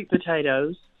planted sweet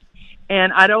potatoes,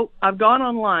 and I've gone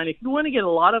online. If you want to get a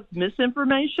lot of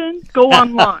misinformation, go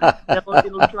online.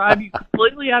 It'll drive you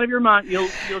completely out of your mind. You'll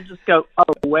just go, oh,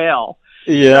 well.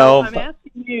 So I'm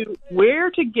asking you where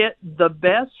to get the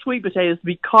best sweet potatoes,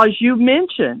 because you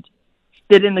mentioned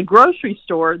that in the grocery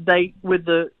store, they, with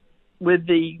the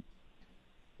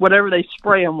whatever they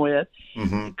spray them with,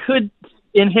 could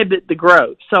inhibit the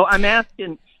growth. So I'm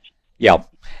asking. Yeah,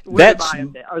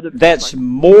 that's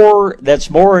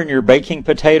more in your baking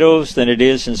potatoes than it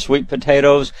is in sweet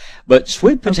potatoes. But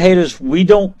sweet potatoes, we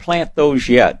don't plant those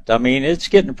yet. I mean, it's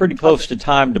getting pretty close to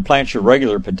time to plant your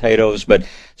regular potatoes. But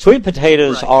sweet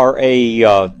potatoes are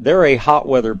they're a hot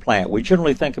weather plant. We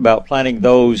generally think about planting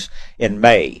those in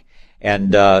May.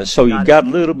 And so you've got a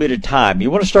little bit of time.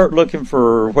 You want to start looking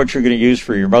for what you're going to use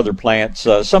for your mother plants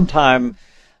sometime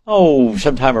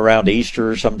around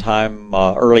Easter, sometime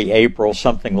early April,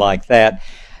 something like that.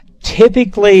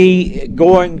 Typically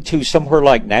going to somewhere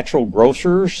like Natural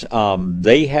Grocers.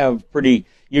 They have pretty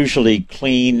usually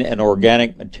clean and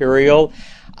organic material.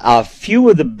 A few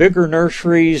of the bigger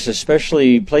nurseries,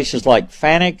 especially places like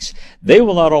Fanix, they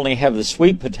will not only have the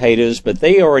sweet potatoes, but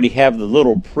they already have the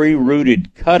little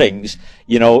pre-rooted cuttings.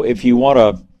 You know, if you want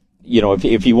to,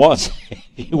 if you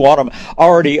want them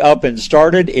already up and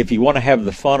started, if you want to have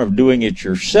the fun of doing it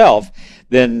yourself,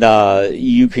 then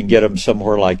you can get them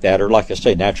somewhere like that, or like I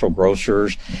say, Natural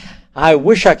Grocers. I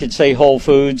wish I could say Whole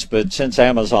Foods, but since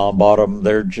Amazon bought them,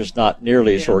 they're just not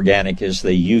nearly as organic as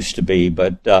they used to be.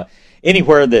 But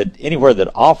anywhere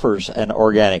that offers an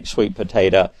organic sweet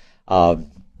potato,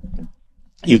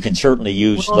 you can certainly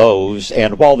use those.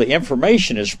 And while the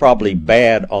information is probably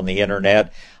bad on the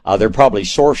internet, there are probably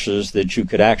sources that you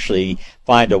could actually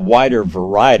find a wider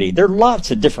variety. There are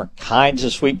lots of different kinds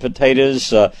of sweet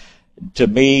potatoes. To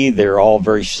me, they're all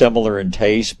very similar in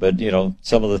taste, but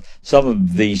some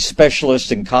of the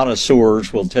specialists and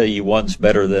connoisseurs will tell you one's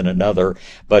better than another.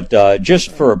 But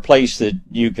just for a place that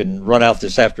you can run out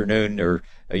this afternoon, or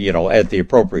at the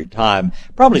appropriate time,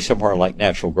 probably somewhere like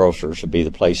Natural Grocers would be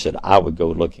the place that I would go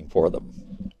looking for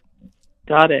them.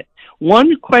 Got it.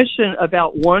 One question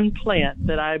about one plant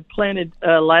that I planted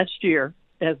last year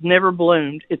has never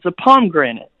bloomed. It's a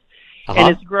pomegranate, and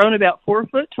it's grown about 4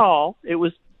 foot tall. It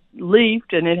was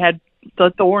leafed, and it had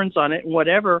the thorns on it and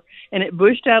whatever, and it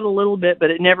bushed out a little bit,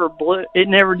 but it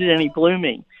never did any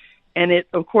blooming. And it,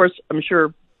 of course, I'm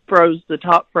sure the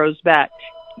top froze back.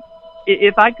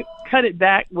 If I could cut it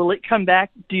back, will it come back,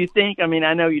 do you think? I mean,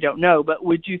 I know you don't know, but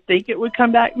would you think it would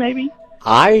come back maybe?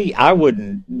 I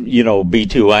wouldn't, be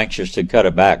too anxious to cut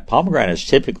it back. Pomegranates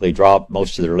typically drop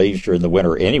most of their leaves during the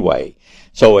winter anyway.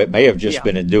 So it may have just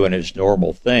been doing its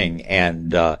normal thing.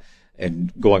 And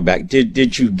going back,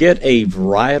 did you get a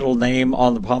varietal name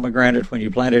on the pomegranate when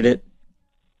you planted it?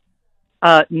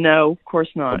 No, of course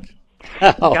not.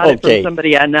 Oh, got it from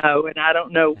somebody I know, and I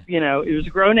don't know, it was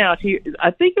grown out here.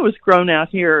 I think it was grown out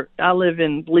here. I live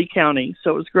in Lee County, so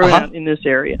it was grown out in this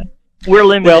area. We're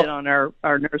limited on our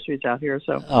nurseries out here,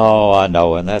 so. Oh, I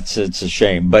know, and it's a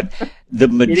shame. But the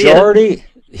majority,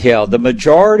 the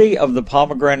majority of the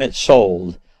pomegranates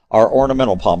sold are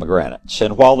ornamental pomegranates.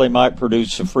 And while they might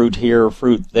produce a fruit here,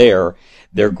 fruit there,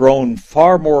 they're grown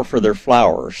far more for their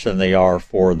flowers than they are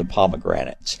for the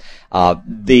pomegranates.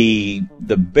 The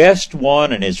best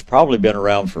one, and it's probably been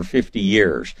around for 50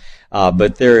 years,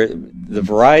 but the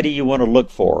variety you want to look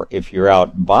for if you're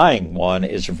out buying one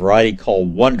is a variety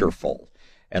called Wonderful.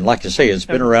 And like I say, it's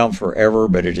been around forever,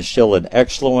 but it is still an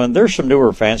excellent one. There's some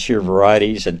newer, fancier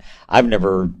varieties, and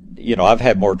I've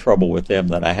had more trouble with them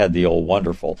than I had the old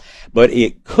Wonderful. But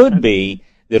it could be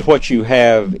that what you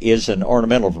have is an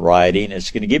ornamental variety, and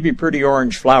it's going to give you pretty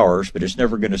orange flowers, but it's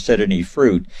never going to set any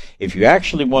fruit. If you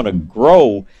actually want to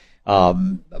grow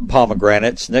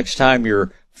pomegranates, next time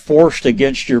you're forced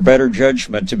against your better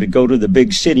judgment to go to the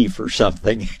big city for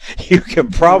something, you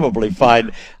can probably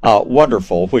find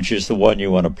Wonderful, which is the one you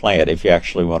want to plant if you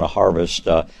actually want to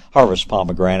harvest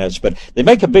pomegranates. But they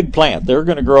make a big plant. They're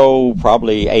going to grow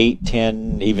probably 8,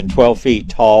 10, even 12 feet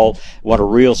tall. Want a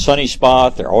real sunny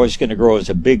spot. They're always going to grow as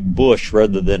a big bush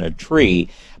rather than a tree.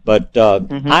 But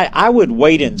I would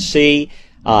wait and see.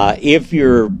 If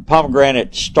your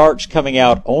pomegranate starts coming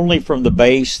out only from the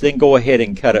base, then go ahead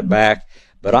and cut it back.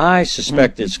 But I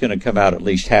suspect it's going to come out at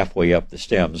least halfway up the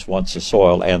stems once the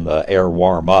soil and the air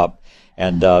warm up.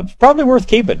 And it's probably worth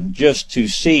keeping just to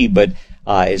see, but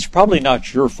it's probably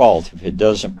not your fault if it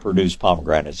doesn't produce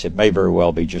pomegranates. It may very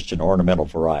well be just an ornamental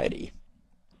variety.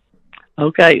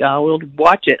 Okay, we'll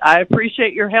watch it. I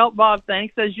appreciate your help, Bob.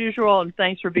 Thanks as usual, and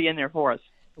thanks for being there for us.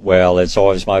 Well, it's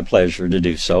always my pleasure to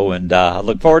do so, and I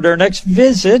look forward to our next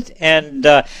visit. And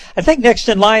I think next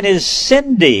in line is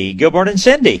Cindy. Good morning,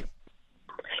 Cindy.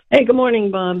 Hey, good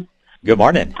morning, Bob. Good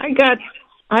morning. I got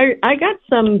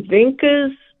some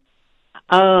vincas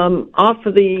off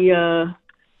of the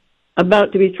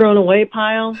about to be thrown away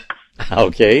pile.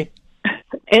 Okay.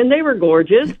 And they were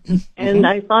gorgeous, and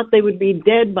I thought they would be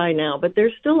dead by now, but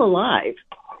they're still alive.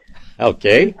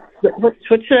 Okay. What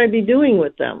should I be doing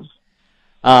with them?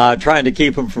 Trying to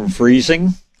keep them from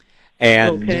freezing.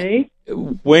 And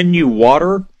when you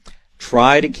water,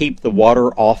 try to keep the water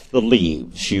off the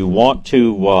leaves. You want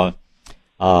to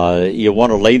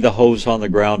lay the hose on the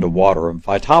ground to water them.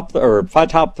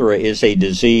 Phytophthora is a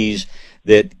disease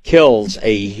that kills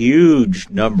a huge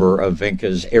number of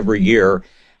vincas every year,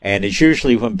 and it's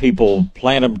usually when people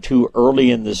plant them too early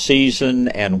in the season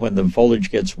and when the foliage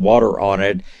gets water on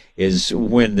it is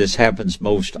when this happens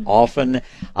most often.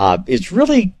 It's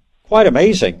really quite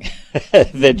amazing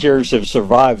that yours have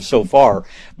survived so far.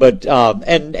 But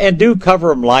and do cover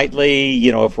them lightly,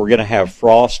 if we're going to have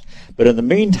frost. But in the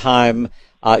meantime,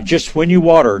 just when you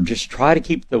water, just try to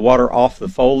keep the water off the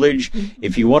foliage.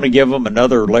 If you want to give them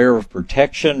another layer of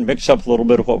protection, mix up a little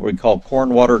bit of what we call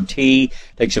corn water tea.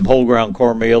 Take some whole ground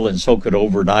cornmeal and soak it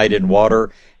overnight in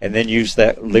water, and then use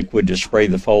that liquid to spray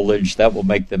the foliage. That will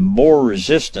make them more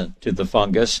resistant to the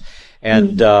fungus.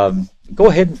 And go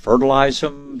ahead and fertilize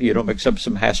them. Mix up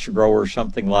some Hastrogrow or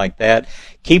something like that.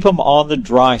 Keep them on the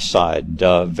dry side.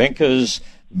 Vincas,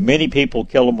 many people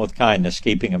kill them with kindness,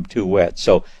 keeping them too wet.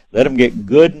 So let them get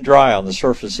good and dry on the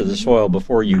surface of the soil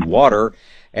before you water.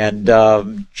 And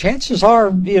chances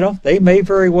are, they may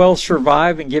very well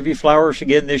survive and give you flowers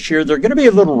again this year. They're going to be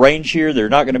a little rangier. They're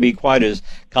not going to be quite as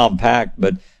compact.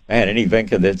 But, man, any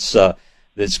vinca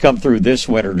that's come through this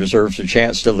winter deserves a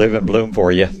chance to live and bloom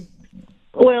for you.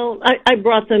 Well, I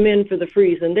brought them in for the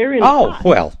freeze, and they're in. Oh,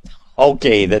 well,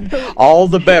 okay, then all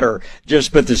the better.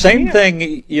 But the same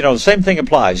thing, same thing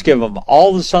applies. Give them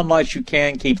all the sunlight you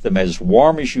can. Keep them as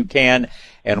warm as you can.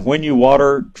 And when you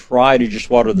water, try to just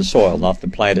water the soil, not the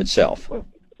plant itself.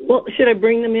 Well, should I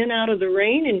bring them in out of the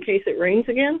rain in case it rains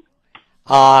again?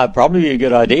 Probably a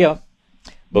good idea.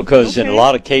 Because in a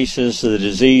lot of cases, the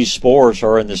disease spores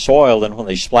are in the soil, and when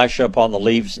they splash up on the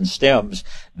leaves and stems,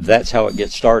 that's how it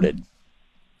gets started.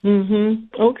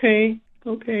 Okay.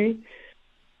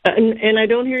 And I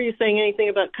don't hear you saying anything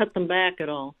about cut them back at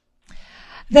all.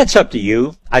 That's up to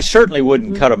you. I certainly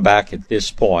wouldn't cut them back at this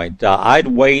point. I'd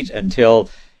wait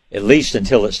at least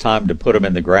until it's time to put them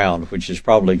in the ground, which is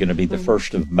probably going to be the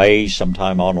 1st of May,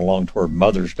 sometime on along toward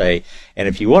Mother's Day. And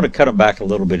if you want to cut them back a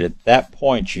little bit at that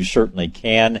point, you certainly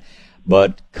can.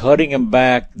 But cutting them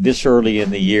back this early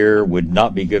in the year would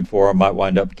not be good for them. Might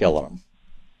wind up killing them.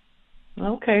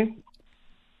 Okay.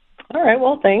 All right.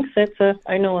 Well, thanks.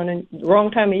 I know on a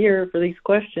wrong time of year for these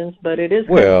questions, but it is.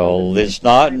 Well, it's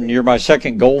not, and you're my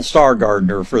second gold star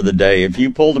gardener for the day. If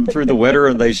you pulled them through the winter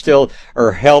and they still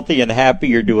are healthy and happy,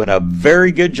 you're doing a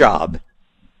very good job.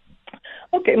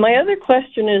 Okay. My other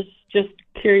question is just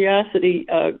curiosity.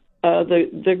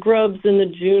 The grubs and the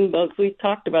June bugs. We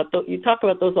talked about those. You talk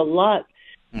about those a lot.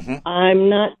 Mm-hmm. I'm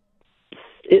not.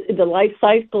 The life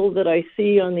cycle that I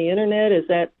see on the internet, is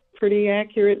that pretty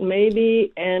accurate?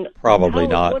 Maybe. And probably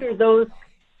not. What are those?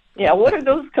 Yeah. What are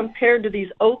those compared to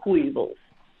these oak weevils?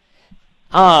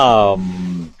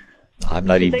 I'm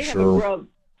not even sure.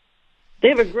 They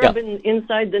have a grub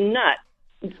inside the nut,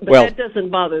 but that doesn't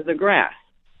bother the grass.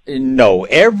 No,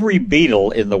 every beetle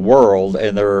in the world,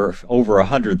 and there are over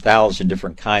 100,000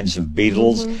 different kinds of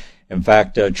beetles. Mm-hmm. In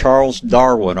fact, Charles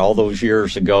Darwin, all those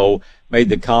years ago, made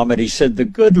the comment, he said, the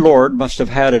good Lord must have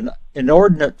had an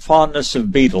inordinate fondness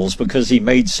of beetles because he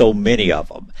made so many of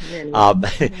them.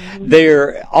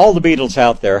 Mm-hmm. All the beetles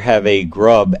out there have a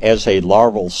grub as a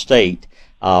larval state.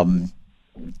 Mm-hmm.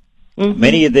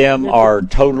 Many of them are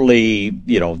totally,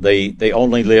 they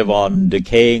only live on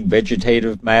decaying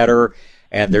vegetative matter,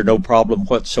 and they're no problem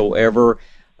whatsoever.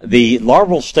 The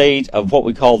larval state of what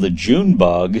we call the June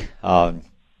bug,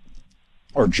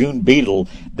 or June beetle,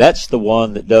 that's the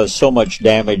one that does so much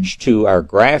damage to our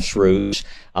grass roots.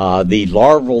 The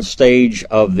larval stage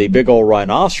of the big old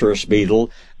rhinoceros beetle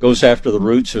goes after the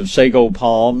roots of sago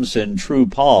palms and true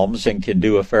palms and can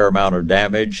do a fair amount of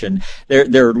damage. And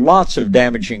there are lots of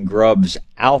damaging grubs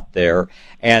out there,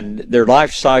 and their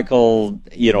life cycle,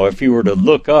 if you were to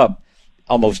look up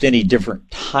almost any different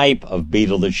type of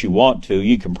beetle that you want to,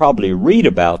 you can probably read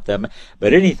about them,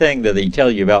 but anything that they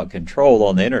tell you about control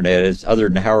on the internet, is other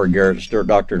than Howard Garrett's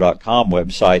DirtDoctor.com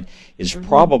website, is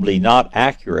probably not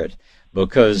accurate,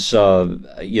 because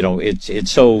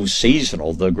it's so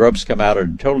seasonal. The grubs come out at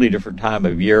a totally different time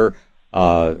of year,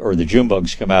 or the June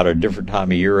bugs come out at a different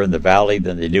time of year in the valley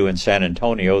than they do in San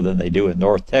Antonio, than they do in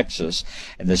North Texas.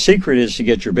 And the secret is to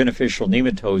get your beneficial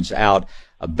nematodes out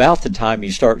about the time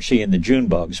you start seeing the June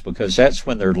bugs, because that's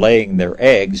when they're laying their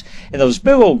eggs. And those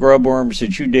big old grub worms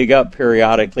that you dig up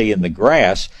periodically in the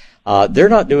grass, they're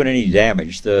not doing any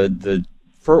damage.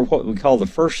 For what we call the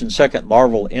first and second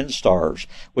larval instars,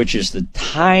 which is the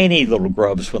tiny little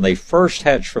grubs when they first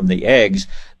hatch from the eggs,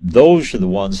 those are the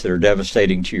ones that are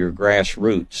devastating to your grass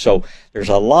roots. So there's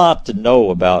a lot to know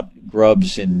about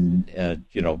grubs. A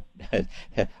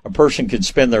person could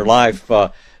spend their life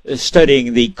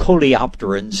studying the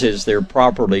coleopterans, as they're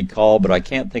properly called, but I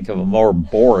can't think of a more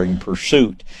boring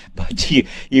pursuit. But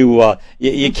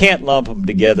you can't lump them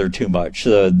together too much.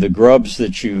 The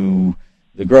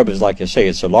grub is, like I say,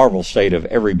 it's a larval state of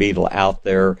every beetle out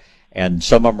there, and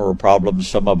some of them are problems,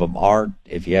 some of them aren't.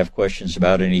 If you have questions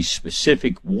about any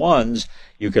specific ones,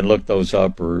 you can look those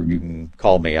up, or you can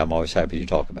call me. I'm always happy to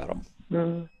talk about them.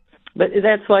 Mm. But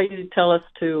that's why you tell us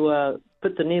to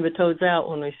put the nematodes out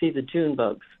when we see the June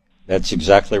bugs. That's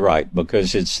exactly right,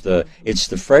 because it's the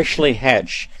freshly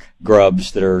hatched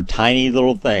grubs that are tiny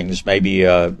little things, maybe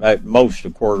at most a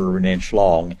quarter of an inch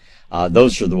long.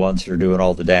 Those are the ones that are doing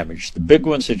all the damage. The big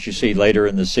ones that you see later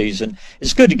in the season,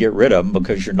 it's good to get rid of them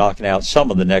because you're knocking out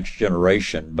some of the next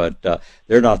generation, but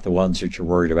they're not the ones that you're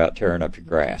worried about tearing up your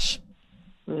grass.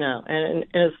 No, and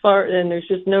there's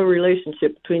just no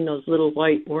relationship between those little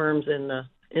white worms and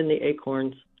the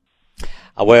acorns.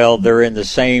 Well, they're in the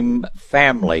same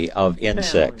family of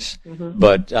insects,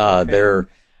 but they're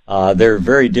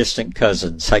very distant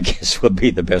cousins, I guess would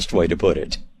be the best way to put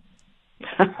it.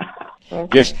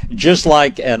 Okay. Just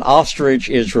like an ostrich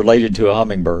is related to a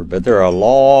hummingbird, but they're a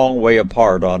long way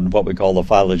apart on what we call the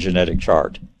phylogenetic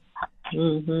chart.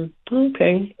 Mm-hmm.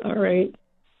 Okay, all right.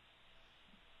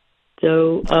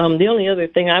 So the only other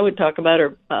thing I would talk about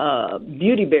are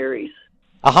beauty berries.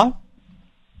 Uh-huh.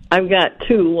 I've got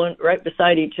two, one right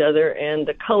beside each other, and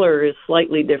the color is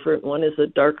slightly different. One is a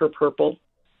darker purple,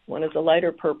 one is a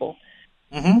lighter purple.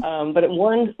 Mm-hmm. But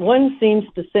one seems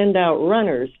to send out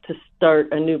runners to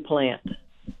start a new plant.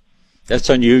 That's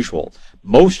unusual.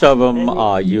 Most of them,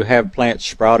 you have plants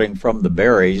sprouting from the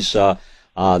berries.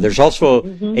 There's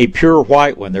also a pure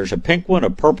white one. There's a pink one, a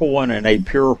purple one, and a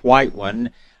pure white one.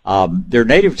 They're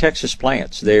native Texas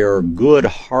plants. They are good,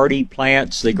 hardy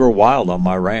plants. They grow wild on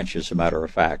my ranch, as a matter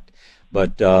of fact.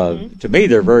 But to me,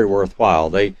 they're very worthwhile.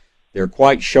 They're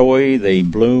quite showy. They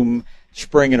bloom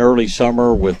spring and early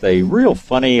summer with a real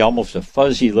funny, almost a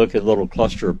fuzzy-looking little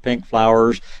cluster of pink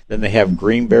flowers. Then they have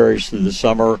green berries through the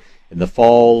summer. In the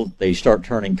fall, they start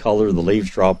turning color. The leaves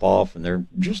drop off, and they're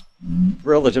just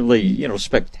relatively,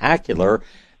 spectacular.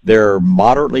 They're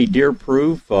moderately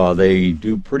deer-proof. They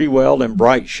do pretty well in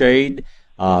bright shade.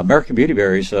 American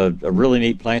Beautyberry is a really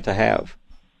neat plant to have.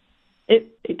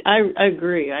 I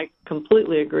agree. I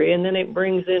completely agree. And then it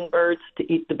brings in birds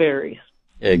to eat the berries.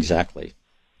 Exactly.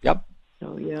 Yep.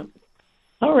 Oh, yeah.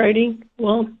 All righty.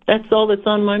 Well, that's all that's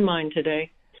on my mind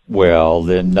today. Well,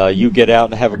 then you get out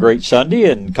and have a great Sunday,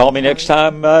 and call me next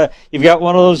time you've got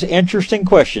one of those interesting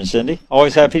questions, Cindy.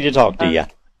 Always happy to talk to you.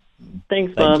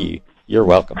 Thanks, Bob. Thank you. You're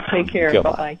welcome. Take care.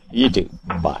 Goodbye. Bye-bye. You too.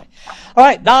 Bye. All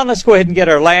right, Don, let's go ahead and get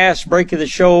our last break of the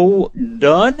show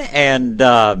done, and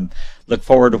look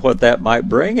forward to what that might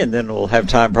bring, and then we'll have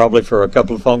time probably for a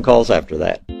couple of phone calls after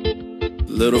that.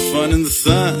 Little fun in the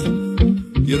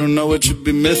sun. You don't know what you'll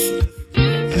be missing.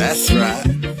 That's right.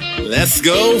 Let's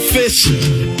go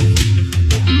fishing.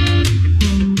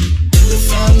 The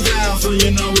sun's out, so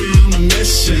you know we're on a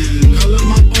mission. Call up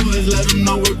my boys, let them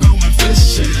know we're going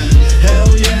fishing.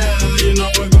 Hell yeah, you know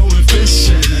we're going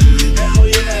fishing. Hell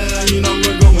yeah, you know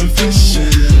we're going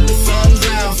fishing. The sun's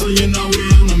out, so you know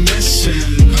we're on a mission.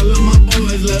 Call up my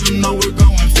boys, let them know we're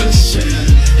going fishing.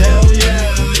 Hell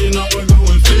yeah, you know we're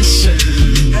going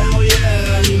fishing. Hell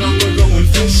yeah, you know we're going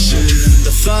fishing.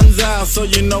 The sun's out, so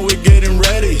you know we're getting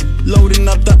ready. Loading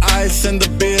up the ice and the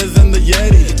beers and the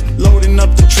Yeti. Loading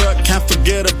up the truck, can't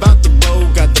forget about the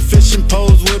boat. Got the fishing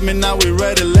poles with me, now we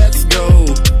ready, let's go.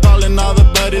 Calling all the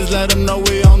buddies, let them know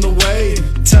we on the way.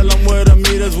 Tell them where to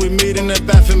meet us, we meeting at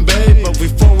Baffin Bay. But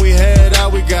before we head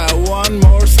out, we got one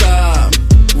more stop.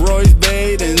 Roy's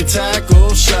Bait and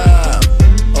Tackle Shop.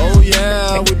 Oh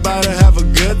yeah, we bout to have a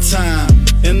good time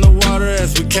in the water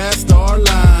as we cast our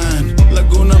line.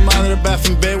 Laguna Madre,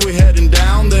 Baffin Bay, we heading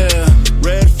down there.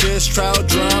 Redfish, trout,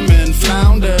 drum, and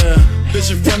flounder.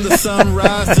 Fishing from the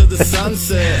sunrise to the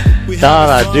sunset. Don,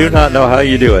 I do not know how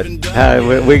you do it.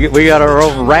 We got our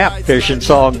own rap fishing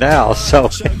song now, so.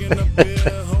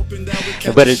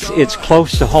 But it's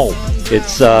close to home.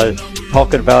 It's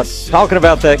talking about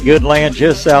that good land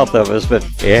just south of us.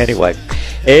 But anyway,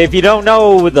 if you don't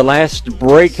know, the last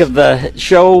break of the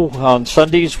show on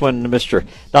Sundays, when Mr.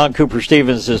 Don Cooper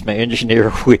Stevens is my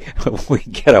engineer, we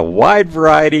get a wide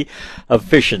variety of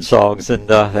fishing songs, and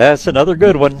that's another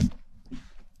good one.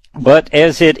 But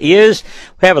as it is,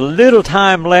 we have a little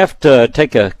time left to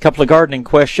take a couple of gardening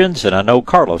questions, and I know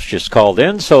Carlos just called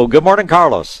in. So good morning,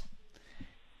 Carlos.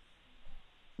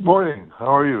 Morning.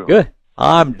 How are you? Good.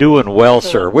 I'm doing well,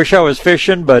 sir. Wish I was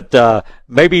fishing, but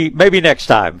maybe next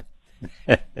time.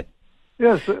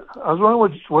 Yes, I was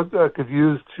wondering what I could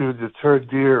use to deter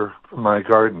deer from my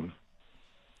garden.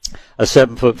 A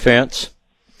 7-foot fence.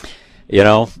 You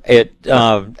know,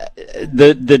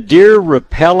 the deer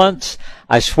repellents.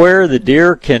 I swear the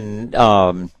deer can.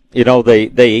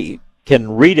 They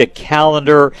can read a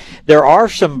calendar. There are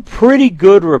some pretty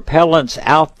good repellents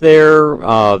out there.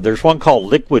 There's one called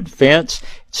Liquid Fence.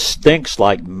 It stinks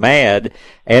like mad,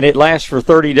 and it lasts for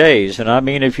 30 days. And I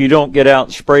mean, if you don't get out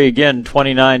and spray again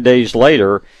 29 days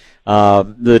later,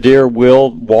 the deer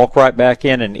will walk right back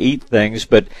in and eat things.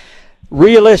 But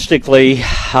realistically,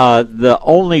 the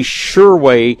only sure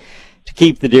way to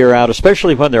keep the deer out,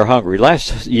 especially when they're hungry.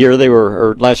 Last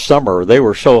summer, they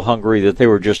were so hungry that they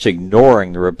were just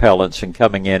ignoring the repellents and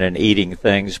coming in and eating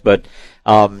things. But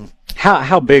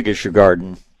how big is your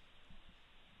garden?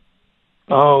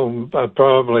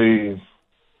 Probably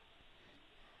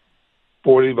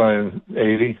 40 by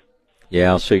 80.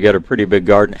 Yeah, so you got a pretty big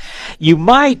garden. You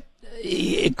might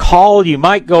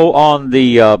go on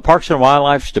the Parks and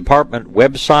Wildlife Department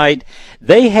website.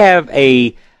 They have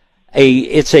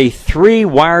it's a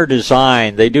 3-wire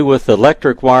design they do with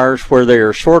electric wires where they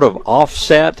are sort of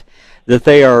offset, that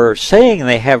they are saying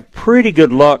they have pretty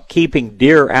good luck keeping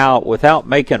deer out without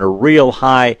making a real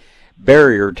high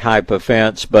barrier type of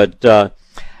fence. But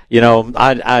we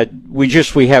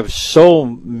have so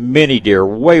many deer,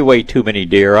 way too many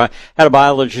deer. I had a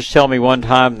biologist tell me one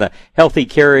time the healthy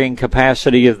carrying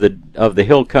capacity of the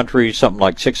hill country is something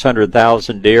like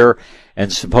 600,000 deer.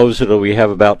 And supposedly we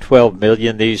have about 12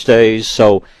 million these days.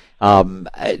 So, you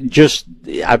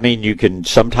can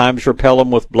sometimes repel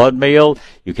them with blood meal.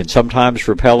 You can sometimes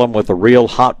repel them with a real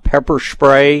hot pepper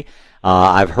spray.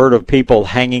 I've heard of people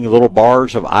hanging little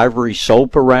bars of ivory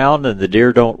soap around, and the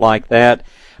deer don't like that.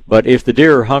 But if the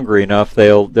deer are hungry enough,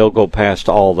 they'll go past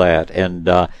all that. And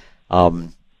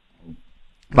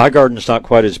my garden's not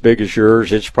quite as big as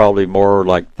yours. It's probably more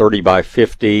like 30 by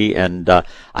 50, and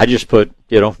I just put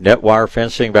net wire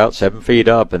fencing about 7 feet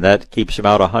up, and that keeps them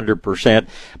out 100%.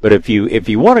 But if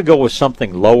you want to go with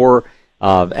something lower,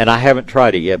 and I haven't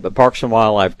tried it yet, but Parks and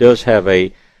Wildlife does have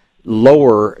a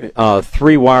lower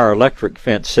 3-wire electric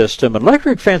fence system.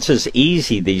 Electric fence is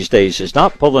easy these days. It's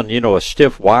not pulling, a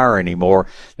stiff wire anymore.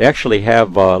 They actually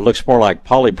have, looks more like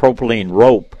polypropylene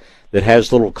rope that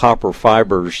has little copper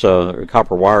fibers,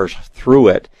 copper wires through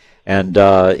it, and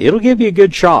it'll give you a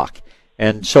good shock.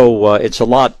 And so it's a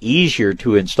lot easier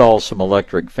to install some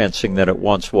electric fencing than it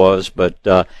once was, but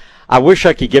I wish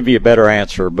I could give you a better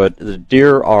answer, but the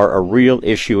deer are a real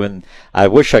issue, and I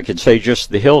wish I could say just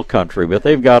the hill country, but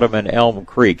they've got them in Elm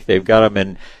Creek. They've got them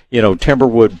in,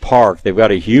 Timberwood Park. They've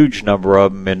got a huge number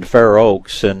of them in Fair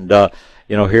Oaks, and,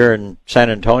 here in San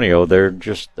Antonio, they're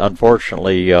just,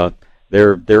 unfortunately,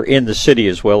 they're in the city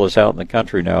as well as out in the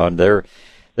country now, and they're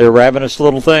ravenous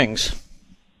little things.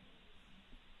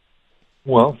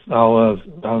 Well, I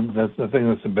think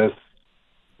that's the best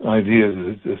idea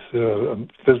is this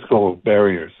physical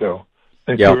barrier. So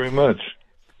thank you very much.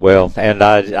 Well, and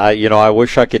I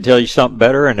wish I could tell you something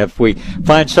better. And if we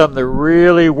find something that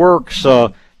really works,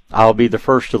 I'll be the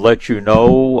first to let you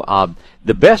know.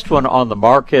 The best one on the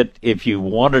market, if you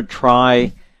want to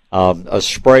try a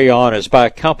spray on, is by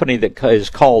a company that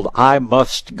is called I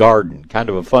Must Garden. Kind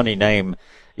of a funny name,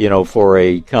 for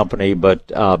a company,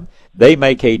 but they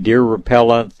make a deer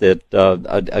repellent that,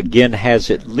 again, has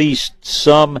at least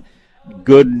some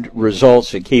good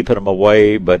results at keeping them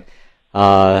away, but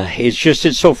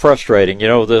it's so frustrating.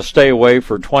 They'll stay away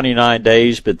for 29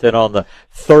 days, but then on the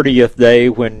 30th day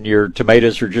when your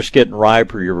tomatoes are just getting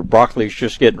ripe or your broccoli's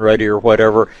just getting ready or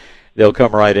whatever, they'll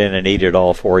come right in and eat it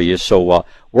all for you. So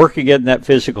work at getting that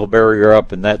physical barrier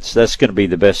up, and that's going to be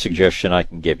the best suggestion I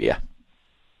can give you.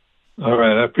 All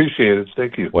right, I appreciate it.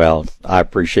 Thank you. Well, I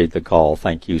appreciate the call.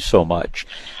 Thank you so much.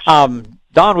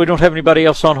 Don, we don't have anybody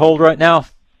else on hold right now?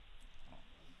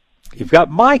 You've got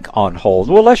Mike on hold.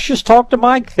 Well, let's just talk to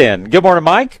Mike then. Good morning,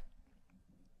 Mike.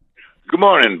 Good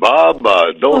morning, Bob.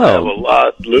 Don't have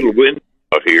a little wind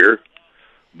out here,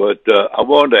 but I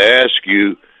wanted to ask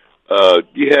you, do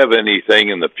you have anything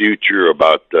in the future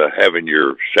about having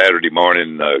your Saturday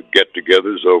morning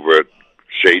get-togethers over at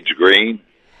Shades Green?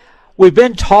 We've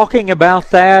been talking about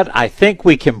that. I think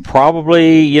we can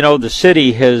probably, the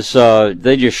city has,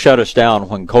 they just shut us down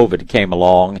when COVID came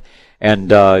along and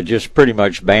just pretty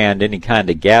much banned any kind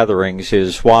of gatherings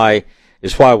is why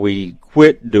we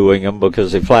quit doing them,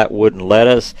 because they flat wouldn't let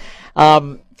us.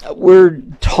 We're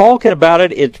talking about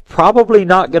it. It's probably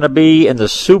not going to be in the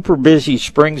super busy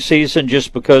spring season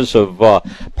just because of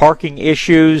parking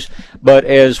issues. But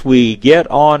as we get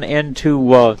on into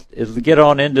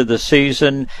the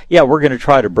season, we're going to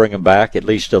try to bring them back, at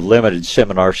least a limited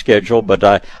seminar schedule. But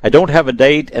I don't have a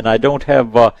date, and I don't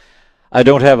have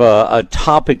a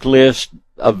topic list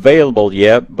available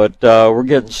yet. But we're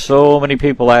getting so many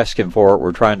people asking for it.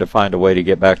 We're trying to find a way to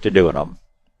get back to doing them.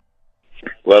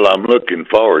 Well, I'm looking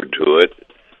forward to it.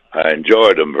 I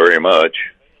enjoyed them very much.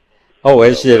 Oh,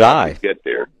 as did I. Get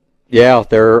there. Yeah,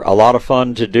 they're a lot of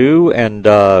fun to do, and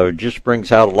just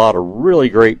brings out a lot of really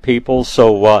great people.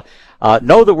 So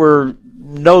know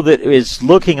that it's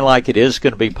looking like it is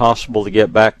going to be possible to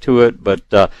get back to it,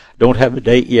 but don't have a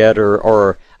date yet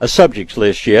or a subject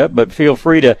list yet. But feel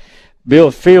free to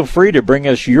bring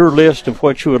us your list of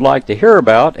what you would like to hear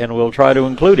about, and we'll try to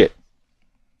include it.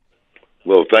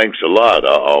 Well, thanks a lot.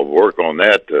 I'll work on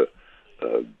that to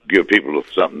give people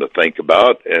something to think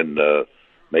about and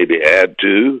maybe add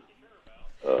to.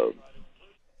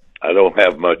 I don't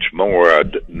have much more.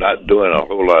 I'm not doing a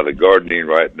whole lot of gardening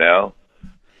right now.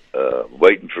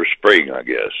 Waiting for spring, I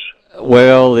guess.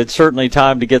 Well, it's certainly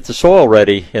time to get the soil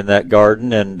ready in that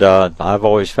garden, and I've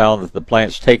always found that the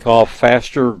plants take off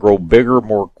faster, grow bigger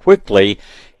more quickly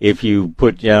if you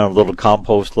put a little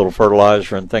compost, little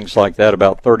fertilizer, and things like that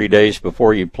about 30 days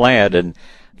before you plant. And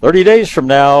 30 days from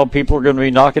now, people are going to be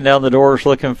knocking down the doors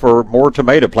looking for more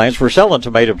tomato plants. We're selling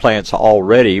tomato plants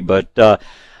already, but that's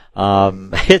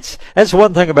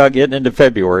one thing about getting into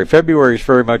February. February is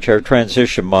very much our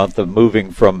transition month of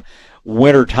moving from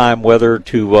wintertime weather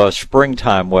to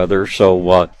springtime weather. So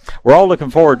we're all looking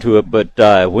forward to it. But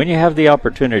when you have the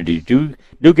opportunity, do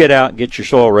get out and get your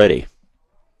soil ready.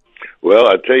 Well,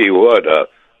 I tell you what,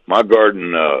 my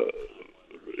garden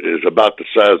is about the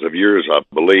size of yours, I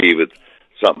believe. It's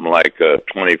something like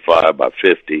 25 by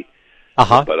 50.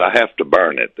 Uh-huh. But I have to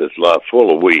burn it. It's a lot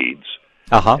full of weeds.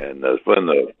 Uh-huh. And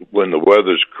when the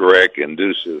weather's correct and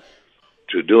conducive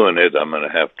to doing it, I'm going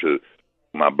to have to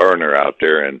my burner out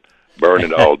there and burn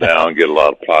it all down, get a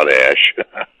lot of potash.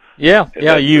 Yeah.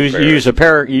 You use a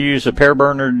pear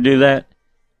burner to do that?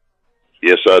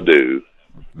 Yes, I do.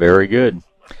 Very good.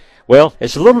 Well,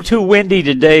 it's a little too windy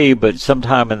today, but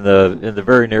sometime in the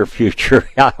very near future,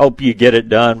 I hope you get it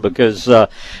done because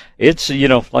it's,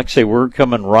 like I say, we're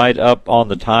coming right up on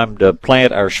the time to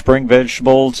plant our spring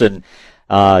vegetables, and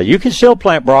you can still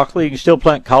plant broccoli. You can still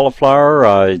plant cauliflower.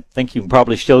 I think you can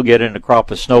probably still get in a crop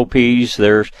of snow peas.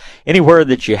 There's anywhere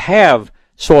that you have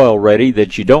soil ready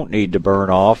that you don't need to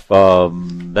burn off.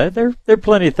 There are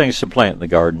plenty of things to plant in the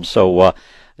garden. So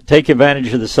take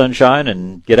advantage of the sunshine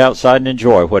and get outside and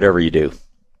enjoy whatever you do.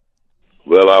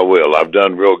 Well, I will. I've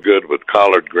done real good with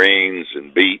collard greens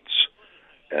and beets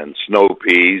and snow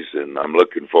peas, and I'm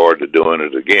looking forward to doing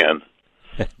it again.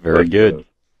 Very good.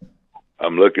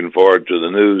 I'm looking forward to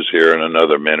the news here in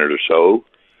another minute or so.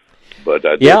 But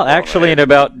actually in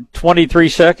about 23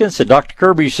 seconds. And Dr.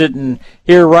 Kirby's sitting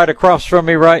here right across from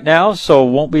me right now, so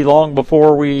it won't be long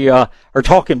before we are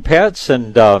talking pets.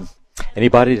 And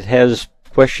anybody that has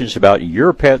questions about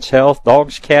your pet's health,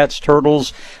 dogs, cats,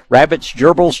 turtles, rabbits,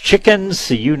 gerbils, chickens,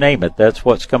 you name it, that's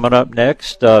what's coming up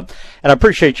next. And I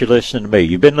appreciate you listening to me.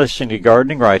 You've been listening to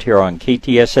Gardening right here on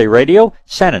KTSA Radio,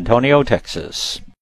 San Antonio, Texas.